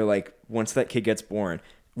on them, they're like, once that kid gets born,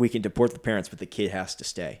 we can deport the parents, but the kid has to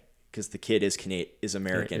stay because the kid is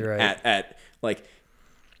American at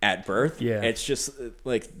birth. Yeah, it's just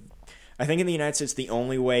like I think in the United States the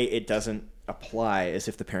only way it doesn't apply is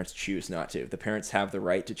if the parents choose not to. The parents have the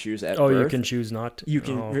right to choose at birth. Oh, you can choose not to. You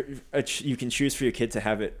can choose for your kid to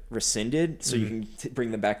have it rescinded, so you can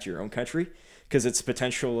bring them back to your own country, because it's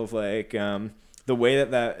potential of like the way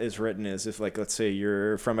that is written is if like let's say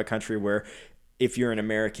you're from a country where if you're an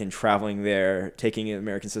American traveling there, taking an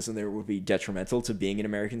American citizen there would be detrimental to being an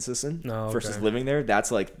American citizen versus living there.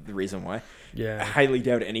 That's like the reason why. Yeah, I highly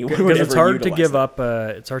doubt anyone would ever it's hard to give that. Up.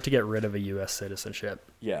 It's hard to get rid of a U.S. citizenship.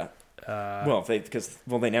 Yeah. They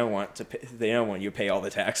now want you to pay all the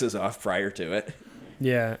taxes off prior to it.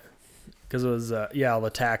 Yeah, because it was all the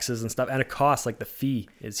taxes and stuff, and it costs like the fee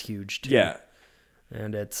is huge too. Yeah,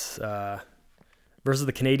 and it's versus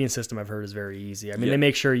the Canadian system. I've heard is very easy. I mean, they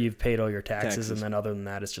make sure you've paid all your taxes, and then other than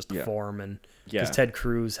that, it's just a form. And because Ted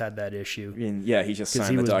Cruz had that issue. He just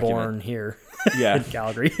signed the document. Because he was born here. In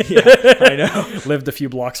Calgary. Yeah, I know. Lived a few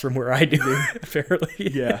blocks from where I do, apparently.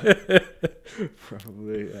 Yeah,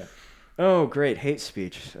 probably. Yeah. Oh, great. Hate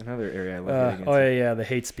speech. Another area I love getting into. The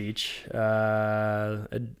hate speech.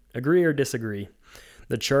 Agree or disagree?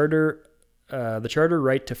 The charter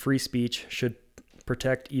right to free speech should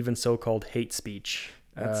protect even so-called hate speech.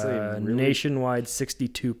 Nationwide,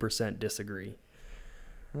 62% disagree.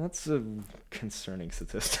 That's a concerning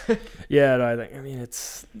statistic. Yeah, no, I mean,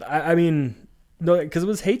 it's, I mean, no, because it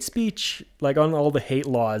was hate speech, like on all the hate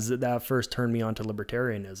laws that first turned me on to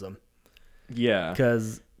libertarianism. Yeah.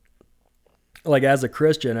 Because, like, as a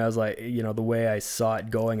Christian, I was like, you know, the way I saw it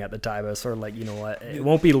going at the time, I was sort of like, you know what, it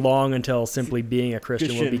won't be long until simply being a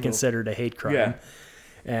Christian will be considered a hate crime. Yeah.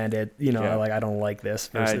 And it, you know, like, I don't like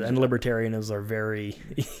this. And libertarians are very,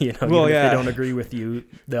 you know, if they don't agree with you,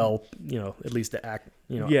 they'll, you know, at least act,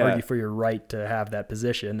 you know, argue for your right to have that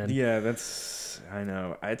position. And I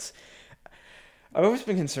know. I've always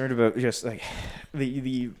been concerned about just like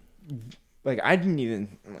like I didn't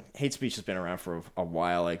even, hate speech has been around for a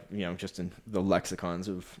while, like, you know, just in the lexicons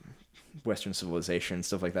of Western civilization and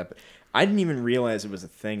stuff like that. But I didn't even realize it was a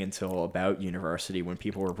thing until about university when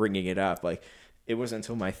people were bringing it up. Like, it wasn't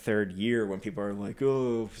until my third year when people are like,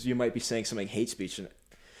 oh, you might be saying something hate speech. And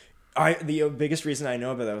the biggest reason I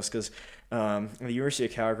know about that was because at the University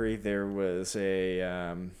of Calgary, there was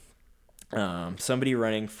a somebody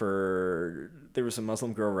running for, there was a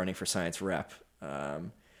Muslim girl running for science rep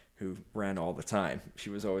who ran all the time. She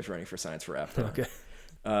was always running for science rep. Okay.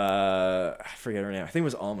 I forget her name. I think it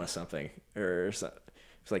was Alma something, or something.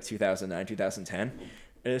 It was like 2009,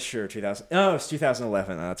 2010. Sure, 2000. Oh, it's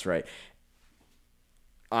 2011. That's right.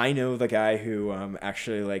 I know the guy who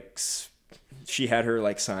actually, like, she had her,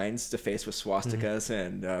 like, signs defaced with swastikas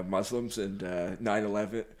and Muslims and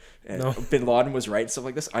 9/11 and Bin Laden was right and stuff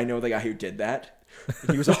like this. I know the guy who did that.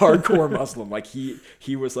 He was a hardcore Muslim. Like,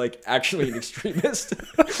 he was, like, actually an extremist.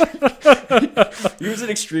 He was an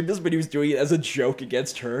extremist, but he was doing it as a joke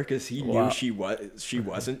against her because he knew she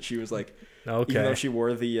wasn't. She was like, even though she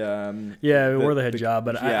wore the wore the hijab,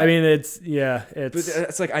 but I mean, it's. But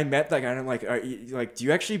it's like, I met that guy and I'm like, do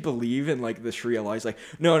you actually believe in, like, the Sharia law? He's like,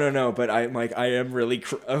 no, but I'm like, I am really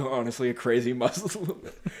honestly a crazy Muslim.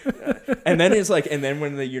 And then it's like, and then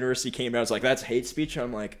when the university came out, it's like, that's hate speech.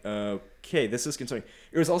 I'm like, okay, this is concerning.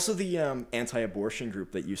 It was also the anti-abortion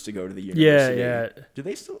group that used to go to the university. Yeah. Do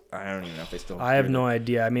they still? I don't even know if they still. I have no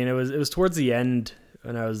idea. I mean, it was towards the end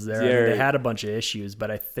when I was there. I mean, they had a bunch of issues,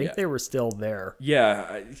 but I think they were still there.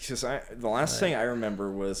 Yeah, because the last thing I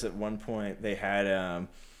remember was at one point they had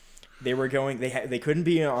they were going. They couldn't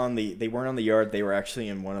be on the. They weren't on the yard. They were actually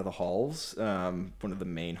in one of the halls, one of the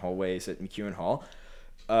main hallways at McEwen Hall.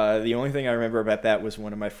 The only thing I remember about that was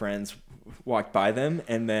one of my friends walked by them,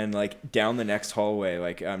 and then, like, down the next hallway,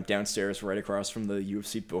 like, downstairs right across from the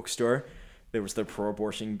UFC bookstore, there was the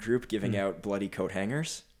pro-abortion group giving out bloody coat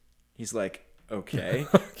hangers. He's like, okay.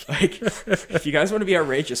 Like, if you guys want to be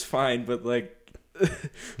outrageous, fine, but, like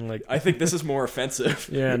I think this is more offensive.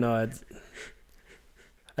 Yeah, no,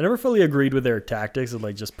 I never fully agreed with their tactics of,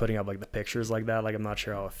 like, just putting up, like, the pictures like that. Like, I'm not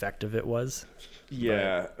sure how effective it was.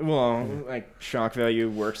 Yeah, well, like, shock value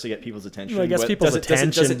works to get people's attention. Well, I guess people's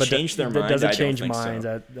attention, does it change their mind? Does it change minds?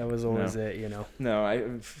 So. That was always it, you know. No, I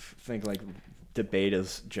think, like, debate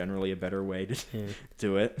is generally a better way to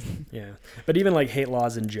do it. Yeah, but even, like, hate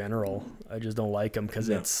laws in general, I just don't like them because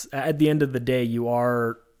it's, at the end of the day, you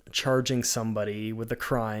are charging somebody with a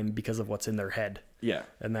crime because of what's in their head. Yeah,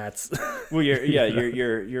 and that's well,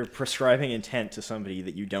 you're prescribing intent to somebody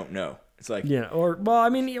that you don't know. It's like, or, well, I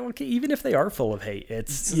mean, even if they are full of hate,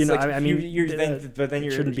 it's you know, like, I mean, but then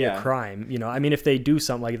it shouldn't be a crime, you know. I mean, if they do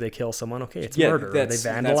something, like if they kill someone, okay, it's murder. If they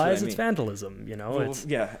vandalize, it's vandalism, you know. Well,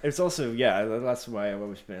 it's also that's why I've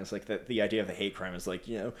always been. It's like the idea of the hate crime is like,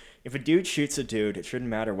 you know, if a dude shoots a dude, it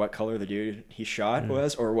shouldn't matter what color the dude he shot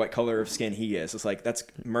was or what color of skin he is. It's like, that's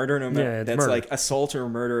murder no matter. That's murder. Like assault or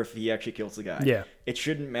murder if he actually kills the guy. Yeah, it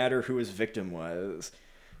shouldn't matter who his victim was.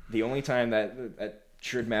 The only time that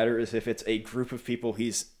should matter is if it's a group of people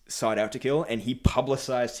he's sought out to kill and he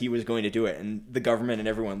publicized he was going to do it, and the government and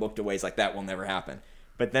everyone looked away. It's like, that will never happen.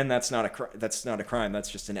 But then that's not a crime. That's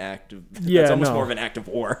just an act of that's almost more of an act of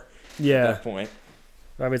war. Yeah, at that point.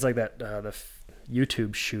 I mean, it's like that the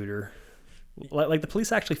YouTube shooter. Like, the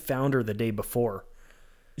police actually found her the day before.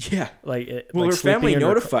 Yeah, like, her family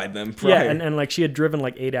notified them prior. Yeah, and like, she had driven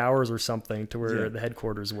like 8 hours or something to where the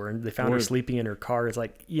headquarters were, and they found her sleeping in her car. It's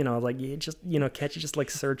like, you know, like, you just, you know, can't you just, like,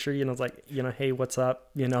 search her? You know, it's like, you know, hey, what's up?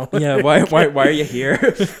 You know? Yeah, why are you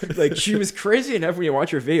here? Like, she was crazy enough. When you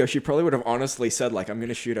watch her video, she probably would have honestly said, like, I'm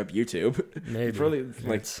gonna shoot up YouTube. Maybe. Probably,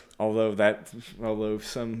 like, although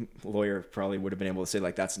some lawyer probably would have been able to say,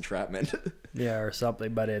 like, that's entrapment. Yeah, or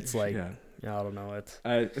something. But it's like. Yeah, I don't know.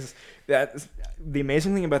 The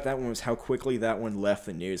amazing thing about that one was how quickly that one left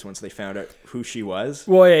the news once they found out who she was.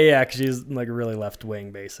 Well, yeah, because she's like really left wing,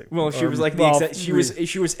 basically. Well, she was like she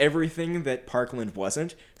was everything that Parkland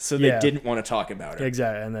wasn't, so they didn't want to talk about her.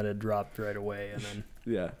 Exactly, and then it dropped right away, and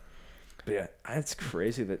then but it's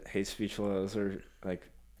crazy that hate speech laws are like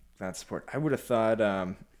that sport. I would have thought.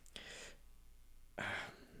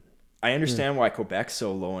 I understand why Quebec's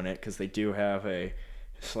so low in it because they do have a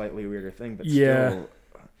slightly weirder thing, but still.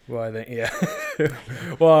 Well, I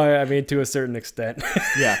think well, I mean, to a certain extent,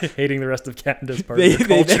 Yeah, hating the rest of Canada is part of the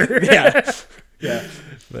culture. Yeah,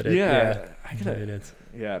 but I gotta, it is.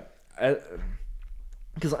 Yeah,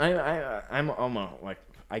 because I'm almost like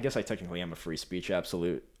I guess I technically am a free speech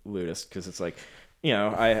absolutist because it's like,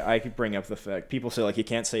 I could bring up the fact people say like you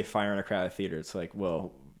can't say fire in a crowded theater. It's like,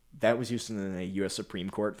 well, that was used in a U.S. Supreme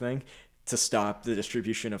Court thing to stop the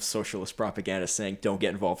distribution of socialist propaganda saying don't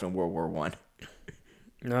get involved in World War I.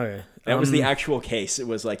 Okay. That was the actual case. It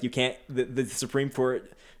was like you can't. The Supreme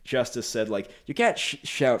Court justice said like you can't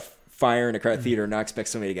shout fire in a crowded theater and not expect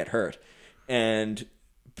somebody to get hurt, and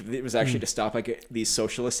it was actually to stop like these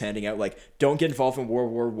socialists handing out like don't get involved in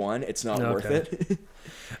World War I. It's not worth it.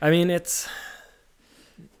 I mean, it's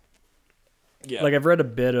like I've read a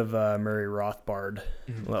bit of Murray Rothbard,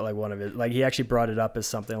 like one of his. Like he actually brought it up as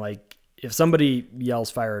something like if somebody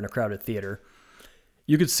yells fire in a crowded theater,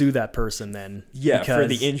 you could sue that person then. Yeah, because, for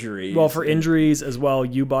the injuries. Well, for injuries as well.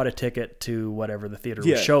 You bought a ticket to whatever the theater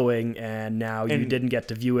was showing, and now you didn't get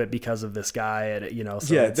to view it because of this guy.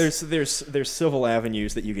 So there's civil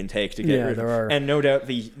avenues that you can take to get rid of. There are. And no doubt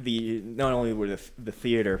the not only would the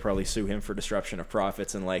theater probably sue him for disruption of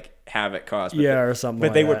profits and like havoc caused, or something.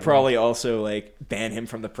 But they would probably also like ban him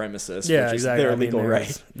from the premises, which is their legal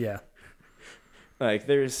right. Yeah, like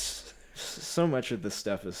there's so much of this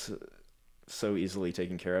stuff is so easily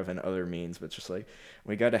taken care of in other means, but just like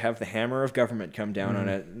we got to have the hammer of government come down on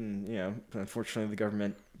it, and unfortunately the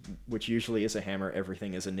government, which usually is a hammer,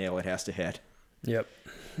 everything is a nail it has to hit. Yep.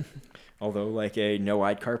 Although like a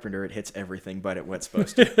no-eyed carpenter, it hits everything but at what's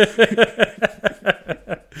supposed to.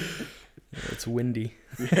 It's windy.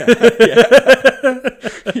 Yeah.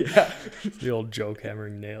 The old joke,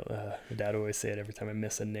 hammering nail. My dad always say it every time I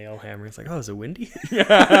miss a nail hammer. It's like, oh, is it windy?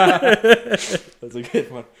 That's a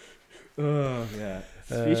good one. Oh yeah,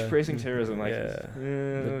 speech praising terrorism. Like,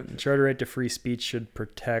 the charter right to free speech should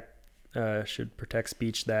protect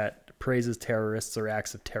speech that praises terrorists or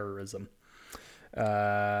acts of terrorism.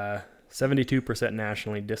 72%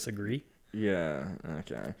 nationally disagree. Yeah.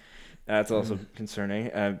 Okay, that's also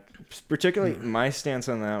concerning. Particularly, my stance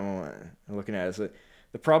on that one, looking at it, is that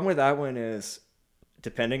the problem with that one is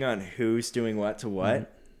depending on who's doing what to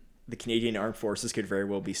what, the Canadian Armed Forces could very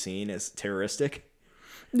well be seen as terroristic.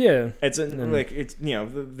 Yeah,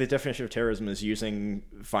 the definition of terrorism is using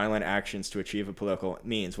violent actions to achieve a political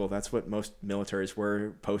means. Well, that's what most militaries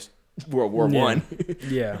were post World War I.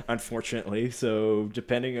 Yeah. Unfortunately, so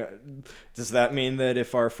does that mean that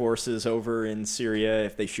if our forces over in Syria,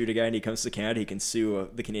 if they shoot a guy and he comes to Canada, he can sue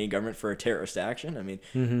the Canadian government for a terrorist action? I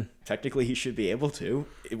mean, technically he should be able to.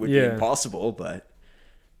 It would be impossible, but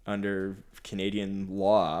under Canadian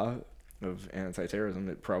law of anti-terrorism,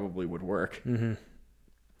 it probably would work. Mm-hmm.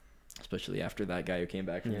 Especially after that guy who came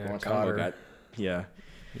back from Guantanamo got. Yeah.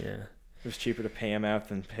 It was cheaper to pay him out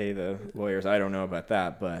than pay the lawyers. I don't know about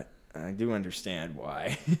that, but I do understand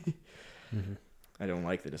why. I don't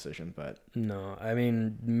like the decision, but no, I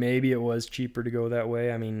mean, maybe it was cheaper to go that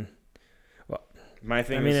way. I mean, well, my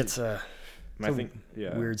thing. It's a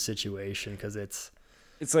weird situation because it's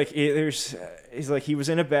like he's like he was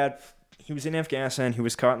in Afghanistan. He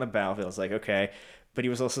was caught in the battlefield. It's like okay. But he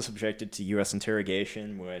was also subjected to U.S.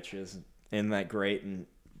 interrogation, which isn't that great. And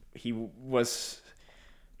he was,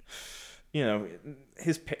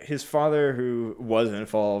 his father, who was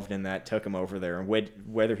involved in that, took him over there. And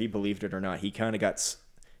whether he believed it or not, he kind of got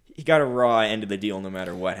a raw end of the deal no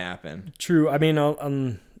matter what happened. True. I mean,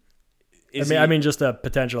 I mean, just a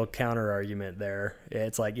potential counter argument there.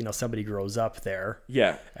 It's like, somebody grows up there.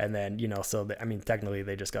 Yeah. And then, technically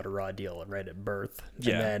they just got a raw deal right at birth.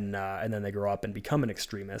 Yeah. And then they grow up and become an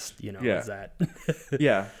extremist, Yeah. Is that?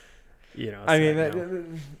 Yeah. I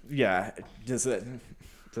mean, does that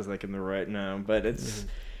in the right now? But it's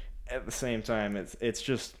at the same time, it's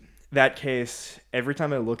just that case. Every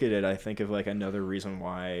time I look at it, I think of like another reason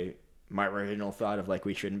why my original thought of like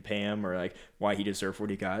we shouldn't pay him or like why he deserved what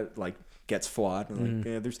he got like gets flawed. And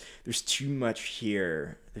like there's too much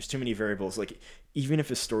here. There's too many variables. Like even if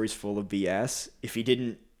his story's full of BS, if he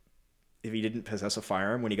didn't possess a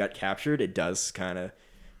firearm when he got captured, it does kind of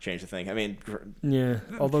change the thing. I mean,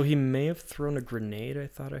 although he may have thrown a grenade. I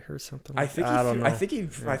thought I heard something. I don't know. I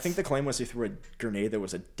think the claim was he threw a grenade that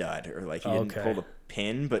was a dud or like he didn't pull the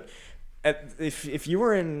pin. But if you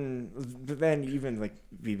were in, then even like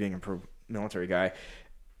me being a pro-military guy,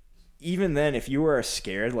 even then, if you were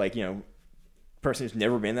scared, like, person who's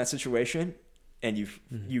never been in that situation and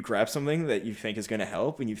you grab something that you think is going to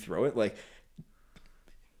help and you throw it, like,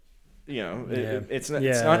 it's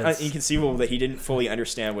not inconceivable that he didn't fully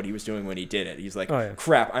understand what he was doing when he did it. He's like,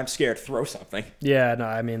 crap, I'm scared, throw something. Yeah, no,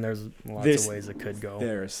 I mean, there's lots of ways it could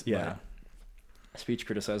go. Speech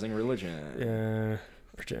criticizing religion.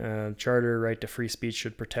 Charter right to free speech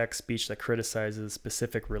should protect speech that criticizes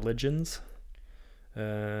specific religions.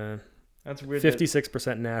 That's weird.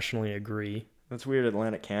 56% nationally agree. That's weird.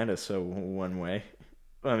 Atlantic Canada, so one way.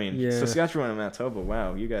 I mean, Saskatchewan and Manitoba.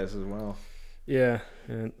 Wow, you guys as well. Yeah,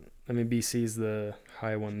 I mean, BC's the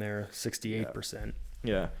high one there, 68%.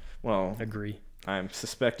 Yeah, well, agree. I'm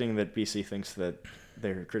suspecting that BC thinks that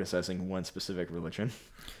they're criticizing one specific religion.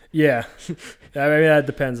 Yeah, I mean that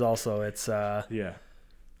depends. Also, it's yeah.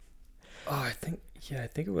 Oh, I think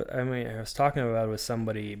it was. I mean, I was talking about it with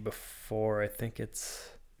somebody before. I think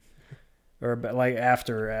it's, or like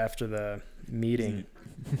after the meeting.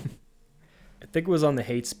 I think it was on the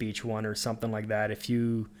hate speech one or something like that. If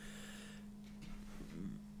you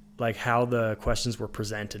like how the questions were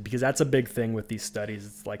presented, because that's a big thing with these studies.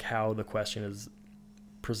 It's like how the question is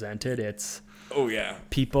presented. It's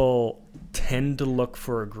people tend to look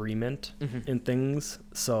for agreement in things.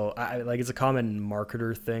 So it's a common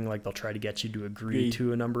marketer thing. Like they'll try to get you to agree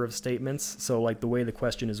to a number of statements. So like the way the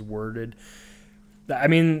question is worded, I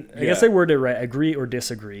mean, I guess they worded it right. Agree or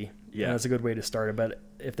disagree. Yeah, that's a good way to start it. But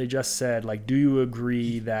if they just said like, do you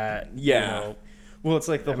agree that? Yeah. Well, it's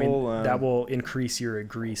like that will increase your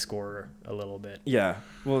agree score a little bit. Yeah.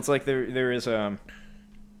 Well, it's like there is the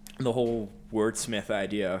whole wordsmith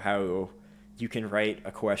idea of how you can write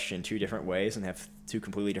a question two different ways and have two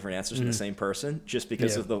completely different answers from the same person just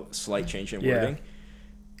because of the slight change in wording.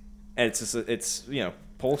 And it's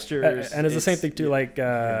pollsters. And it's the same thing too. Like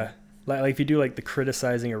if you do like the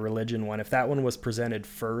criticizing a religion one, if that one was presented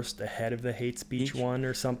first ahead of the hate speech one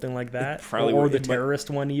or something like that, or the terrorist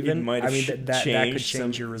one even, I mean that could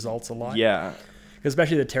change your results a lot. Yeah.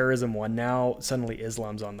 Especially the terrorism one. Now suddenly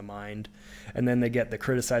Islam's on the mind, and then they get the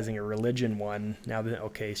criticizing a religion one. Now then,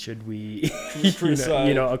 okay, should we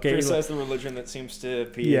criticize the religion that seems to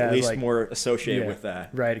be at least more associated with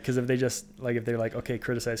that? Right, because if they're like, okay,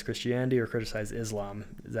 criticize Christianity or criticize Islam,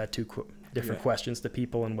 is that two different questions to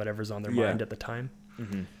people and whatever's on their mind at the time?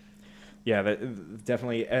 Mm-hmm. Yeah, that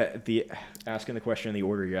definitely the asking the question in the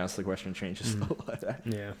order you ask the question changes a lot.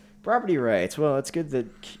 Yeah. Property rights. Well, it's good that.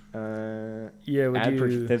 Would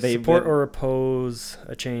you support or oppose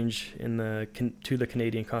a change to the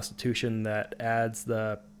Canadian Constitution that adds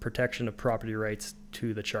the protection of property rights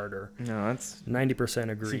to the Charter? No, that's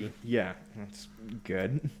 90% agree. That's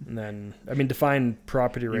good. And then, I mean, define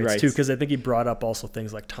property rights too, because I think he brought up also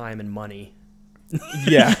things like time and money.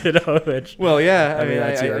 Yeah. I mean,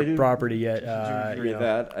 that's your property. Yet, I agree with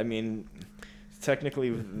that. I mean,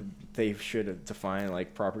 technically, they should define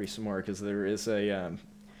like property some more because there is a,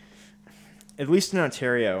 at least in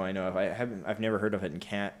Ontario, I know I've never heard of it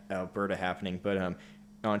in Alberta happening, but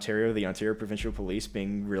Ontario, the Ontario Provincial Police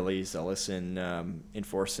being really zealous in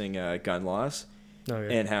enforcing gun laws,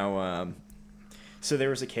 and how. So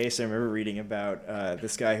there was a case I remember reading about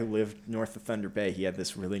this guy who lived north of Thunder Bay. He had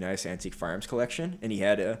this really nice antique firearms collection, and he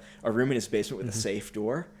had a room in his basement with a safe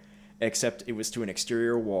door, except it was to an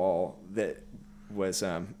exterior wall that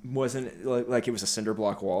wasn't like it was a cinder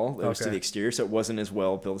block wall that was to the exterior, so it wasn't as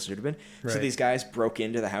well built as it should have been. Right. So these guys broke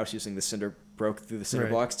into the house broke through the cinder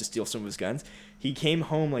blocks to steal some of his guns. He came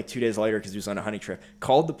home like 2 days later because he was on a hunting trip,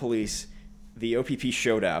 called the police. The OPP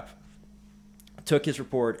showed up, took his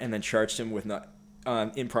report, and then charged him with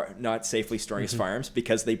not safely storing his firearms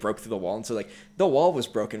because they broke through the wall. And so, like, the wall was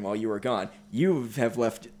broken while you were gone. You have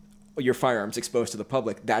left your firearms exposed to the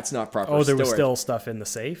public. That's not proper storage. Oh, there was still stuff in the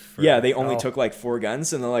safe? Yeah, they only took like 4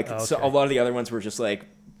 guns, and then so a lot of the other ones were just like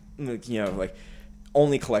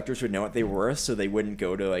only collectors would know what they were, so they wouldn't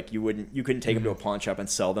go to you couldn't take them to a pawn shop and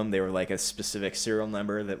sell them. They were like a specific serial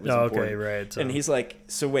number that was important. Okay, right. So. And he's like,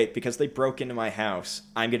 so wait, because they broke into my house,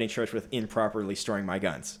 I'm getting charged with improperly storing my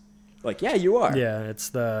guns. Like, yeah, you are. Yeah, it's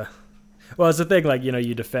the thing, like,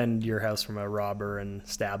 you defend your house from a robber and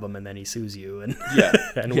stab him, and then he sues you and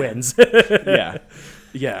wins.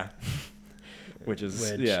 Yeah. Which,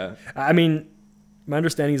 I mean, my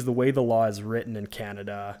understanding is the way the law is written in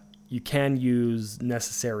Canada, you can use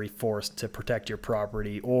necessary force to protect your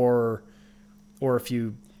property, or if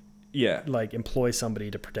you employ somebody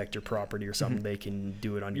to protect your property or something, they can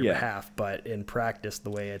do it on your behalf. But in practice, the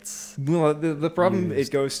way it's the problem it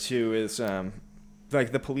goes to is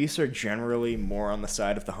the police are generally more on the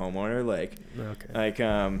side of the homeowner.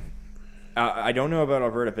 I don't know about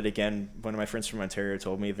Alberta, but again, one of my friends from Ontario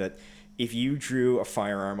told me that if you drew a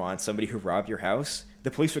firearm on somebody who robbed your house,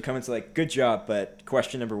 the police would come and say, like, good job, but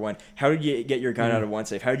question number one, how did you get your gun out of one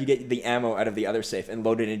safe? How did you get the ammo out of the other safe and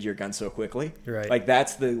load it into your gun so quickly? Right. Like,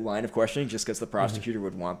 that's the line of questioning, just because the prosecutor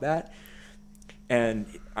would want that. And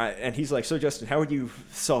he's like, so Justin, how would you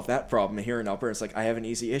solve that problem here in Alberta? It's like, I have an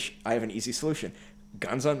easy solution.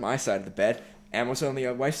 Guns on my side of the bed, ammo's on the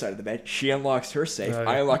wife's side of the bed. She unlocks her safe.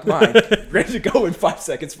 I unlock mine. Ready to go in 5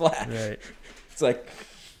 seconds flat. Right. It's like,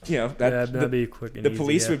 you know, that'd be quick and the easy,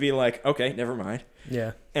 police would be like, okay, never mind.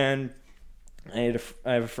 Yeah. And I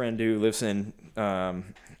have a friend who lives in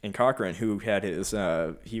Cochrane who had his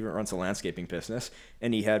he runs a landscaping business,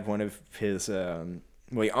 and he had one of his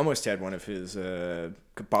he almost had one of his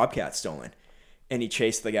bobcats stolen, and he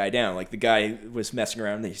chased the guy down. Like, the guy was messing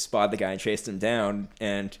around, and he spotted the guy and chased him down,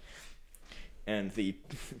 and the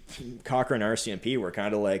Cochrane RCMP were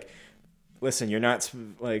kind of like, listen, you're not,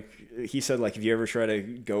 like, he said, like, if you ever try to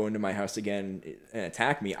go into my house again and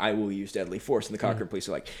attack me, I will use deadly force. And the Cochrane police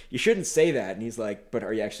are like, you shouldn't say that. And he's like, but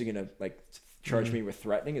are you actually going to, like, charge me with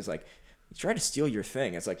threatening? It's like, try to steal your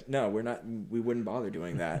thing. It's like, no, we wouldn't bother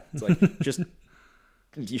doing that. It's like, just,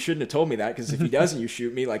 you shouldn't have told me that, because if he doesn't, you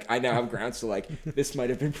shoot me. Like, I now have grounds to, like, this might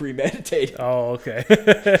have been premeditated. Oh, okay.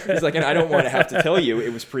 He's like, and I don't want to have to tell you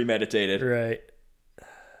it was premeditated. Right.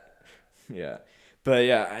 Yeah. But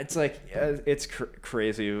yeah, it's like, it's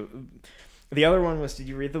crazy. The other one was, did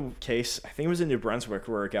you read the case? I think it was in New Brunswick,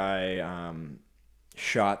 where a guy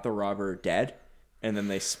shot the robber dead, and then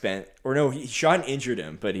they he shot and injured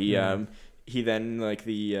him, but he then, like,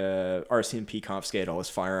 the RCMP confiscated all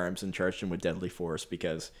his firearms and charged him with deadly force,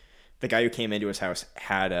 because the guy who came into his house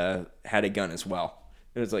had a gun as well.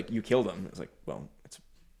 It was like, you killed him. It was like, well, it's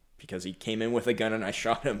because he came in with a gun and I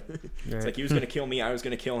shot him. It's like, he was going to kill me, I was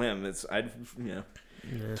going to kill him. Yeah.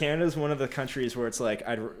 Canada's one of the countries where it's like,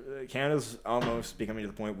 Canada's almost becoming to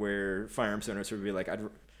the point where firearms owners would be like,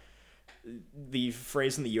 the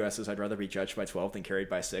phrase in the U.S. is, I'd rather be judged by 12 than carried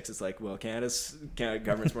by 6. It's like, well, Canada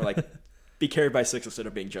government's more like, be carried by 6 instead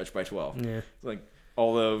of being judged by 12. Yeah. Like,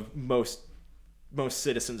 although most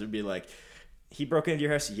citizens would be like, he broke into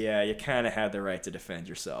your house, yeah, you kind of had the right to defend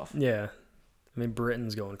yourself. Yeah. I mean,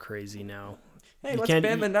 Britain's going crazy now. Hey, let's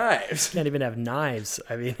ban the knives. You can't even have knives.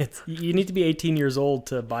 I mean, you need to be 18 years old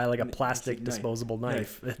to buy, like, a plastic disposable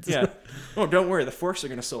knife. Right. Yeah. Oh, don't worry. The forks are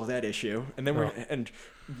going to solve that issue. And then and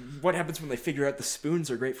what happens when they figure out the spoons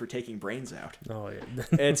are great for taking brains out? Oh, yeah.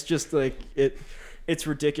 It's just like, it's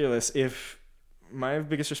ridiculous. If my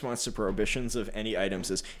biggest response to prohibitions of any items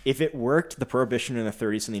is, if it worked, the prohibition in the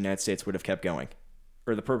 30s in the United States would have kept going.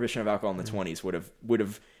 Or the prohibition of alcohol in the 20s would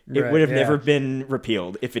have never been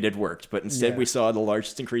repealed if it had worked. But instead, we saw the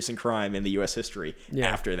largest increase in crime in the U.S. history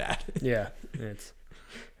after that. Yeah, it's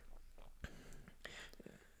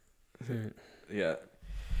yeah.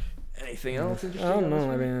 Anything else? I don't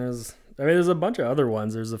know. I mean, there's a bunch of other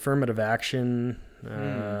ones. There's affirmative action,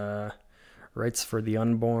 rights for the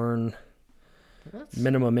unborn,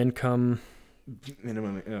 minimum income.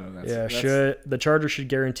 The charter should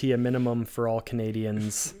guarantee a minimum for all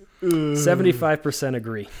Canadians. 75%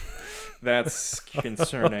 agree. That's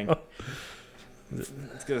concerning.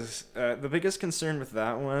 Because the biggest concern with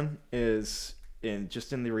that one is in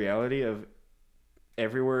the reality of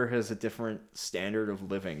everywhere has a different standard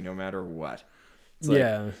of living, no matter what.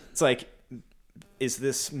 It's like, is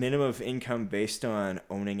this minimum of income based on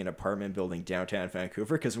owning an apartment building downtown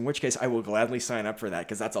Vancouver? Because in which case I will gladly sign up for that,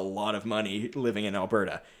 because that's a lot of money living in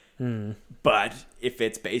Alberta. But if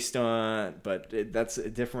it's based on, that's a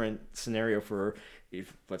different scenario for,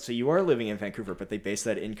 if let's say you are living in Vancouver, but they base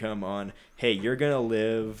that income on, hey, you're going to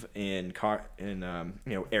live in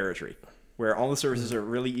Airdrie, where all the services are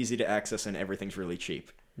really easy to access and everything's really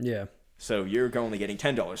cheap. Yeah. So you're only getting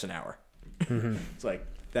 $10 an hour. It's like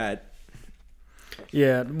that.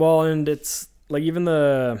 Yeah, well, and it's like, even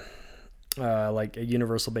the like a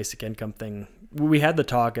universal basic income thing. We had the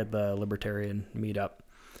talk at the Libertarian meetup.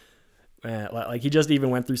 Like, he just even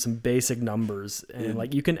went through some basic numbers, and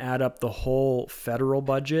like, you can add up the whole federal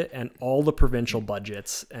budget and all the provincial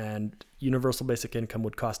budgets, and universal basic income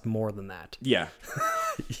would cost more than that. Yeah.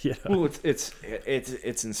 Yeah. Well, it's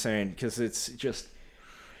insane, because it's just.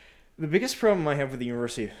 The biggest problem I have with the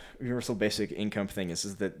universal basic income thing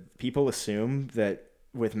is that people assume that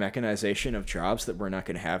with mechanization of jobs that we're not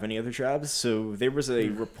going to have any other jobs. So there was a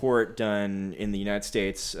report done in the United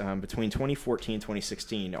States between 2014 and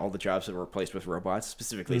 2016, all the jobs that were replaced with robots,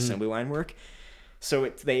 specifically assembly line work. So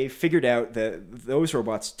they figured out that those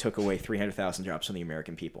robots took away 300,000 jobs from the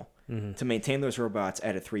American people. To maintain those robots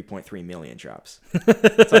added 3.3 million jobs.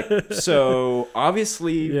 It's like, so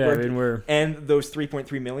obviously, and those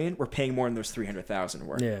 3.3 million, we're paying more than those 300,000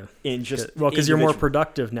 were. Yeah. In just because you're more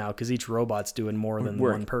productive now because each robot's doing more than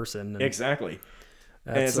one person. And exactly.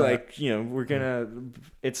 And it's like,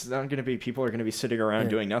 it's not going to be, people are going to be sitting around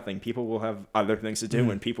doing nothing. People will have other things to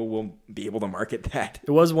do and people will be able to market that.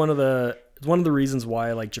 It was one of the reasons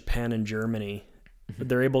why like Japan and Germany,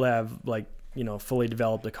 they're able to have like, fully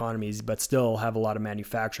developed economies, but still have a lot of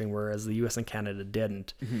manufacturing, whereas the US and Canada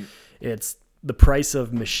didn't. It's the price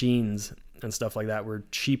of machines and stuff like that were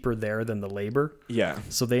cheaper there than the labor. Yeah.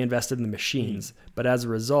 So they invested in the machines, but as a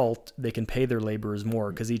result, they can pay their laborers more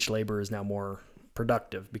because each laborer is now more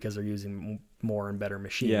productive because they're using more and better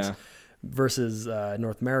machines. Yeah. Versus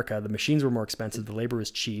North America, the machines were more expensive. The labor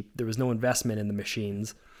was cheap. There was no investment in the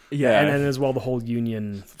machines. Yeah. And as well, the whole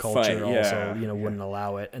union culture wouldn't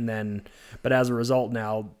allow it. And then, but as a result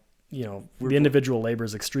now, the individual labor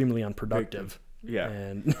is extremely unproductive. Yeah.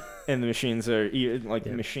 And the machines are like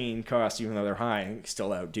the machine costs, even though they're high,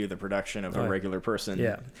 still outdo the production of a regular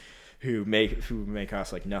person who may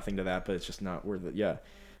cost like nothing to that, but it's just not worth it. Yeah.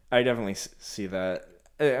 I definitely see that.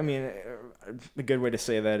 I mean, a good way to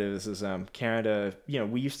say that is Canada,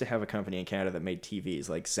 we used to have a company in Canada that made TVs,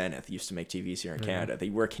 like Zenith used to make TVs here in Canada.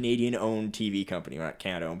 They were a Canadian-owned TV company, not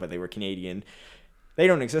Canada-owned, but they were Canadian. They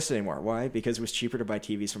don't exist anymore. Why? Because it was cheaper to buy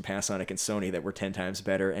TVs from Panasonic and Sony that were 10 times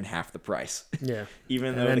better and half the price. Yeah.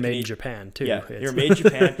 Even though made in Japan, too. Yeah, they were made in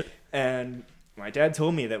Japan. And my dad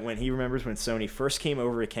told me that when he remembers when Sony first came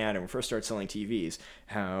over to Canada and first started selling TVs,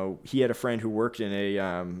 how he had a friend who worked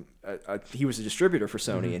in he was a distributor for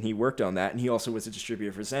Sony and he worked on that, and he also was a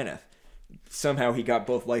distributor for Zenith. Somehow he got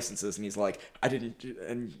both licenses, and he's like,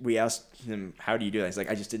 and we asked him, how do you do that? He's like,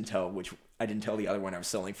 I didn't tell the other one I was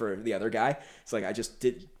selling for the other guy. It's like, I just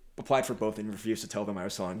applied for both and refused to tell them I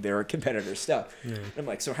was selling their competitor stuff. Yeah. I'm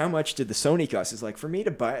like, so how much did the Sony cost? He's like, for me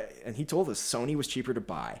to buy, and he told us Sony was cheaper to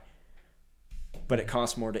buy, but it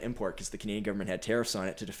cost more to import because the Canadian government had tariffs on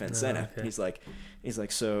it to defend Zenith. Okay. He's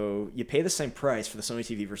like, so you pay the same price for the Sony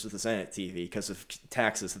TV versus the Zenith TV because of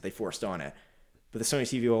taxes that they forced on it, but the Sony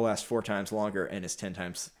TV will last 4 times longer and is 10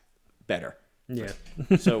 times better. Yeah.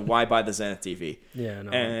 So why buy the Zenith TV? Yeah.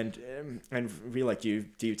 No. And we like, do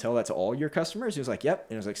you tell that to all your customers? He was like, yep.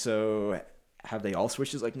 And I was like, so have they all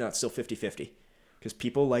switched? He's like, no, it's still 50-50. Because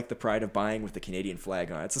people like the pride of buying with the Canadian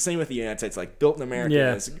flag on it. It's the same with the United States, like built in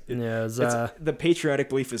America. Yeah. The patriotic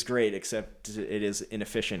belief is great, except it is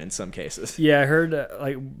inefficient in some cases. Yeah, I heard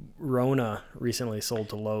like Rona recently sold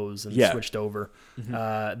to Lowe's and switched over.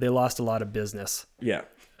 They lost a lot of business. Yeah.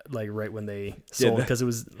 Like right when they sold, because it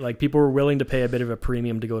was like people were willing to pay a bit of a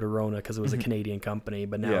premium to go to Rona because it was a Canadian company,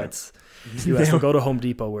 but now it's US. So go to Home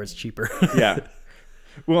Depot where it's cheaper. Yeah.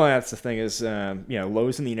 Well, that's the thing is,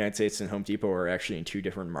 Lowe's in the United States and Home Depot are actually in 2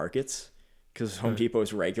 different markets because Home Depot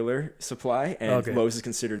is regular supply and Lowe's is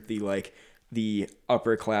considered the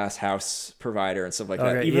upper class house provider and stuff like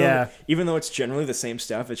that. Even though it's generally the same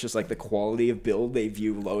stuff, it's just like the quality of build they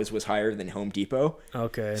view Lowe's was higher than Home Depot.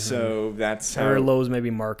 Okay. So that's how Lowe's maybe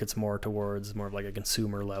markets more towards more of like a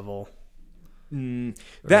consumer level.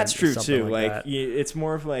 That's true too. Like it's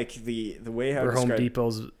more of like the way how Home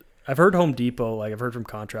Depot's. I've heard Home Depot, like I've heard from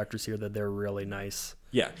contractors here that they're really nice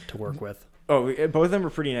to work with. Oh, both of them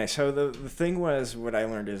are pretty nice. So the thing was, what I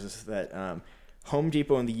learned is that Home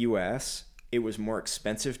Depot in the U.S., it was more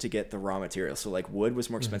expensive to get the raw materials. So like wood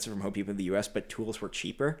was more expensive from Home Depot in the U.S., but tools were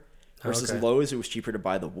cheaper. Versus Lowe's, it was cheaper to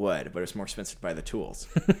buy the wood, but it was more expensive to buy the tools.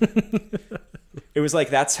 It was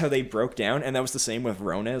like, that's how they broke down. And that was the same with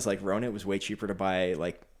Rona. Is like Rona, it was way cheaper to buy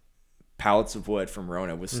like pallets of wood from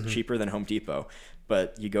Rona. It was cheaper than Home Depot.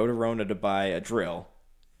 But you go to Rona to buy a drill,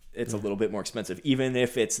 it's a little bit more expensive. Even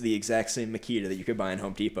if it's the exact same Makita that you could buy in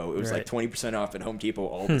Home Depot, it was like 20% off at Home Depot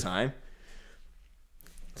all the time.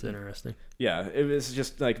 It's interesting. Yeah, it was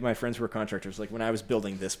just like my friends were contractors. Like when I was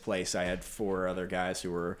building this place, I had 4 other guys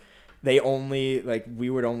who were, we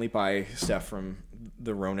would only buy stuff from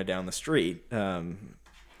the Rona down the street. That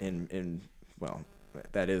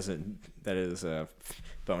is a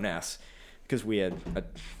bonus because we had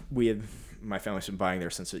my family's been buying there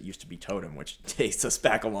since it used to be Totem, which takes us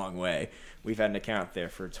back a long way. We've had an account there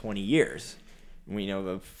for 20 years. We know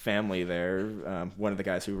the family there. One of the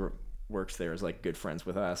guys who works there is like good friends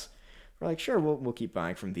with us. We're like, sure, we'll keep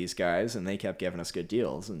buying from these guys, and they kept giving us good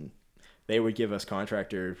deals. And they would give us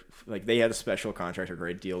contractor, like they had a special contractor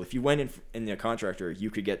grade deal. If you went in the contractor, you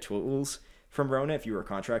could get tools from Rona if you were a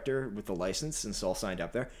contractor with the license and it's all signed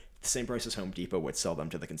up there. The same price as Home Depot would sell them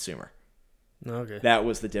to the consumer. Okay. That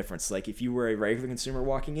was the difference. Like if you were a regular consumer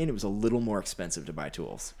walking in, it was a little more expensive to buy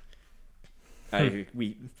tools.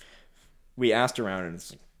 We asked around,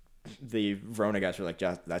 and the Rona guys were like,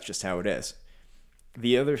 that's just how it is.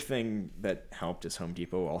 The other thing that helped is Home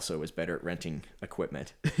Depot also was better at renting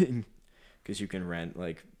equipment, because you can rent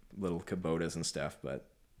like little Kubotas and stuff. But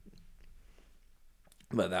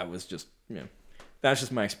that was just, that's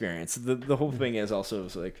just my experience. The whole thing is also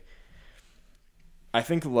like, I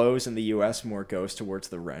think Lowe's in the U.S. more goes towards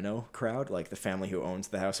the reno crowd, like the family who owns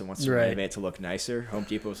the house and wants to renovate it to look nicer. Home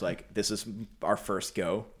Depot's like, this is our first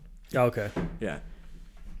go. Okay. Yeah.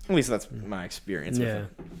 At least that's my experience with it.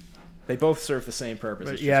 They both serve the same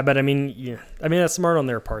purpose. But I mean, that's smart on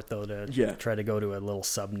their part though to try to go to a little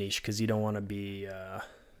sub niche, because you don't want to be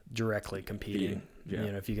directly competing. Yeah.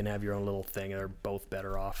 If you can have your own little thing, they're both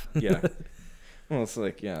better off. Yeah. Well, it's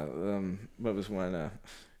like what was one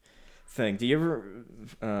thing? Do you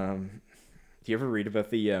ever read about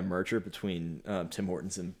the merger between Tim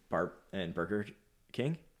Hortons and Burger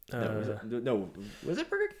King? No, was it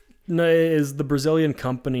Burger King? No, it is the Brazilian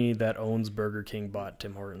company that owns Burger King bought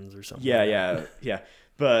Tim Hortons or something. Yeah.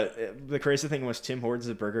 But the crazy thing was Tim Hortons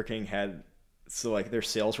and Burger King had, so like their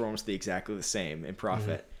sales were almost exactly the same in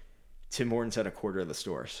profit. Mm-hmm. Tim Hortons had a quarter of the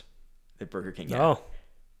stores that Burger King had. Oh.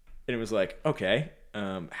 And it was like, okay,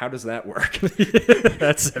 how does that work?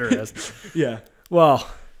 That's interesting. Yeah. Well,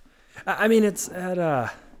 I mean, it's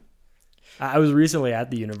at I was recently at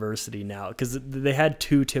the university now, because they had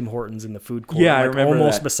 2 Tim Hortons in the food court. Yeah, I remember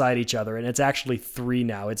almost beside each other, and it's actually 3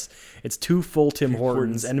 now. It's 2 full Tim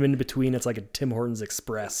Hortons, and in between it's like a Tim Hortons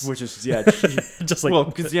Express, which is just like, well,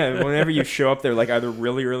 because whenever you show up there, like either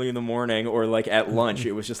really early in the morning or like at lunch,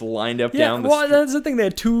 it was just lined up down the street. That's the thing. They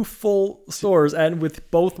had 2 full stores, and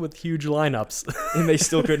both with huge lineups, and they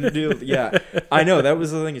still couldn't do. Yeah, I know, that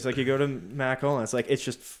was the thing. It's like you go to Macall, and it's like it's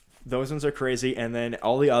just. Those ones are crazy, and then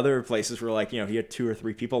all the other places were like, he had 2 or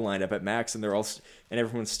 3 people lined up at Max, and and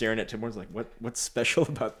everyone's staring at Tim Hortons like, what's special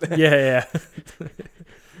about that? Yeah.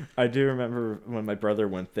 I do remember when my brother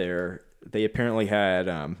went there, they apparently had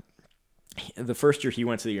the first year he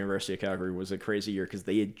went to the University of Calgary was a crazy year because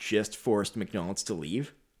they had just forced McDonald's to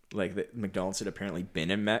leave. Like McDonald's had apparently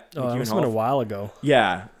been in McEwen Hall. That's been a while ago.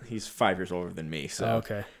 Yeah, he's 5 years older than me. So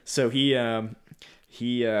okay. So he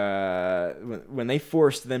when they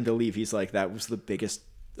forced them to leave, he's like, that was the biggest,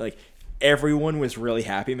 like everyone was really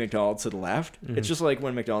happy McDonald's had left. Mm-hmm. It's just like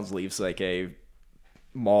when McDonald's leaves like a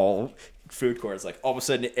mall food court, it's like all of a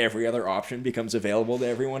sudden every other option becomes available to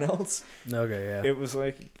everyone else. Okay, yeah. It was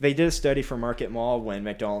like they did a study for Market Mall when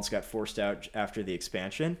McDonald's got forced out after the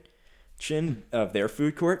expansion of their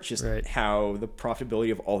food court, just how the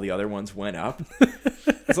profitability of all the other ones went up.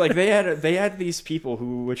 It's like they had these people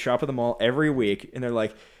who would shop at the mall every week, and they're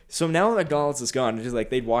like, so now McDonald's is gone. And just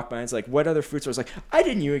like they'd walk by and it's like, what other food stores? Like, I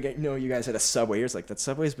didn't know you guys had a Subway. It's like, that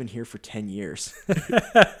Subway's been here for 10 years.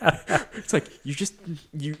 It's like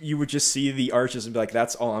you would just see the arches and be like,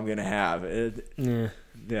 that's all I'm gonna have.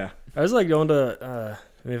 Yeah. I was like going to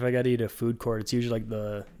if I got to eat a food court, it's usually like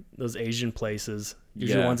those Asian places.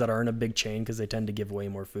 Usually the ones that aren't a big chain, because they tend to give way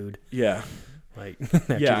more food. Yeah. Like,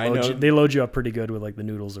 they load you up pretty good with like the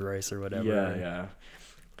noodles or rice or whatever.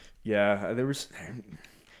 Yeah. There was.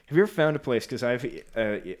 Have you ever found a place? Because I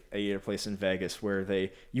ate a place in Vegas where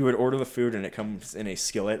you would order the food and it comes in a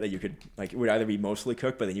skillet that you could it would either be mostly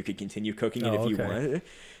cooked, but then you could continue cooking it if you wanted it.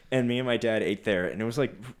 And me and my dad ate there, and it was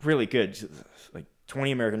like really good, like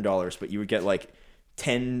 $20 American, but you would get like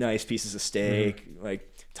 10 nice pieces of steak, like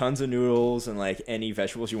tons of noodles, and like any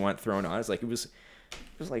vegetables you want thrown on. It's like it was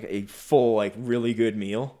like a full, like really good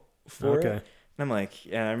meal for it. And I'm like,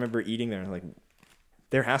 I remember eating there and like,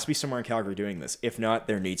 there has to be somewhere in Calgary doing this. If not,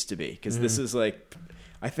 there needs to be, because this is like,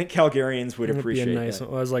 I think Calgarians would appreciate nice that.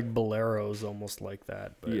 It was like Bolero's almost like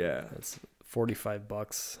that, but it's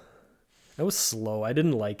 $45. It was slow. I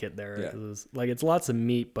didn't like it there. It was like, it's lots of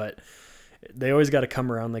meat, but they always got to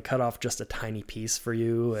come around. They cut off just a tiny piece for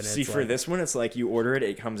you. And see, for this one, it's like you order it,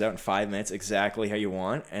 it comes out in 5 minutes exactly how you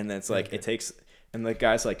want, and then it's like it takes. And the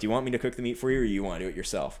guy's like, do you want me to cook the meat for you, or you want to do it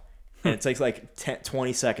yourself? And it takes like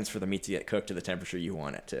 20 seconds for the meat to get cooked to the temperature you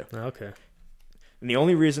want it to. Okay. And the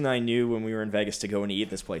only reason I knew when we were in Vegas to go and eat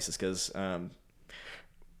this place is because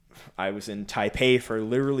I was in Taipei for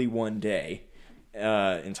literally one day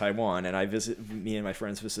in Taiwan, and me and my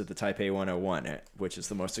friends visited the Taipei 101, which has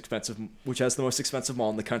the most expensive mall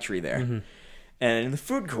in the country there. Mm-hmm. And in the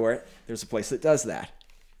food court, there's a place that does that.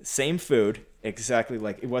 Same food, exactly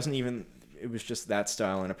like it was just that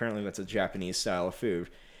style, and apparently that's a Japanese style of food.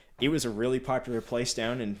 It was a really popular place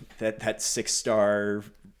down in that 6-star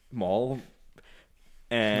mall,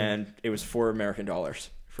 and it was $4 American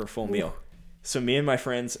for a full meal. So me and my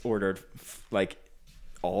friends ordered like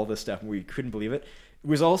all this stuff, and we couldn't believe it. It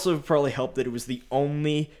was also probably helped that it was the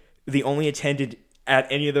only attendant at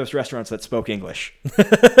any of those restaurants that spoke English.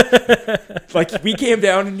 Like, we came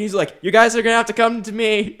down and he's like, "You guys are gonna have to come to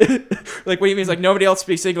me." Like, what do you mean? He's like, "Nobody else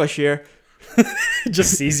speaks English here."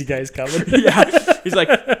 Just sees you guys coming. Yeah. He's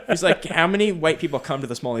like, "How many white people come to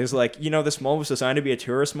this mall?" He's like, "This mall was designed to be a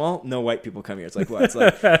tourist mall. No white people come here." It's like, what? It's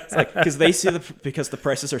like because they see because the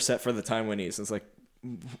prices are set for the Taiwanese. It's like,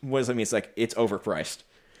 what does that mean? It's like, it's overpriced.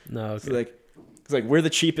 No, okay. It's like, we're the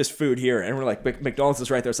cheapest food here, and we're like, McDonald's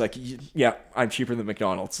is right there. It's like, yeah, I'm cheaper than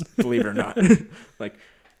McDonald's, believe it or not. Like,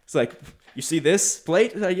 it's like, you see this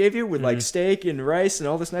plate that I gave you with like steak and rice and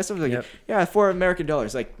all this nice stuff? Like, yeah, $4 American.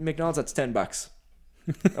 Like, McDonald's, that's $10.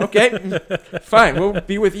 Okay, fine, we'll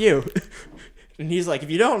be with you. And he's like, if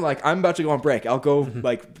you don't, like, I'm about to go on break. I'll go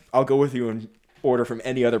with you and order from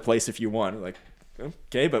any other place if you want. I'm like,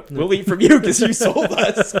 okay, but we'll eat from you because you sold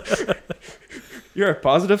us. You're a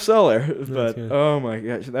positive seller. But oh my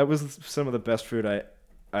gosh, that was some of the best food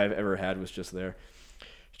I've ever had, was just there.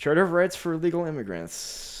 Charter of Rights for Illegal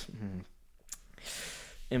Immigrants.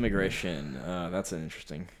 Immigration. That's an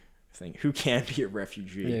interesting thing. Who can be a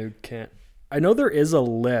refugee? Yeah, who can't. I know there is a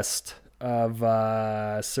list of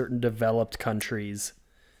certain developed countries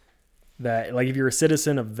that, like, if you're a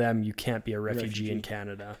citizen of them, you can't be a refugee. In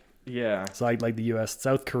Canada. Yeah. So like the U.S.,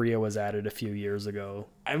 South Korea was added a few years ago.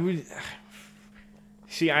 I would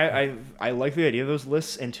see. I like the idea of those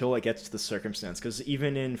lists until it gets to the circumstance, because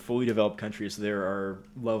even in fully developed countries, there are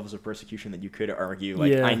levels of persecution that you could argue,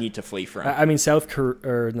 like, I need to flee from. I mean, South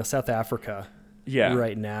Africa. Yeah.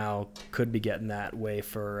 Right now could be getting that way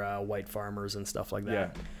for white farmers and stuff like that. Yeah.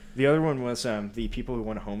 The other one was the people who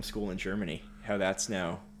want to homeschool in Germany. How that's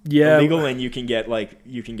now illegal, and you can get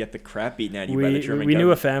the crap beaten out of you by the German We government.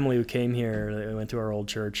 knew a family who came here. They went to our old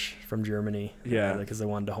church from Germany. Yeah. Because they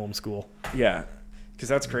wanted to homeschool. Yeah. Because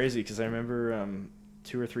that's crazy. Because I remember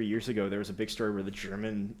 2 or 3 years ago, there was a big story where the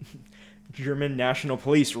German national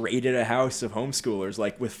police raided a house of homeschoolers,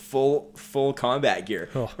 like, with full combat gear.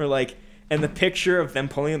 Oh. Or like, and the picture of them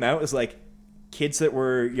pulling them out was like kids that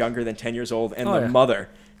were younger than 10 years old and the mother.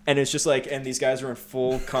 And it's just like, and these guys were in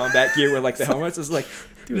full combat gear with like the helmets. It's like,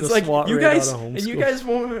 Dude, it's like you guys won't.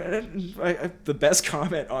 The best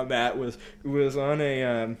comment on that was on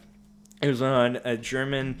a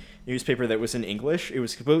German newspaper that was in English. It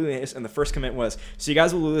was completely, and the first comment was, "So you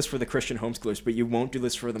guys will do this for the Christian homeschoolers, but you won't do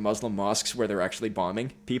this for the Muslim mosques where they're actually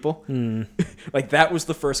bombing people." Like, that was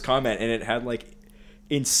the first comment, and it had like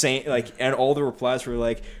insane, like, and all the replies were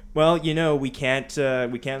like, "Well, we can't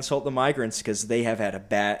insult the migrants because they have had a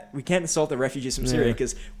bad. We can't insult the refugees from Syria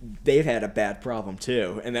because they've had a bad problem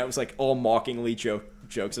too." And that was like all mockingly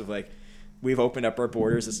jokes of like, "We've opened up our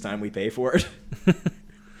borders. It's time we pay for it."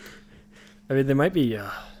 I mean, they might be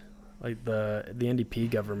like the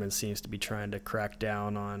NDP government seems to be trying to crack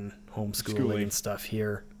down on homeschooling and stuff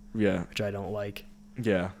here. Yeah, which I don't like.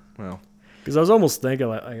 Yeah, well. Because I was almost thinking,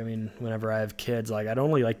 like, I mean, whenever I have kids, like, I'd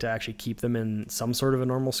only like to actually keep them in some sort of a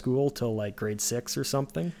normal school till like grade 6 or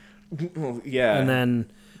something. Well, yeah. And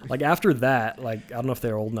then, like, after that, like, I don't know if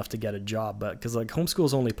they're old enough to get a job, but because like homeschool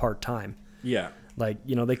is only part-time. Yeah. Like,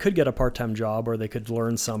 they could get a part-time job, or they could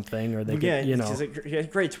learn something, or they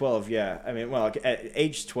could, grade 12, yeah. I mean, well, at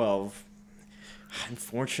age 12,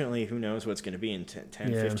 unfortunately, who knows what's going to be in 10,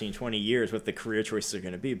 15, 20 years, what the career choices are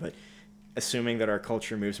going to be. But assuming that our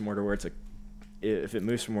culture moves more towards if it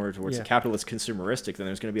moves more towards a capitalist consumeristic, then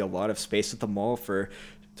there's going to be a lot of space at the mall for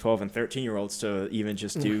 12 and 13-year-olds to even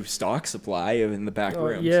just do stock supply in the back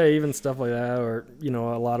rooms. Yeah, even stuff like that, or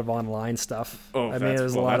a lot of online stuff. I mean,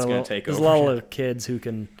 there's a lot of kids who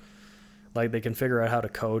can, like, they can figure out how to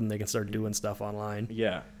code and they can start doing stuff online.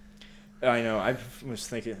 Yeah, I know. I was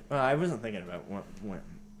thinking. Well, I wasn't thinking about when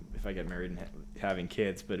if I get married and having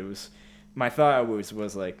kids, but it was my thought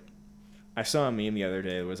was like, I saw a meme the other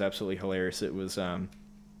day that was absolutely hilarious. It was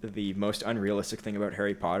the most unrealistic thing about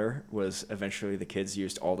Harry Potter was eventually the kids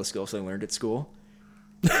used all the skills they learned at school.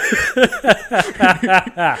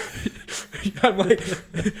 I'm like,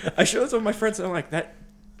 I showed some of my friends and I'm like, that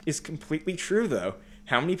is completely true though.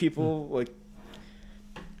 How many people, like,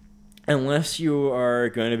 unless you are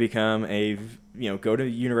going to become go to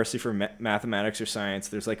university for mathematics or science,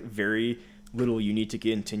 there's like very little you need to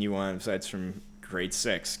continue on besides from grade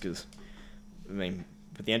 6, because I mean,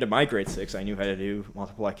 at the end of my grade 6, I knew how to do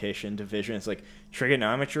multiplication, division. It's like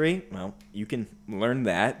trigonometry. Well, you can learn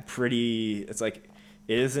that it's like,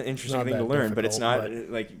 it is an interesting thing to learn, but it's not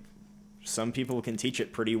like some people can teach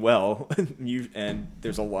it pretty well. And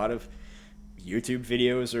there's a lot of YouTube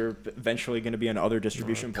videos are eventually going to be on other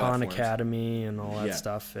distribution platforms. Khan Academy and all that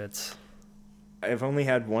stuff. I've only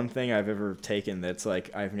had one thing I've ever taken that's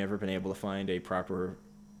like I've never been able to find a proper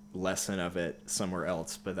lesson of it somewhere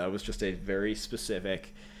else, but that was just a very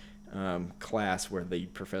specific class where the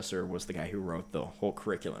professor was the guy who wrote the whole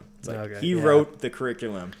curriculum. It's like he wrote the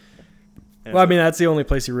curriculum. Well, I mean, that's the only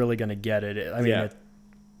place you're really going to get it. I mean,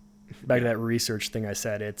 back to that research thing I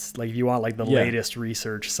said, it's like if you want like the latest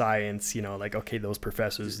research science, you know, like, okay, those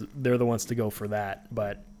professors, they're the ones to go for that.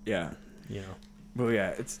 But you know, well,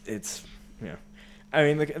 yeah, it's I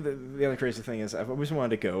mean, the other crazy thing is I've always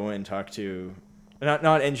wanted to go and talk to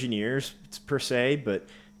not engineers per se, but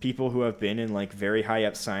people who have been in like very high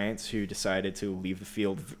up science who decided to leave the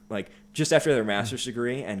field like just after their master's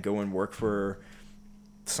degree and go and work for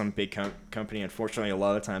some big company. Unfortunately, a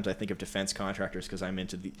lot of times I think of defense contractors because I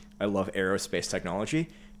love aerospace technology,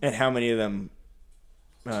 and how many of them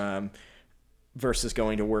versus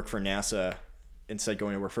going to work for NASA instead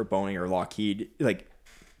going to work for Boeing or Lockheed, like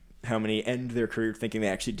how many end their career thinking they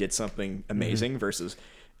actually did something amazing versus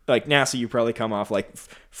like NASA, you probably come off like,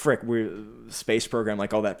 frick, we're space program,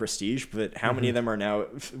 like all that prestige. But how many of them are now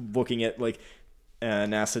looking at like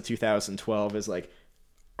NASA 2012 as like,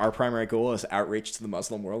 our primary goal is outreach to the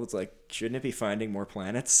Muslim world. It's like, shouldn't it be finding more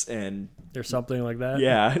planets? And there's something like that.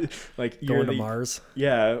 Yeah. Like going to Mars.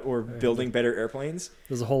 Yeah. Or building better airplanes.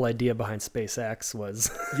 There's a whole idea behind SpaceX was,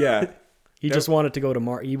 he Nope. just wanted to go to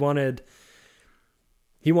Mars. He wanted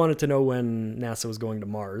to know when NASA was going to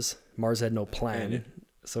Mars. Mars had no plan.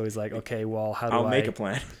 So he's like, okay, well, how do I'll make a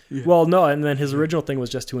plan. Well, no, and then his original thing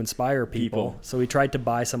was just to inspire people. So he tried to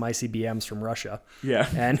buy some ICBMs from Russia. Yeah.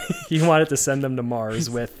 And he wanted to send them to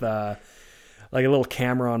Mars with like a little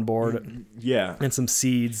camera on board. Yeah. And some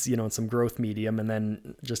seeds, you know, and some growth medium, and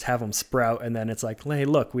then just have them sprout. And then it's like, hey,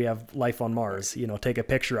 look, we have life on Mars. You know, take a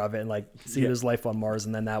picture of it and like see there's life on Mars.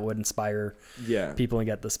 And then that would inspire people and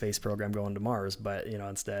get the space program going to Mars. But, you know,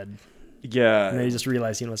 instead... Yeah. And then you just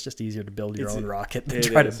realize, you know, it's just easier to build your own rocket than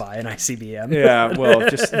try to buy an ICBM. Yeah, well,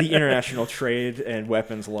 just the international trade and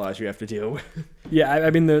weapons laws you have to deal with. Yeah,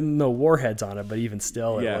 I mean, there are no warheads on it, but even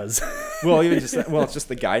still, it was. Well, even just it's just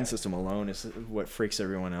the guidance system alone is what freaks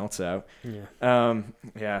everyone else out. Yeah.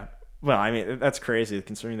 Yeah. Well, I mean, that's crazy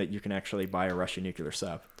considering that you can actually buy a Russian nuclear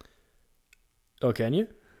sub. Oh, can you?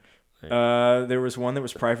 There was one that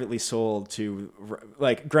was privately sold to,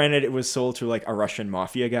 like, granted, it was sold to like a Russian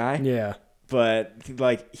mafia guy. Yeah. But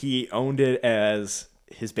like he owned it as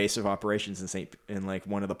his base of operations in like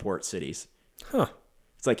one of the port cities. Huh.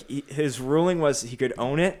 It's like his ruling was he could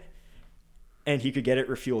own it, and he could get it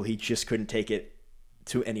refueled. He just couldn't take it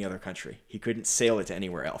to any other country. He couldn't sail it to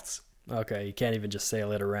anywhere else. Okay, you can't even just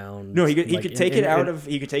sail it around. No, he could take it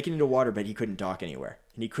he could take it into water, but he couldn't dock anywhere,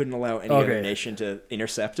 and he couldn't allow any other nation to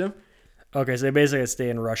intercept him. Okay, so they basically stay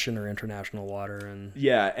in Russian or international water, and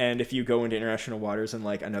and if you go into international waters and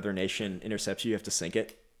like another nation intercepts you have to sink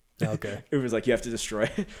it. Okay. It was like you have to destroy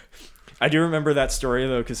it. I do remember that story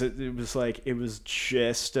though, because it was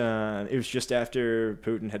just after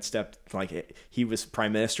Putin had stepped, like he was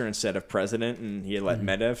prime minister instead of president, and he had let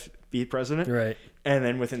Medvedev be president. Right. And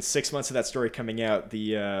then within 6 months of that story coming out,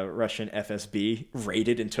 the Russian FSB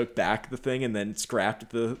raided and took back the thing, and then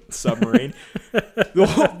scrapped the submarine.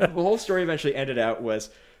 The whole story eventually ended out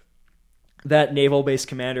was that naval base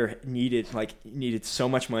commander needed so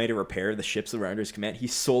much money to repair the ships that were under his command. He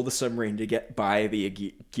sold the submarine to buy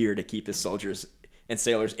the gear to keep his soldiers and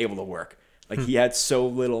sailors able to work. Like he had so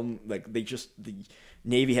little, like the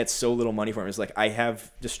Navy had so little money for him. It's like, I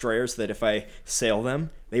have destroyers that if I sail them,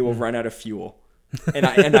 they will run out of fuel. And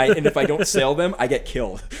if I don't sail them, I get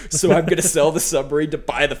killed. So I'm gonna sell the submarine to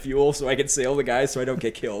buy the fuel so I can sail the guys so I don't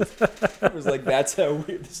get killed. It was like, that's how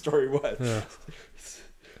weird the story was.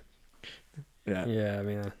 Yeah. I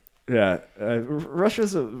mean,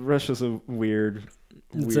 Russia's a weird.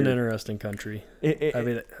 It's an interesting country. I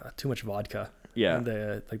mean, too much vodka. Yeah. And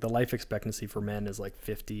the life expectancy for men is like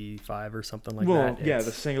 55 or something like that. Well, yeah,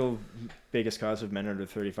 the single biggest cause of men under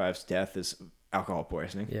 35's death is alcohol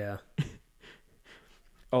poisoning. Yeah.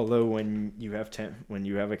 Although when you have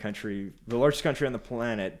a country, the largest country on the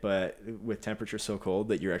planet, but with temperatures so cold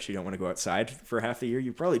that you actually don't want to go outside for half the year,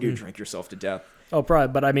 you probably do drink yourself to death. Oh,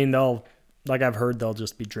 probably. But I mean, I've heard they'll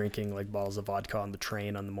just be drinking like bottles of vodka on the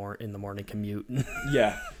train in the morning commute.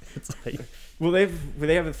 Yeah. It's like, well,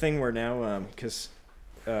 they have a thing where now, because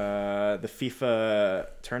the FIFA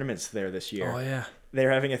tournament's there this year. Oh yeah.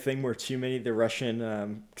 They're having a thing where too many the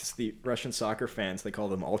Russian, because the Russian soccer fans, they call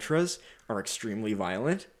them ultras, are extremely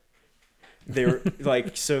violent. They're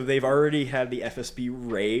like, so they've already had the FSB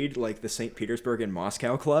raid like the St. Petersburg and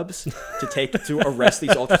Moscow clubs to arrest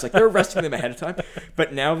these ultras. Like they're arresting them ahead of time,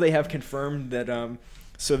 but now they have confirmed that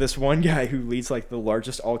So this one guy who leads like the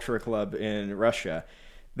largest ultra club in Russia,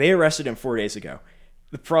 they arrested him 4 days ago.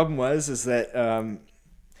 The problem is that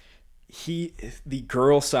the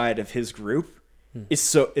girl side of his group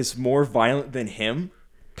is more violent than him,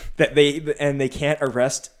 that they can't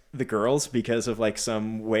arrest the girls because of like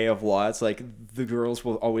some way of law. It's like the girls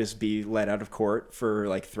will always be let out of court for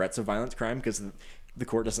like threats of violent crime because the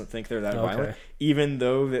court doesn't think they're that violent, even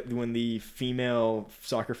though that when the female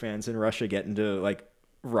soccer fans in Russia get into like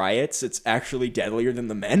riots, it's actually deadlier than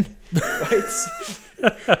the men.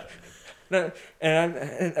 And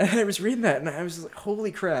I was reading that and I was like,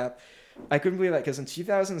 holy crap. I couldn't believe that because in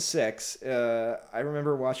 2006, I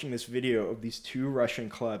remember watching this video of these two Russian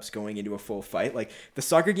clubs going into a full fight. Like the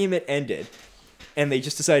soccer game had ended and they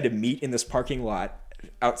just decided to meet in this parking lot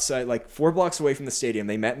outside, like 4 blocks away from the stadium.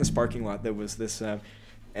 They met in this parking lot. There was this,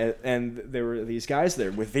 and there were these guys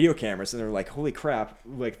there with video cameras and they were like, holy crap,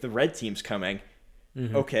 like the red team's coming.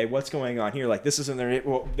 Mm-hmm. Okay, what's going on here? Like, this isn't their...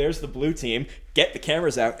 Well, there's the blue team. Get the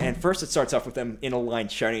cameras out. And first it starts off with them in a line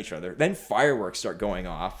shouting at each other. Then fireworks start going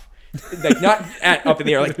off. Like, not up in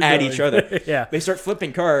the air, like at each other. Yeah. They start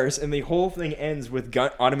flipping cars, and the whole thing ends with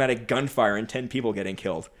automatic gunfire and 10 people getting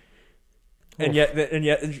killed. And yet,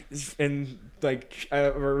 like, I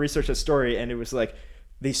researched a story, and it was like,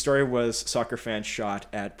 the story was soccer fans shot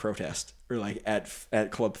at protest, or like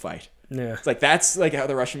at club fight. Yeah. It's like, that's like how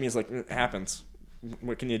the Russian media is like, it happens.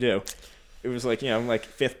 What can you do? It was like, like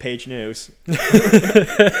 5th page news. But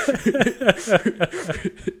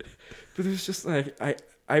it was just like,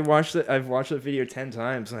 I've watched that video 10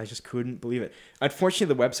 times and I just couldn't believe it.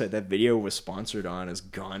 Unfortunately, the website that video was sponsored on is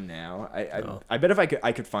gone now. I bet if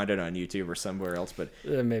I could find it on YouTube or somewhere else, but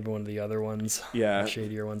maybe one of the other ones. Yeah,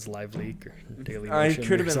 shadier ones, Live Leak or Daily I Motion.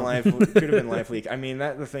 could have been Live Leak. I mean,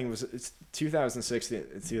 the thing was, it's 2006 to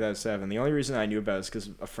 2007. The only reason I knew about it is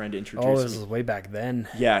because a friend introduced me. Oh, this was way back then.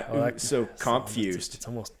 Yeah, so Compfused. It's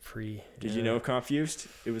almost pre. Did you know Compfused?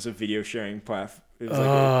 It was a video sharing platform. It was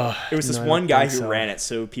like it was this one guy who ran it,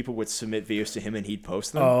 so people would submit videos to him and he'd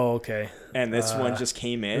post them. Oh, okay. And this one just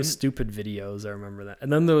came in. Those stupid videos, I remember that.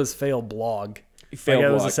 And then there was Fail Blog. Fail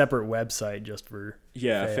Blog. It was a separate website just for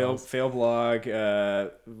Fail Blog,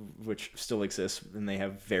 which still exists, and they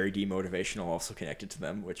have very demotivational also connected to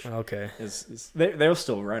them, which is they're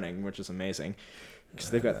still running, which is amazing.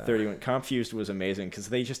 Because they've got 31. Confused was amazing because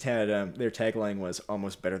they just had their tagline was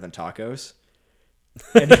almost better than tacos.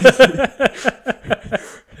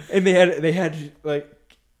 And they had like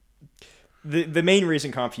the main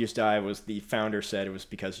reason Confused died was the founder said it was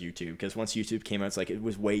because YouTube, because once YouTube came out, it's like it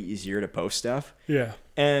was way easier to post stuff. Yeah.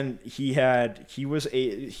 And he had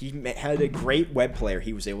a great web player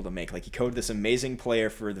he was able to make. Like he coded this amazing player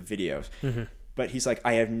for the videos. Mm-hmm. But he's like,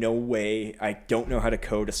 I have no way, I don't know how to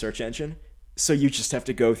code a search engine. So you just have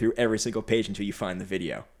to go through every single page until you find the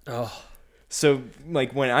video. Oh. So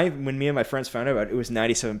like when me and my friends found out about it, it was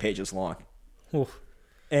 97 pages long. Oof.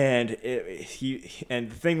 And the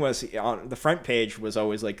thing was, on the front page was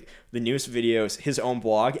always like the newest videos, his own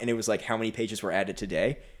blog, and it was like how many pages were added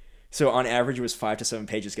today. So on average, it was 5 to 7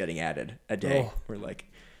 pages getting added a day. Oh. Or like,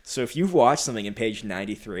 so if you've watched something in page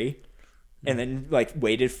 93, and then like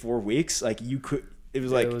waited 4 weeks, like you could. It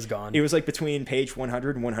was like it was gone. It was like between page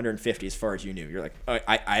 100 and 150 as far as you knew. You're like,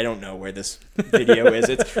 I don't know where this video is.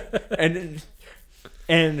 It's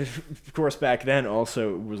and of course back then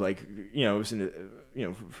also it was like it was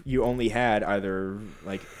you only had either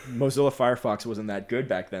like Mozilla Firefox wasn't that good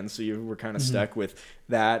back then, so you were kind of stuck with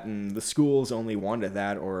that, and the schools only wanted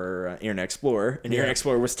that or Internet Explorer, and Internet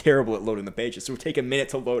Explorer was terrible at loading the pages, so it would take a minute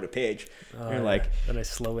to load a page. And you're like, a nice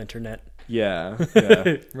slow internet. Yeah.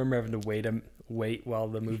 Remember having to wait while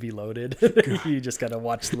the movie loaded. You just gotta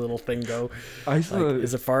watch the little thing go.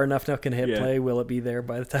 Is it far enough now? Can I hit play? Will it be there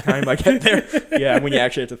by the time I get there? Yeah, when you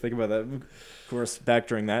actually have to think about that. Of course, back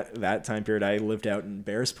during that time period, I lived out in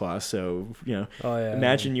Bears Paw, so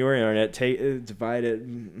imagine your internet, divide it,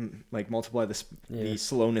 like multiply the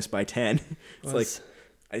slowness by 10. It's like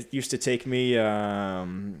it used to take me, back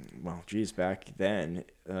then,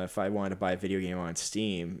 if I wanted to buy a video game on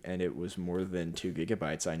Steam and it was more than 2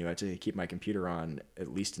 gigabytes, I knew I had to keep my computer on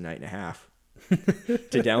at least a night and a half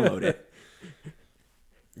to download it.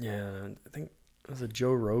 Yeah, I think it was a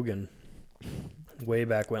Joe Rogan way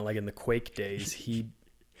back when, like in the Quake days, he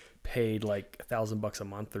paid like $1,000 a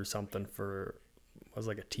month or something for was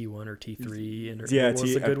like a T1 or T3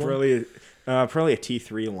 probably a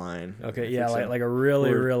T3 line. Okay, yeah, like a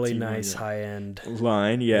really nice high end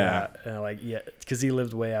line, because he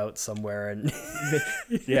lived way out somewhere and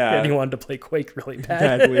and he wanted to play Quake really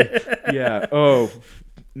badly. Yeah. Oh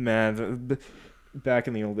man, back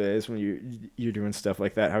in the old days when you're doing stuff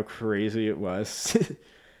like that, how crazy it was.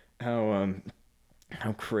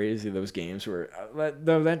 How crazy those games were.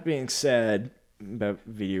 Though that being said, about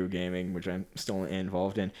video gaming, which I'm still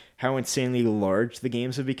involved in, how insanely large the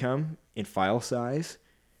games have become in file size,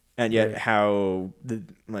 and yet how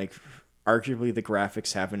arguably the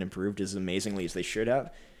graphics haven't improved as amazingly as they should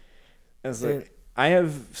have. As like I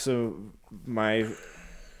have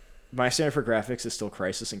my standard for graphics is still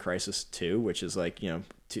Crysis and Crysis 2, which is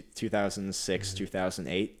 2006,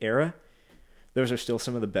 2008 era. Those are still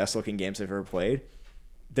some of the best looking games I've ever played.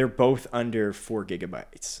 They're both under 4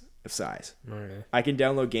 gigabytes of size. Okay. I can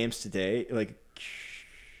download games today.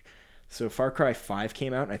 So Far Cry 5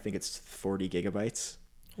 came out, and I think it's 40 gigabytes.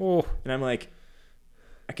 Oh. And I'm like,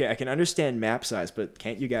 okay, I can understand map size, but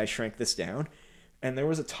can't you guys shrink this down? And there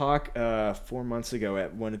was a talk 4 months ago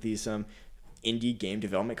at one of these indie game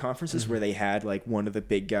development conferences where they had one of the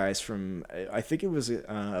big guys from, I think it was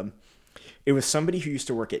somebody who used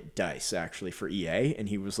to work at DICE actually for EA, and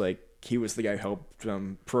he was the guy who helped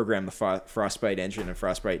program the Frostbite engine and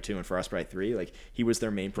Frostbite 2 and Frostbite 3. He was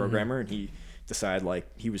their main programmer, and he decided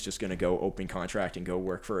he was just going to go open contract and go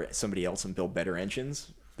work for somebody else and build better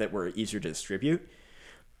engines that were easier to distribute.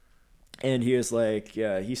 And he was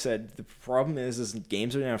he said the problem is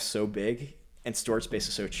games are now so big and storage space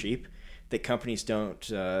is so cheap that companies don't,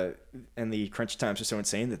 and the crunch times are so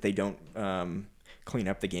insane that they don't clean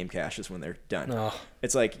up the game caches when they're done. Oh.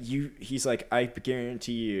 It's he's I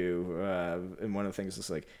guarantee you, and one of the things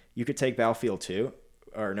is you could take Battlefield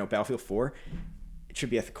 4, it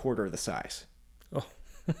should be a quarter of the size. Oh.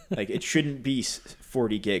 It shouldn't be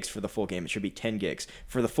 40 gigs for the full game. It should be 10 gigs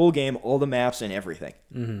for the full game, all the maps and everything.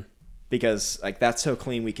 Mm-hmm. Because that's how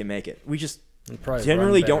clean we can make it. We just Probably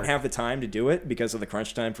generally don't have the time to do it because of the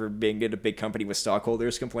crunch time for being at a big company with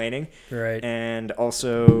stockholders complaining. Right. And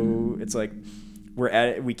also it's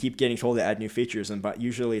we keep getting told to add new features, but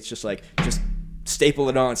usually it's just staple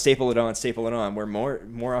it on, where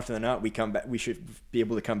more often than not we should be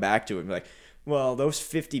able to come back to it and be well, those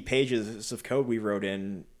 50 pages of code we wrote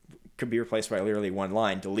in could be replaced by literally one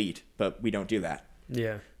line, delete, but we don't do that.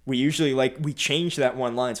 Yeah. We usually we change that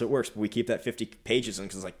one line so it works, but we keep that 50 pages in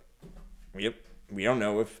because yep, we don't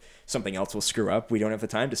know if something else will screw up. We don't have the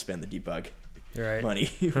time to spend the debug money.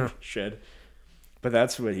 Should. But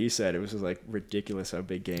that's what he said. It was just ridiculous how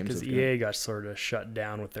big games. Because EA got sort of shut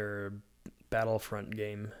down with their Battlefront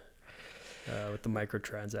game with the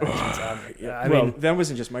microtransactions. I mean, that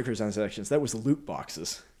wasn't just microtransactions. That was the loot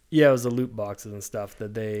boxes. Yeah, it was the loot boxes and stuff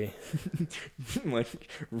that they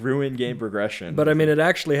ruined game progression. But I mean, it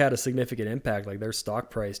actually had a significant impact. Their stock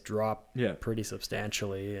price dropped pretty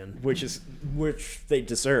substantially, and which they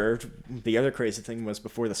deserved. The other crazy thing was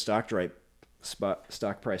before the stock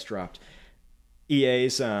price dropped,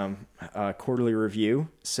 EA's quarterly review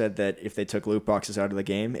said that if they took loot boxes out of the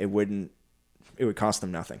game, it would cost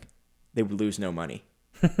them nothing. They would lose no money.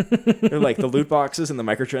 They're the loot boxes and the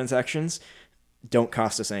microtransactions don't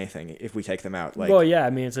cost us anything if we take them out. Well, yeah, I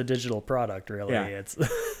mean, it's a digital product, really. Yeah. It's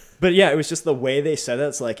But yeah, it was just the way they said it.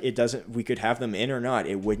 It's it doesn't. We could have them in or not.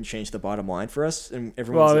 It wouldn't change the bottom line for us. And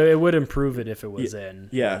everyone's it would improve it if it was in.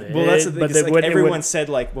 Yeah. Well, that's the thing. But everyone said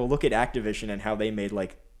well, look at Activision and how they made no,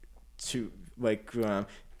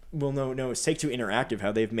 it's Take-Two Interactive,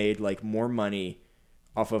 how they've made more money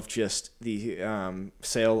off of just the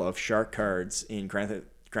sale of shark cards in Grand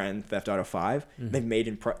Theft Auto 5. Mm-hmm. They've made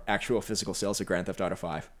in actual physical sales of Grand Theft Auto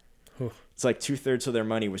 5. Oof. It's 2/3 of their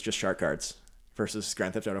money was just shark cards versus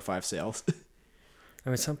Grand Theft Auto 5 sales. I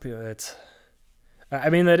mean, some people,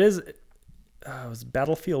 that is, it was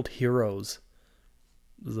Battlefield Heroes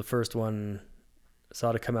was the first one I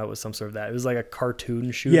saw to come out with some sort of that. It was a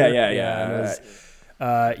cartoon shooter. Yeah.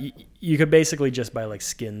 You could basically just buy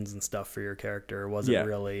skins and stuff for your character. It wasn't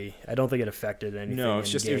really. I don't think it affected anything. No, it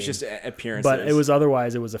was just appearances. But it was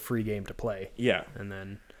a free game to play. Yeah, and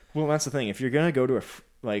then. Well, that's the thing. If you're gonna go to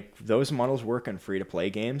those models work on free to play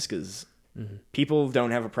games because people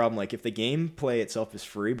don't have a problem. if the gameplay itself is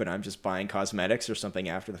free, but I'm just buying cosmetics or something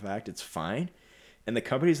after the fact, it's fine. And the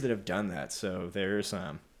companies that have done that, so there's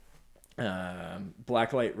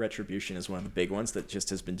Blacklight Retribution is one of the big ones that just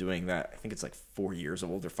has been doing that. I think it's 4 years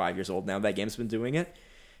old or 5 years old now. That game's been doing it.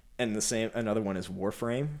 And another one is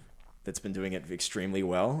Warframe that's been doing it extremely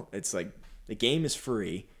well. It's the game is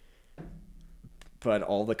free, but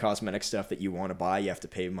all the cosmetic stuff that you want to buy, you have to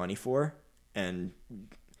pay money for. And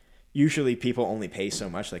usually people only pay so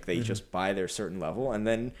much. They just buy their certain level. And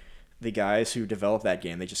then the guys who developed that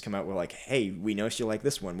game, they just come out with like, hey, we noticed you like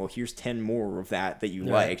this one. Well, here's 10 more of that you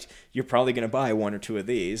liked. You're probably going to buy 1 or 2 of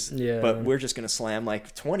these, but we're just going to slam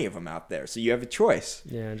like 20 of them out there. So you have a choice.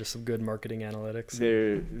 Yeah, just some good marketing analytics.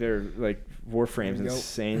 They're like, Warframe's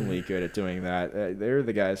insanely good at doing that. They're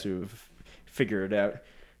the guys who've figured it out.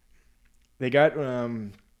 They got,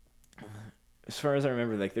 as far as I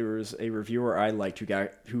remember, like there was a reviewer I liked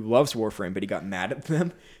who loves Warframe, but he got mad at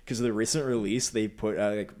them because of the recent release. They put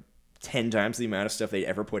like 10 times the amount of stuff they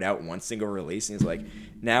ever put out in one single release, and he's like,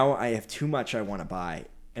 now I have too much I want to buy,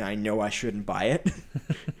 and I know I shouldn't buy it.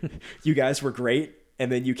 You guys were great,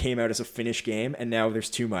 and then you came out as a finished game, and now there's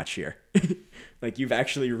too much here. Like, you've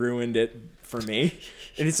actually ruined it for me.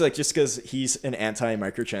 And it's like, just because he's an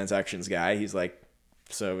anti-microtransactions guy, he's like,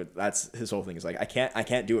 so that's his whole thing. Is like, I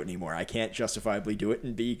can't do it anymore. I can't justifiably do it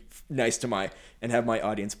and be nice to and have my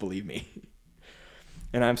audience believe me.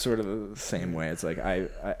 And I'm sort of the same way. It's like,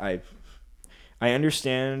 I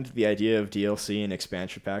understand the idea of DLC and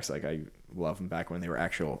expansion packs. Like, I love them back when they were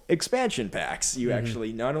actual expansion packs. You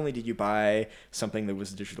actually, not only did you buy something that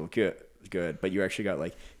was digital good, but you actually got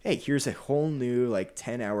like, hey, here's a whole new like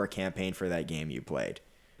 10-hour campaign for that game you played.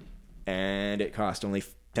 And it cost only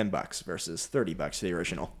 $10 versus $30 for the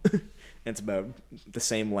original. It's about the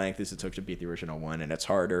same length as it took to beat the original one, and it's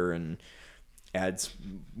harder and adds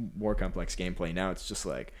more complex gameplay. Now it's just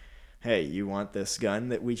like, hey, you want this gun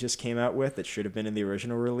that we just came out with that should have been in the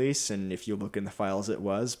original release, and if you look in the files it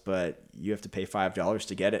was, but you have to pay $5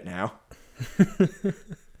 to get it now.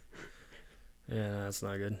 Yeah, that's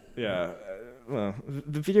not good. Yeah, well,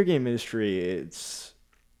 the video game industry, it's...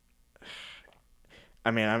 I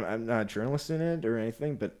mean, I'm not a journalist in it or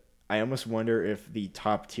anything, but I almost wonder if the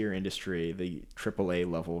top tier industry, the AAA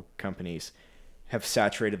level companies, have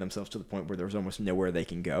saturated themselves to the point where there's almost nowhere they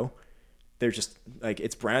can go. They're just like,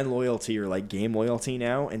 it's brand loyalty or like game loyalty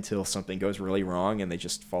now until something goes really wrong and they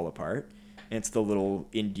just fall apart. And it's the little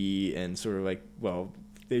indie and sort of like, well,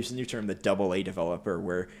 there's a new term, the AA developer,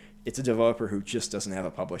 where it's a developer who just doesn't have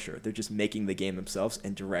a publisher. They're just making the game themselves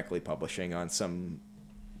and directly publishing on some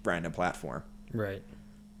random platform. Right.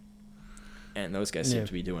 And those guys seem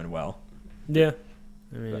to be doing well. Yeah.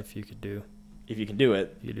 I mean, if you can do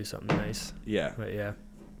it, you do something nice. Yeah. But yeah.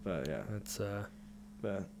 That's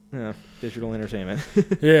digital entertainment.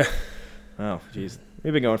 Yeah. Oh, jeez.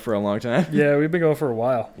 We've been going for a long time. Yeah, we've been going for a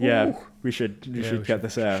while. Yeah. Ooh. We should cut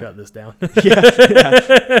this out. Shut this down.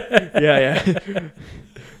 Yeah.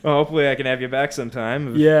 Well, hopefully I can have you back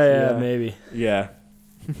sometime. Yeah, maybe. Yeah.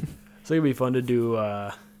 So it'd be fun to do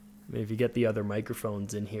maybe if you get the other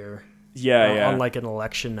microphones in here. Yeah. On like an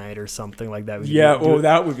election night or something like that.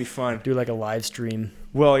 That would be fun. Do like a live stream.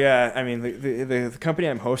 Well, yeah. I mean, the company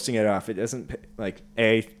I'm hosting it off, it doesn't like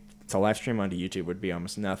it's a live stream onto YouTube would be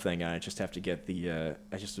almost nothing. I just have to get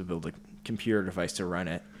I just have to build a computer device to run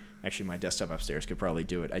it. Actually, my desktop upstairs could probably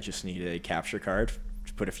do it. I just need a capture card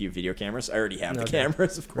to put a few video cameras. I already have the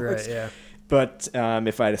cameras, of course. Right, yeah. But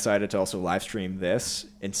if I decided to also live stream this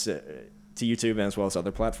to YouTube as well as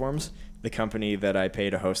other platforms, the company that I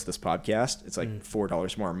pay to host this podcast, it's like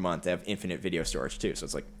 $4 more a month. They have infinite video storage too. So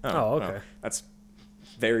it's like, that's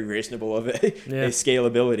very reasonable of a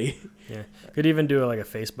scalability. Yeah. Could even do like a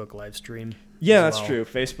Facebook live stream. Yeah, that's true.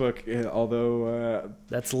 Facebook, although...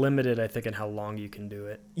 that's limited, I think, in how long you can do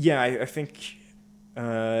it. Yeah, I think...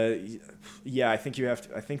 I think you have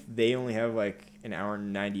to... I think they only have like an hour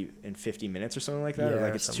and 50 minutes or something like that. Yeah, or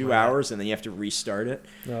like it's 2 hours and then you have to restart it.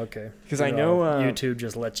 Okay. Because I know... YouTube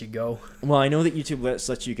just lets you go. Well, I know that YouTube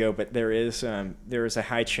lets you go, but there is a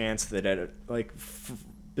high chance that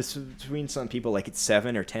between some people, like it's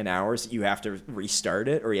 7 or 10 hours, you have to restart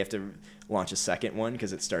it or you have to launch a second one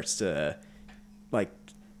because it starts to like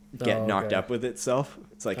get knocked up with itself.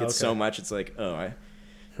 It's like it's so much. It's like,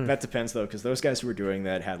 that depends though, because those guys who were doing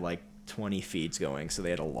that had like 20 feeds going, so they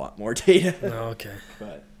had a lot more data. Okay.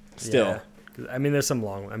 But still. Yeah. I mean, there's some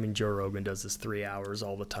Joe Rogan does this 3 hours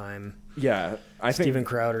all the time. Yeah. Steven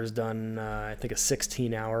Crowder's done, I think, a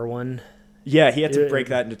 16-hour one. Yeah, he had to break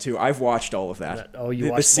that into 2. I've watched all of that. You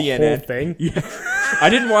watched the whole thing? Yeah. I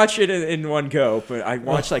didn't watch it in one go, but I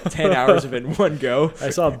watched like 10 hours of it in one go. I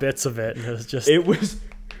saw bits of it, and it was just...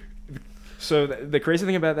 So the crazy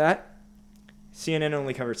thing about that, CNN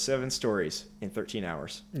only covered 7 stories in 13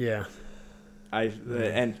 hours. Yeah.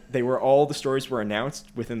 And the stories were announced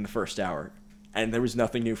within the first hour, and there was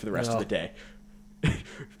nothing new for the rest of the day.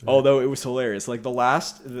 Although it was hilarious. Like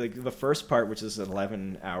the first part, which is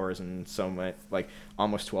 11 hours and so much, like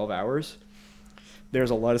almost 12 hours,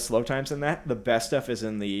 there's a lot of slow times in that. The best stuff is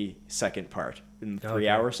in the second part, in the 3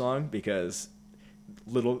 hours long, because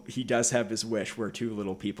he does have his wish where 2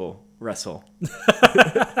 little people wrestle.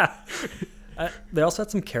 They also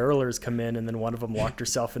had some carolers come in, and then one of them locked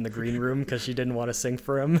herself in the green room because she didn't want to sing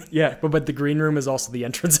for him. Yeah. But the green room is also the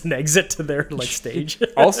entrance and exit to their like stage.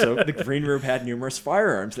 Also, the green room had numerous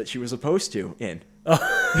firearms that she was opposed to in. So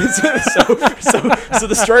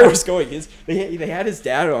the story was going is they had his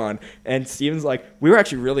dad on, and Steven's like, we were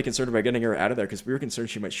actually really concerned about getting her out of there because we were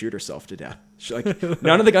concerned she might shoot herself to death. She's like,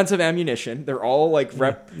 none of the guns have ammunition. They're all like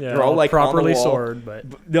they're all like properly on the wall. sword,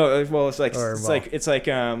 but no, well, it's like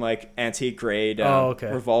antique grade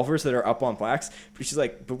revolvers that are up on plaques. But she's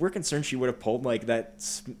like, but we're concerned she would have pulled like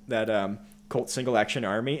that Colt single action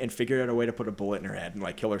army and figured out a way to put a bullet in her head and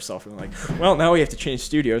like kill herself. And like, well, now we have to change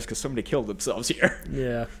studios because somebody killed themselves here.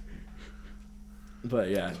 Yeah. But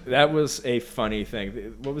yeah, that was a funny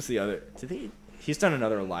thing. What was the other? He's done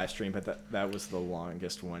another live stream, but that was the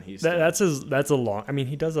longest one he's done. That's a long. I mean,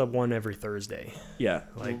 he does a one every Thursday. Yeah,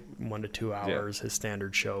 like 1 to 2 hours. His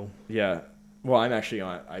standard show. Yeah. Well, I actually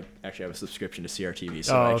have a subscription to CRTV,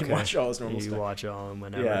 so I can watch all his normal stuff. You watch all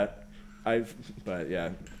whenever. Yeah. I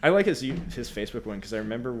like his Facebook one because I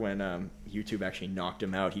remember when YouTube actually knocked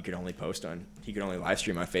him out. He could only live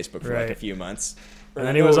stream on Facebook for like a few months, and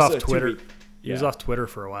then he was off Twitter. He was off Twitter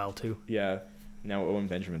for a while too. Yeah, now Owen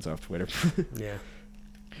Benjamin's off Twitter. Yeah.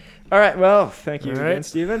 All right. Well, thank you again,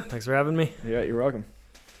 Steven. Thanks for having me. Yeah, you're welcome.